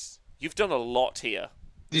 you've done a lot here.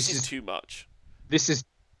 This is too much. This is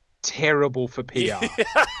terrible for PR.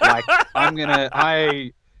 Like,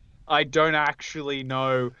 I don't actually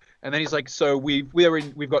know. And then he's like, so we've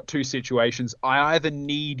got two situations. I either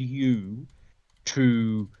need you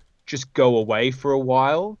to just go away for a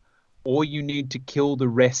while, or you need to kill the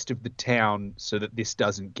rest of the town so that this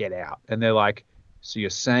doesn't get out. And they're like, so you're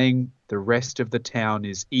saying the rest of the town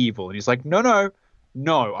is evil? And he's like, no,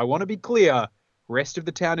 I want to be clear. Rest of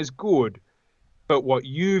the town is good, but what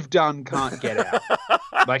you've done can't get out.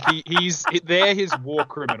 Like, they're his war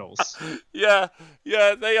criminals. Yeah,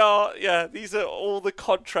 they are. Yeah, these are all the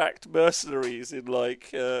contract mercenaries in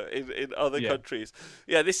like in other countries.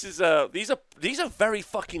 Yeah, this is these are very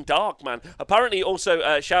fucking dark, man. Apparently,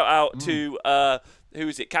 also shout out to who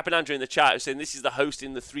is it? Captain Andrew in the chat who's saying this is the host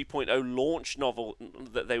in the 3.0 launch novel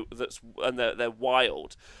they're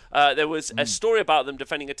wild. There was a story about them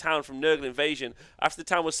defending a town from Nurgle invasion. After the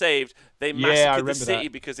town was saved, they massacred the city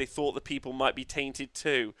because they thought the people might be tainted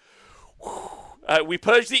too. We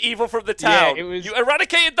purged the evil from the town. You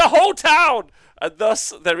eradicated the whole town, and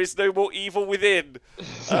thus there is no more evil within.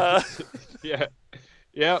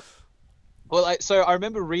 Yeah. Well, so I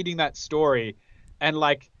remember reading that story, and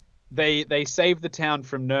like, they saved the town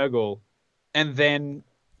from Nurgle, and then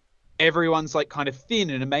everyone's like kind of thin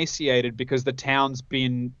and emaciated because the town's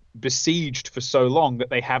been besieged for so long that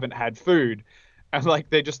they haven't had food. And like,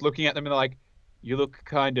 they're just looking at them and they're like, you look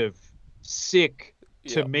kind of sick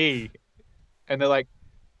to me. And they're like,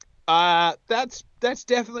 that's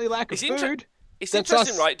definitely lack of food. It's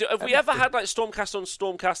interesting, right? Have we ever had like Stormcast on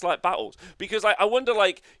Stormcast like battles? Because like, I wonder,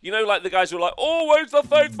 like, you know, like the guys who are like, "Oh, where's the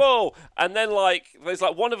faithful?" And then like, there's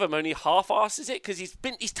like one of them only half-asses it because he's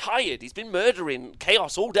tired. He's been murdering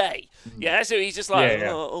chaos all day. Yeah, so he's just like,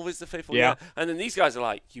 "Oh, where's the faithful?" Yeah. And then these guys are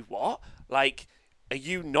like, "You what? Like, are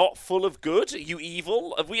you not full of good? Are you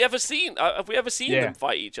evil? Have we ever seen them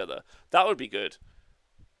fight each other? That would be good."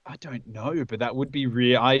 I don't know, but that would be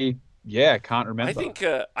real. Yeah, can't remember.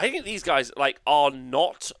 I think these guys like are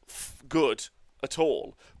not good at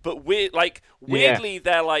all, but weirdly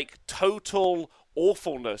they're like total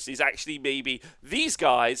awfulness is actually maybe these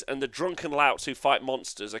guys and the drunken louts who fight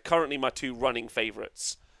monsters are currently my two running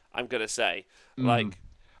favorites. I'm gonna say, like,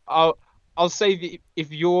 I'll say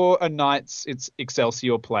if you're a Knights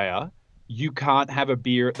Excelsior player, you can't have a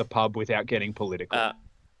beer at the pub without getting political.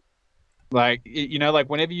 Like, you know, like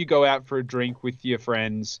whenever you go out for a drink with your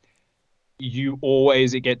friends,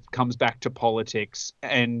 it comes back to politics,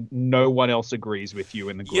 and no one else agrees with you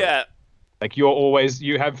in the group. Yeah. Like,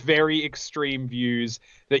 you have very extreme views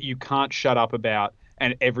that you can't shut up about,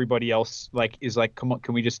 and everybody else like is like, come on,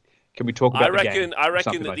 can we talk about the game? I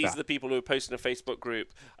reckon that these are the people who are posting a Facebook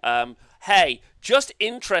group. Hey, just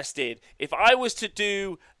interested, if I was to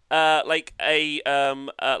do like a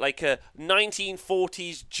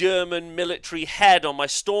 1940s German military head on my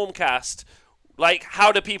Stormcast, like,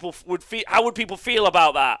 how would people feel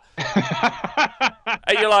about that?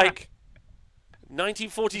 And you're like,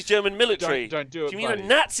 1940s German military? Don't do it. Do you mean a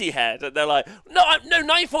Nazi head? And they're like, no,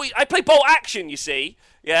 1940s. I play bolt action, you see.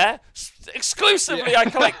 Yeah, exclusively. I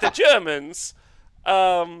collect the Germans.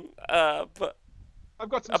 But I've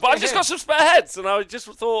got some. But I've just got some spare heads, and I just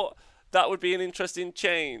thought that would be an interesting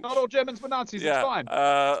change. Not all Germans were Nazis. Yeah. It's fine.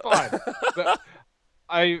 It's fine. But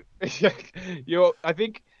I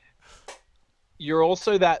think you're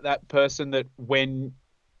also that person that when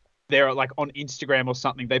they're like on Instagram or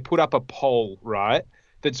something, they put up a poll, right?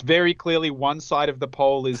 That's very clearly one side of the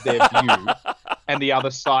poll is their view and the other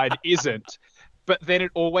side isn't. but then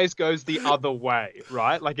it always goes the other way,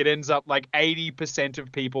 right? Like it ends up like 80%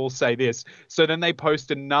 of people say this. So then they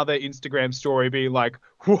post another Instagram story being like,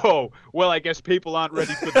 whoa, well, I guess people aren't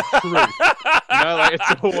ready for the truth. Like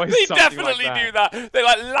it's always They something definitely like that. do that. They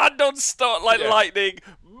like land on lightning,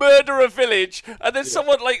 murder a village, and then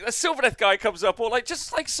someone like a Silverdeath guy comes up, or like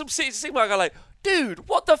just like some Sigma guy like, dude,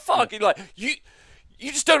 what the fuck? And like you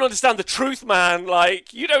just don't understand the truth, man.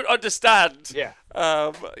 Like you don't understand. Yeah.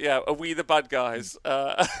 Are we the bad guys?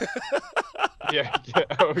 Yeah.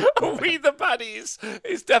 Are we the baddies?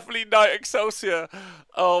 It's definitely Night Excelsior.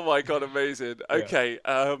 Oh my god, amazing. Okay.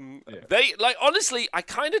 They like honestly, I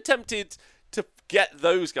kind of tempted to get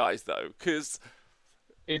those guys though, because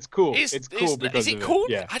it's cool. It's cool because is it cool?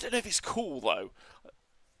 Yeah. I don't know if it's cool though.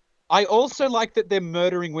 I also like that they're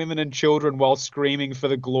murdering women and children while screaming for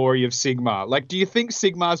the glory of Sigma. Like, do you think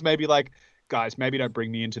Sigma's maybe like, guys, maybe don't bring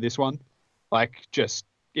me into this one? Like, just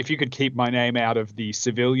if you could keep my name out of the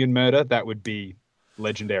civilian murder, that would be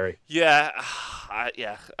legendary. Yeah,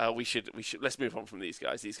 we should. Let's move on from these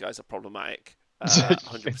guys. These guys are problematic,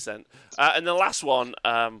 100%. And the last one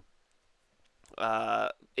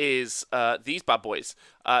is these bad boys,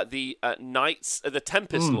 the Knights, the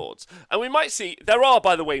Tempest Lords, and we might see there are,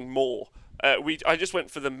 by the way, more. I just went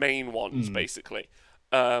for the main ones basically,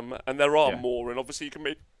 and there are more, and obviously you can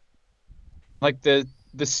make like the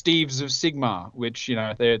Steves of Sigma, which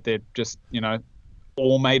they're just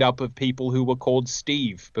all made up of people who were called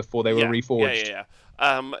Steve before they were reforged. Yeah.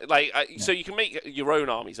 So you can make your own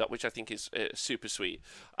armies up, which I think is super sweet.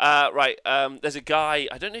 There's a guy,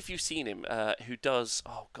 I don't know if you've seen him, who does,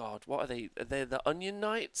 oh god, what are they? They're the Onion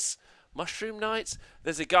Knights? Mushroom Knights?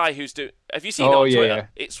 There's a guy who's doing, have you seen it on Twitter? Yeah.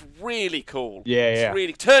 It's really cool. Yeah.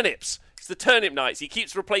 Really, turnips. It's the Turnip Knights. He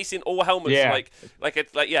keeps replacing all helmets.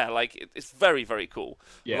 It's very, very cool.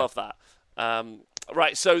 Yeah. Love that.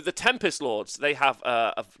 So the Tempest Lords, they have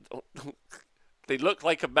they look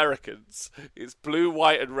like Americans. It's blue,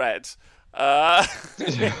 white, and red.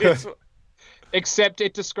 Except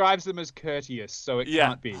it describes them as courteous, so it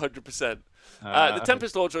can't be. 100%. The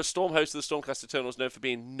Tempest Lords are a Stormhost of the Stormcast Eternals known for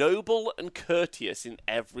being noble and courteous in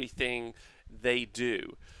everything they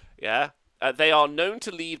do. Yeah? They are known to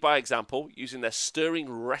lead by example, using their stirring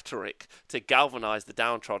rhetoric to galvanize the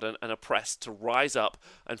downtrodden and oppressed to rise up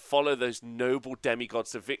and follow those noble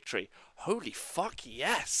demigods to victory. Holy fuck,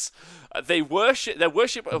 yes! Their worship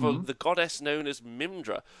of the goddess known as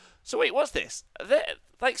Mimdra. So wait, what's this?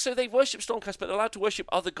 So they worship Stormcast, but they're allowed to worship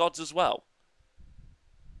other gods as well.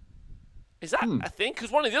 Is that a thing? Because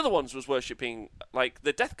one of the other ones was worshipping, like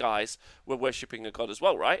the Death guys were worshipping a god as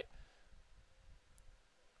well, right?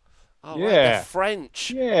 Oh, yeah. Right. They're French.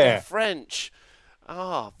 Yeah. They're French.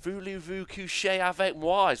 Voulez-vous coucher avec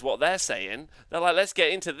moi is what they're saying. They're like, let's get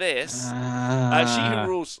into this. She who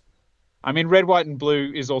rules. I mean, red, white, and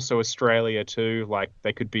blue is also Australia too. Like,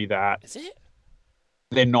 they could be that. Is it?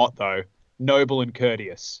 They're not, though. Noble and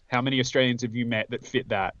courteous. How many Australians have you met that fit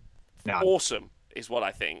that? None. Awesome is what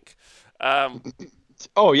I think.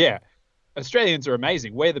 Oh, yeah. Australians are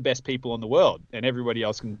amazing. We're the best people in the world, and everybody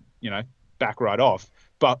else can, back right off.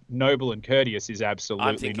 But noble and courteous is absolutely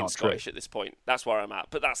I'm thinking not Scottish true. at this point. That's where I'm at.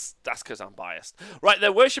 But that's because I'm biased. Right,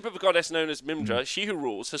 their worship of a goddess known as Mimdra, she who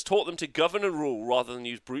rules, has taught them to govern and rule rather than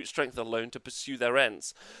use brute strength alone to pursue their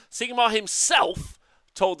ends. Sigmar himself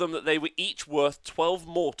told them that they were each worth 12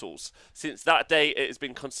 mortals. Since that day, it has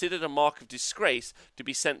been considered a mark of disgrace to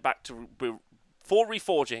be sent back for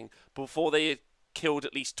reforging before they had killed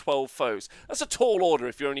at least 12 foes. That's a tall order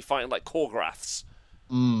if you're only fighting like Korgraths.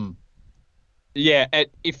 Yeah,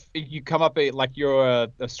 if you come up like you're a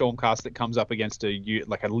Stormcast that comes up against a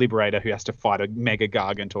Liberator who has to fight a Mega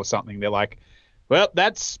Gargant or something, they're like, well,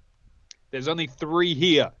 there's only 3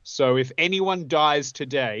 here, so if anyone dies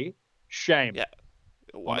today, shame. Yeah.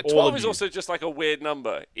 12 is also just like a weird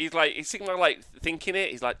number. He's thinking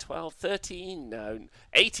it. He's like 12, 13, no,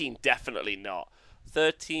 18, definitely not.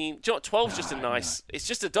 13. Do you know what? 12 is just a nice. It's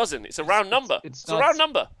just a dozen. It's a round number. It's a round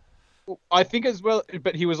number. I think as well,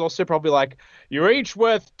 but he was also probably like, you're each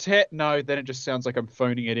worth 10. No, then it just sounds like I'm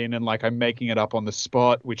phoning it in and like I'm making it up on the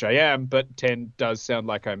spot, which I am, but 10 does sound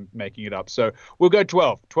like I'm making it up. So we'll go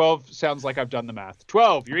 12. 12 sounds like I've done the math.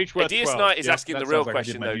 12, you're each worth 12. Deus Knight is asking the real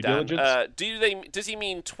question, though, Dan. Diligence. Does he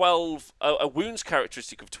mean 12, a wounds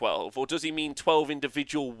characteristic of 12, or does he mean 12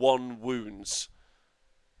 individual 1 wounds?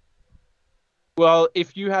 Well,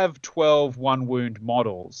 if you have 12 1-wound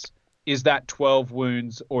models, is that 12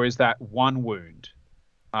 wounds or is that 1 wound?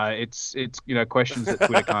 It's questions that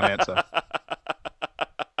Twitter can't answer.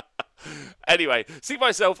 Anyway, see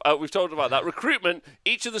myself, we've talked about that. Recruitment.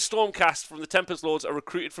 Each of the Stormcast from the Tempest Lords are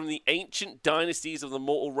recruited from the ancient dynasties of the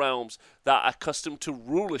mortal realms that are accustomed to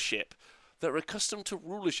rulership.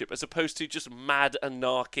 As opposed to just mad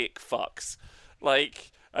anarchic fucks.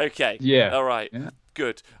 Like, okay. Yeah. All right. Yeah.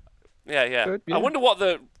 Good. Yeah. Good, yeah. I wonder what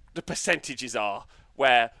the percentages are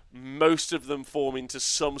where most of them form into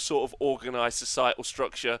some sort of organized societal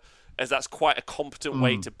structure, as that's quite a competent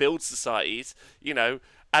way to build societies, you know,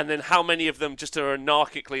 and then how many of them just are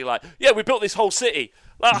anarchically like, yeah, we built this whole city.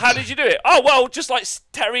 Like, how did you do it? Oh, well, just like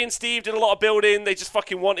Terry and Steve did a lot of building. They just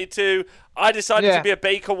fucking wanted to. I decided to be a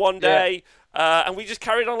baker one day, and we just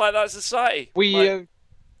carried on like that as a society. We had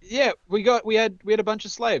a bunch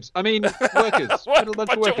of slaves. I mean, workers. We had a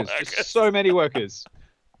bunch of workers. Just so many workers.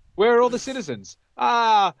 Where are all the citizens?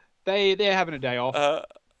 They're having a day off.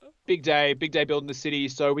 Big day building the city.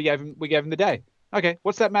 So we gave them the day. Okay,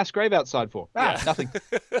 what's that mass grave outside for? Nothing.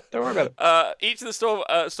 Don't worry about it. Each of the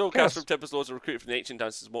Stormcast from Tempest Lords are recruited from the ancient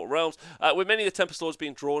dynasties of mortal realms, with many of the Tempest Lords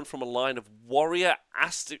being drawn from a line of warrior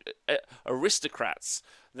aristocrats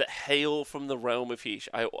that hail from the realm of Heesh.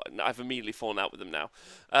 I've immediately fallen out with them now.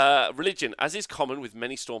 Religion. As is common with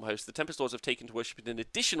many Stormhosts, the Tempest Lords have taken to worshiping an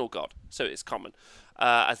additional god, so it's common,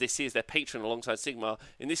 as they see as their patron alongside Sigmar.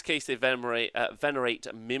 In this case, they venerate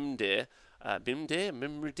Mimdir, and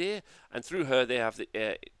through her they have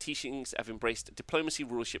the teachings have embraced diplomacy,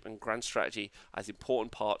 rulership, and grand strategy as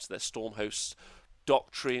important parts of their Stormhosts'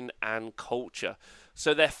 doctrine and culture.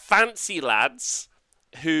 So they're fancy lads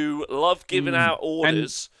who love giving out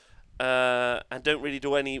orders and don't really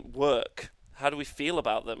do any work. How do we feel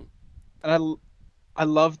about them? And I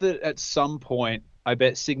love that at some point, I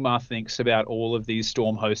bet Sigmar thinks about all of these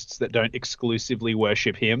storm hosts that don't exclusively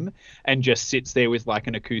worship him and just sits there with like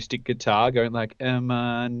an acoustic guitar going like, am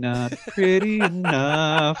I not pretty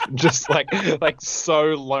enough? Just like so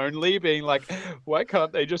lonely, being like, why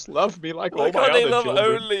can't they just love me like all my other children? Why can't they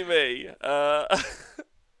love only me?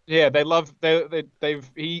 Yeah, they love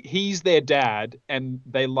he's their dad and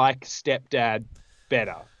they like stepdad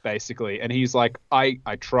better, basically. And he's like, I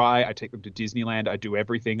take them to Disneyland, I do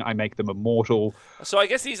everything, I make them immortal. So I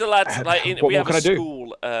guess these are lads like we have a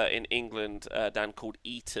school in England, Dan, called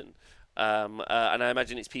Eton. And I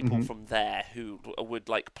imagine it's people from there who would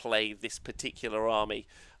like play this particular army.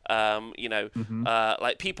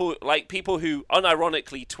 Like people who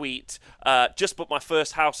unironically tweet, just bought my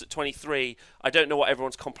first house at 23. I don't know what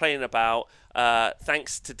everyone's complaining about.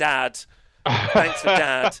 Thanks to Dad. Thanks to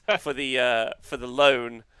Dad for the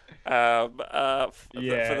loan. For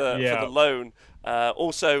the loan.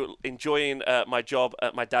 Also enjoying my job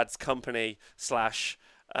at my dad's company /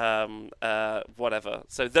 whatever.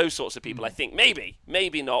 So those sorts of people, I think maybe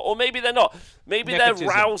not, or maybe they're not. Maybe Nepotism.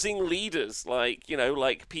 they're rousing leaders, like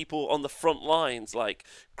like people on the front lines, like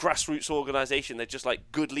grassroots organization. They're just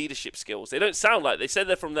like good leadership skills. They don't sound like they said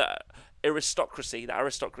they're from the aristocracy.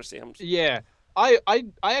 Yeah, I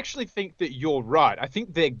actually think that you're right. I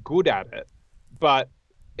think they're good at it, but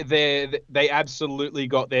they absolutely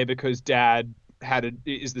got there because Dad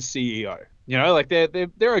is the CEO. You know, like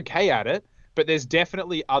they're okay at it. But there's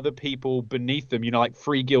definitely other people beneath them, like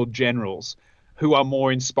free guild generals who are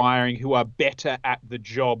more inspiring, who are better at the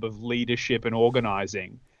job of leadership and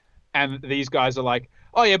organizing. And these guys are like,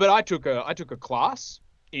 oh yeah, but I took a class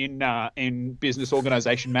in business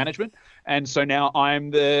organization management, and so now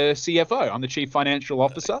I'm the CFO. I'm the chief financial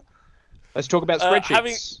officer. Let's talk about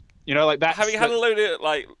spreadsheets. Like that. Having had a load of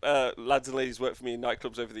lads and ladies work for me in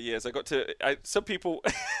nightclubs over the years, some people.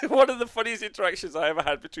 One of the funniest interactions I ever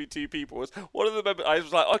had between two people was one of them. I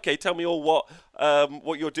was like, "Okay, tell me all what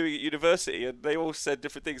you're doing at university," and they all said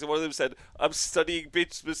different things. And one of them said, "I'm studying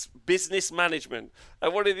business management,"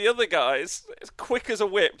 and one of the other guys, as quick as a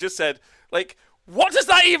whip, just said, "Like, what does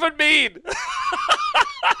that even mean?"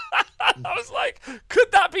 I was like,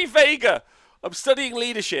 "Could that be vaguer?" I'm studying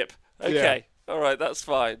leadership. Okay. Yeah. All right, that's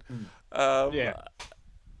fine. Yeah,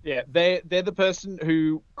 they're the person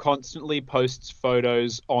who constantly posts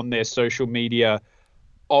photos on their social media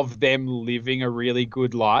of them living a really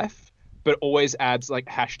good life, but always adds like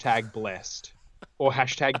 #blessed or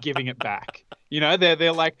 #giving it back.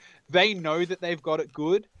 They're like, they know that they've got it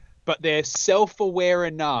good, but they're self-aware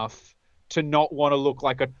enough to not want to look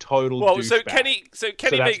like a total douchebag. So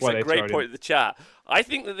Kenny makes a great point in the chat. I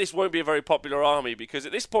think that this won't be a very popular army because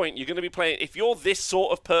at this point you're going to be playing. If you're this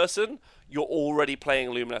sort of person, you're already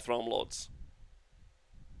playing Lumineth Realm Lords.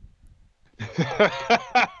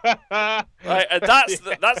 Right, and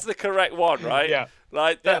that's the correct one, right? Yeah.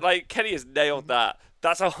 Like Kenny has nailed that.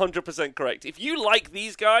 That's 100% correct. If you like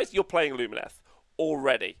these guys, you're playing Lumineth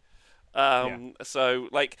already. So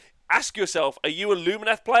like. ask yourself, are you a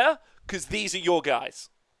Lumineth player? Because these are your guys,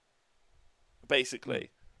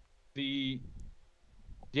 basically. I'm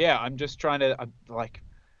just trying to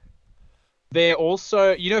they're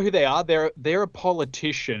also, you know who they are? They're a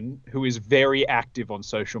politician who is very active on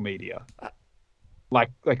social media.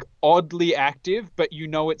 Like oddly active, but you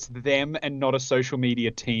know it's them and not a social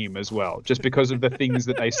media team as well, just because of the things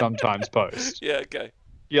that they sometimes post. Yeah, okay.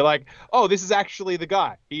 You're like, oh, this is actually the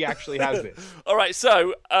guy. He actually has this. All right,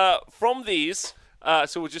 so from these,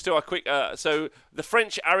 so we'll just do our quick. So the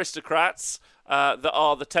French aristocrats that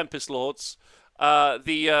are the Tempest Lords,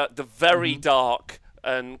 the very dark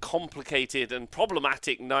and complicated and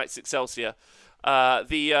problematic Knights Excelsior,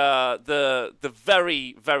 the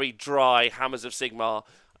very very dry Hammers of Sigmar,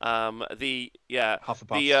 Hufflepuffs.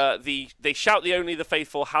 they shout the only the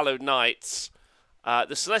faithful Hallowed Knights.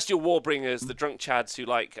 The Celestial Warbringers, the drunk chads who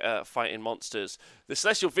like fighting monsters. The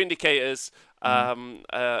Celestial Vindicators,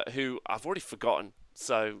 who I've already forgotten.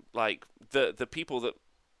 So like the people that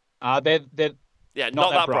they're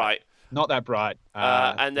not that bright. Not that bright.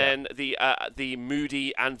 And then the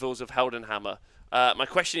moody Anvils of Heldenhammer. My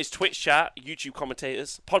question is, Twitch chat, YouTube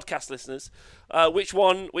commentators, podcast listeners, which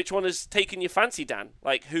one has taken your fancy, Dan?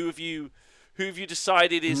 Like who have you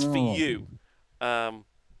decided is for you?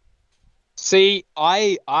 See,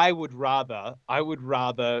 I would rather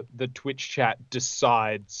the Twitch chat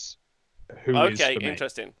decides who is for me. Okay,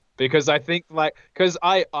 interesting. Because I think I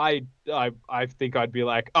think I'd be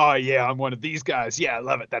like, oh yeah, I'm one of these guys. Yeah, I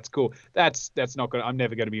love it. That's cool. That's not gonna. I'm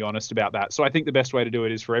never gonna be honest about that. So I think the best way to do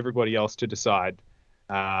it is for everybody else to decide,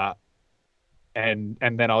 and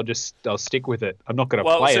then I'll stick with it. I'm not gonna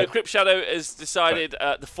play it. Well, so Crypt Shadow has decided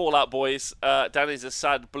the Fallout Boys. Dan is a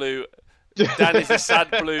sad blue. Dan is a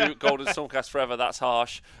sad blue. Golden Stormcast forever. That's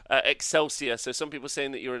harsh. Excelsior. So some people are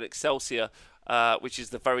saying that you're an Excelsior. Which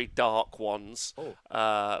is the very dark ones,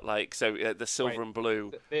 the silver and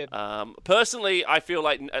blue. Personally, I feel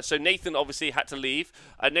like so Nathan obviously had to leave.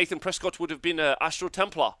 Nathan Prescott would have been an Astral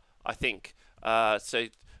Templar, I think. So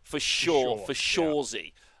for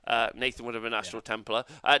suresy, Nathan would have been Astral Templar.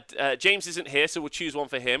 James isn't here, so we'll choose one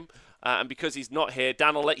for him. And because he's not here,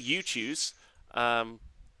 Dan, I'll let you choose.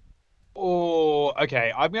 Okay.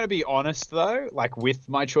 I'm gonna be honest though, like with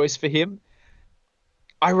my choice for him.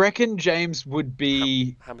 I reckon James would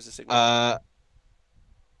be. Hammers of Sigmar.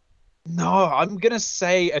 No, I'm gonna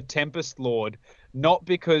say a Tempest Lord, not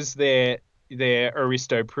because they're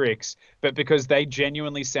aristo pricks, but because they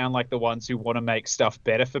genuinely sound like the ones who want to make stuff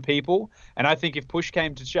better for people. And I think if push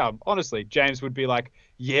came to shove, honestly, James would be like,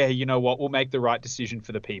 "Yeah, you know what? We'll make the right decision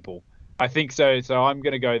for the people." I think so. So I'm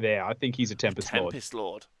gonna go there. I think he's a Tempest Lord. Tempest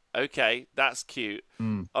Lord. Okay, that's cute.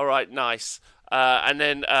 All right, nice. And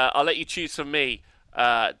then I'll let you choose for me.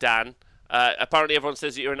 Dan. Apparently, everyone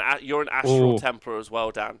says that you're an Astral Templar as well,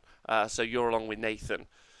 Dan. So you're along with Nathan.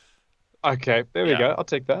 Okay, there we go. I'll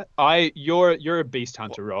take that. You're a Beast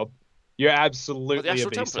Hunter, Rob. You're absolutely a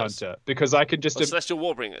Beast Hunter because I can just Celestial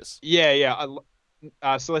Warbringers. Yeah.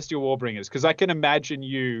 Celestial Warbringers, because I can imagine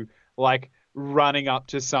you like running up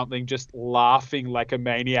to something, just laughing like a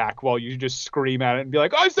maniac while you just scream at it and be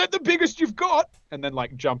like, "Oh, is that the biggest you've got?" And then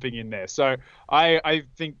like jumping in there. So I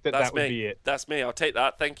think that would be it. That's me. I'll take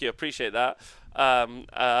that. Thank you. Appreciate that.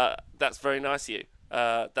 That's very nice of you.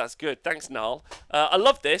 That's good. Thanks, Niall. I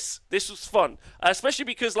love this. This was fun, especially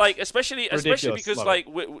because especially because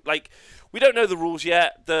we don't know the rules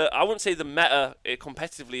yet. I wouldn't say the meta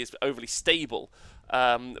competitively is overly stable.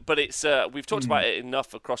 But it's we've talked about it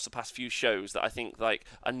enough across the past few shows that I think like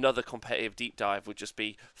another competitive deep dive would just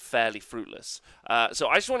be fairly fruitless. So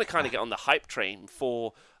I just want to kind of get on the hype train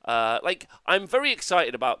for I'm very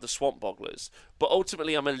excited about the Swamp Bogglers, but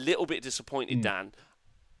ultimately I'm a little bit disappointed, Dan,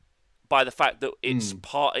 by the fact that it's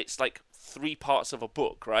like 3 parts of a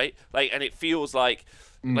book, right? And it feels like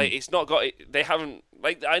it's not got they haven't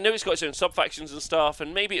I know it's got its own sub factions and stuff,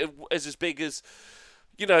 and maybe it is as big as.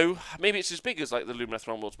 Maybe it's as big as like the Lumineth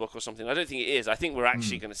Realmlords book or something. I don't think it is. I think we're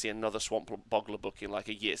actually going to see another Swamp Boggler book in like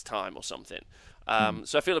a year's time or something.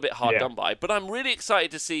 So I feel a bit hard done by. But I'm really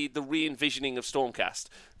excited to see the re-envisioning of Stormcast.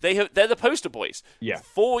 They're the poster boys. Yeah.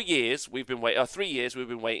 4 years we've been waiting, 3 years we've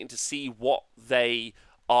been waiting to see what they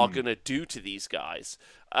are going to do to these guys.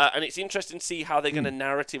 And it's interesting to see how they're going to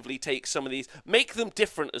narratively take some of these, make them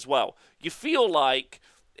different as well. You feel like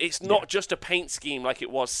it's not just a paint scheme like it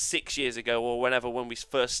was 6 years ago or when we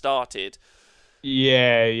first started.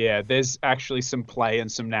 Yeah. There's actually some play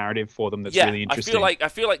and some narrative for them that's really interesting. I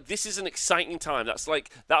feel like this is an exciting time.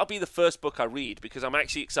 That'll be the first book I read because I'm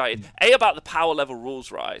actually excited. About the power level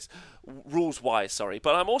rules wise, sorry.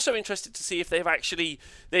 But I'm also interested to see if they've actually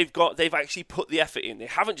put the effort in. They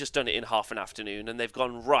haven't just done it in half an afternoon and they've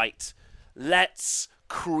gone, right, let's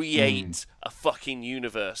create a fucking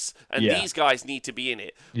universe, and these guys need to be in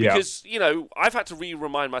it because I've had to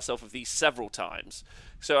remind myself of these several times.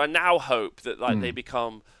 So I now hope that they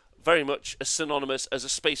become very much as synonymous as a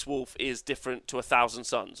Space Wolf is different to 1,000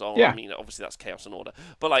 Suns. I mean, obviously that's Chaos and Order,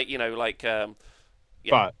 but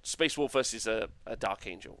but Space Wolf versus a Dark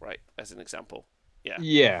Angel, right? As an example.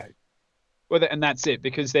 Yeah. Well, and that's it,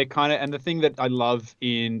 because they're kind of, and the thing that I love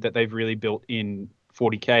that they've really built in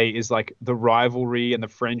 40k is like the rivalry and the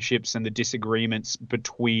friendships and the disagreements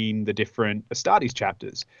between the different Astartes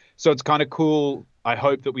chapters. So it's kind of cool. I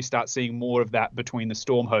hope that we start seeing more of that between the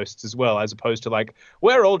Stormhosts as well, as opposed to like,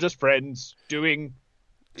 we're all just friends doing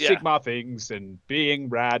Sigma things and being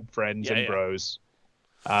rad friends and bros.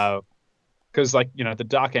 Because the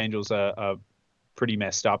Dark Angels are pretty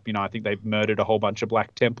messed up. I think they've murdered a whole bunch of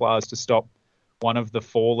Black Templars to stop one of the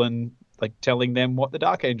Fallen telling them what the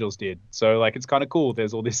Dark Angels did. So it's kind of cool.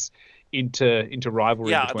 There's all this inter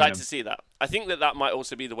rivalry between them. I'd like to see that. I think that might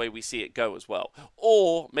also be the way we see it go as well.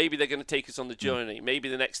 Or maybe they're going to take us on the journey. Maybe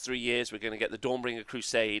the next 3 years we're going to get the Dawnbringer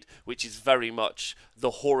Crusade, which is very much the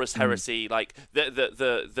Horus Heresy, like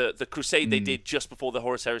the crusade they did just before the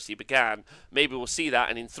Horus Heresy began. Maybe we'll see that,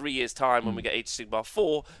 and in 3 years' time when we get Age of Sigmar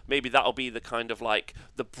 4, maybe that'll be the kind of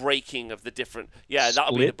the breaking of the different. Yeah,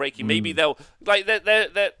 that'll be the breaking. Maybe they'll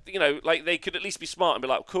they could at least be smart and be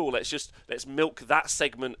like, cool, let's milk that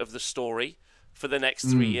segment of the story for the next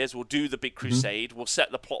 3 years. We'll do the big crusade. We'll set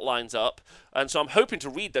the plot lines up. And so I'm hoping to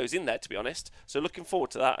read those in there, to be honest. So looking forward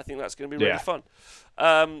to that. I think that's going to be really fun.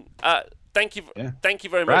 Thank you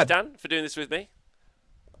very much, Dan, for doing this with me.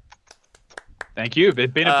 Thank you.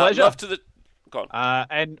 It's been a pleasure. Go on.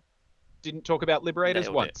 And didn't talk about Liberators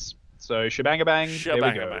once. So shebang-a-bang.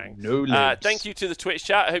 Shebang-a-bang. No libs. Thank you to the Twitch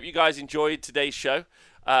chat. I hope you guys enjoyed today's show.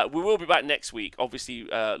 We will be back next week, obviously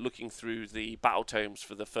looking through the battle tomes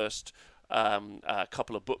for the first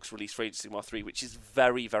couple of books released for Age of Sigmar 3, which is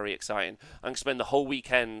very, very exciting. I'm going to spend the whole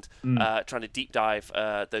weekend trying to deep dive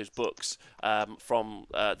those books from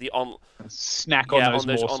snack on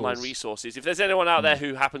those online resources. If there's anyone out there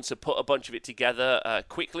who happens to put a bunch of it together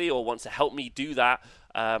quickly or wants to help me do that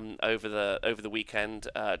over the weekend,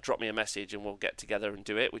 drop me a message and we'll get together and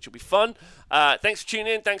do it, which will be fun. Thanks for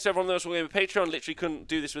tuning in. Thanks to everyone else on Patreon. Literally couldn't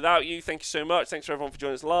do this without you. Thank you so much. Thanks for everyone for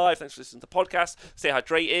joining us live. Thanks for listening to the podcast. Stay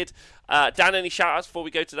hydrated. Dan, any shout outs before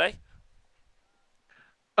we go today?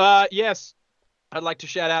 Yes. I'd like to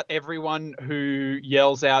shout out everyone who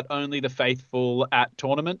yells out "Only the faithful" at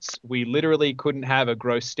tournaments. We literally couldn't have a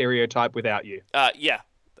gross stereotype without you. Yeah,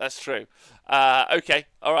 that's true. Okay.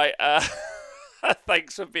 All right.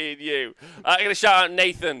 Thanks for being you. I'm going to shout out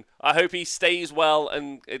Nathan. I hope he stays well,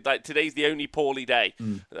 and today's the only poorly day.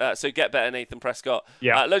 So get better, Nathan Prescott.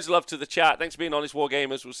 Yeah. Loads of love to the chat. Thanks for being honest,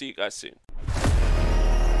 Wargamers. We'll see you guys soon.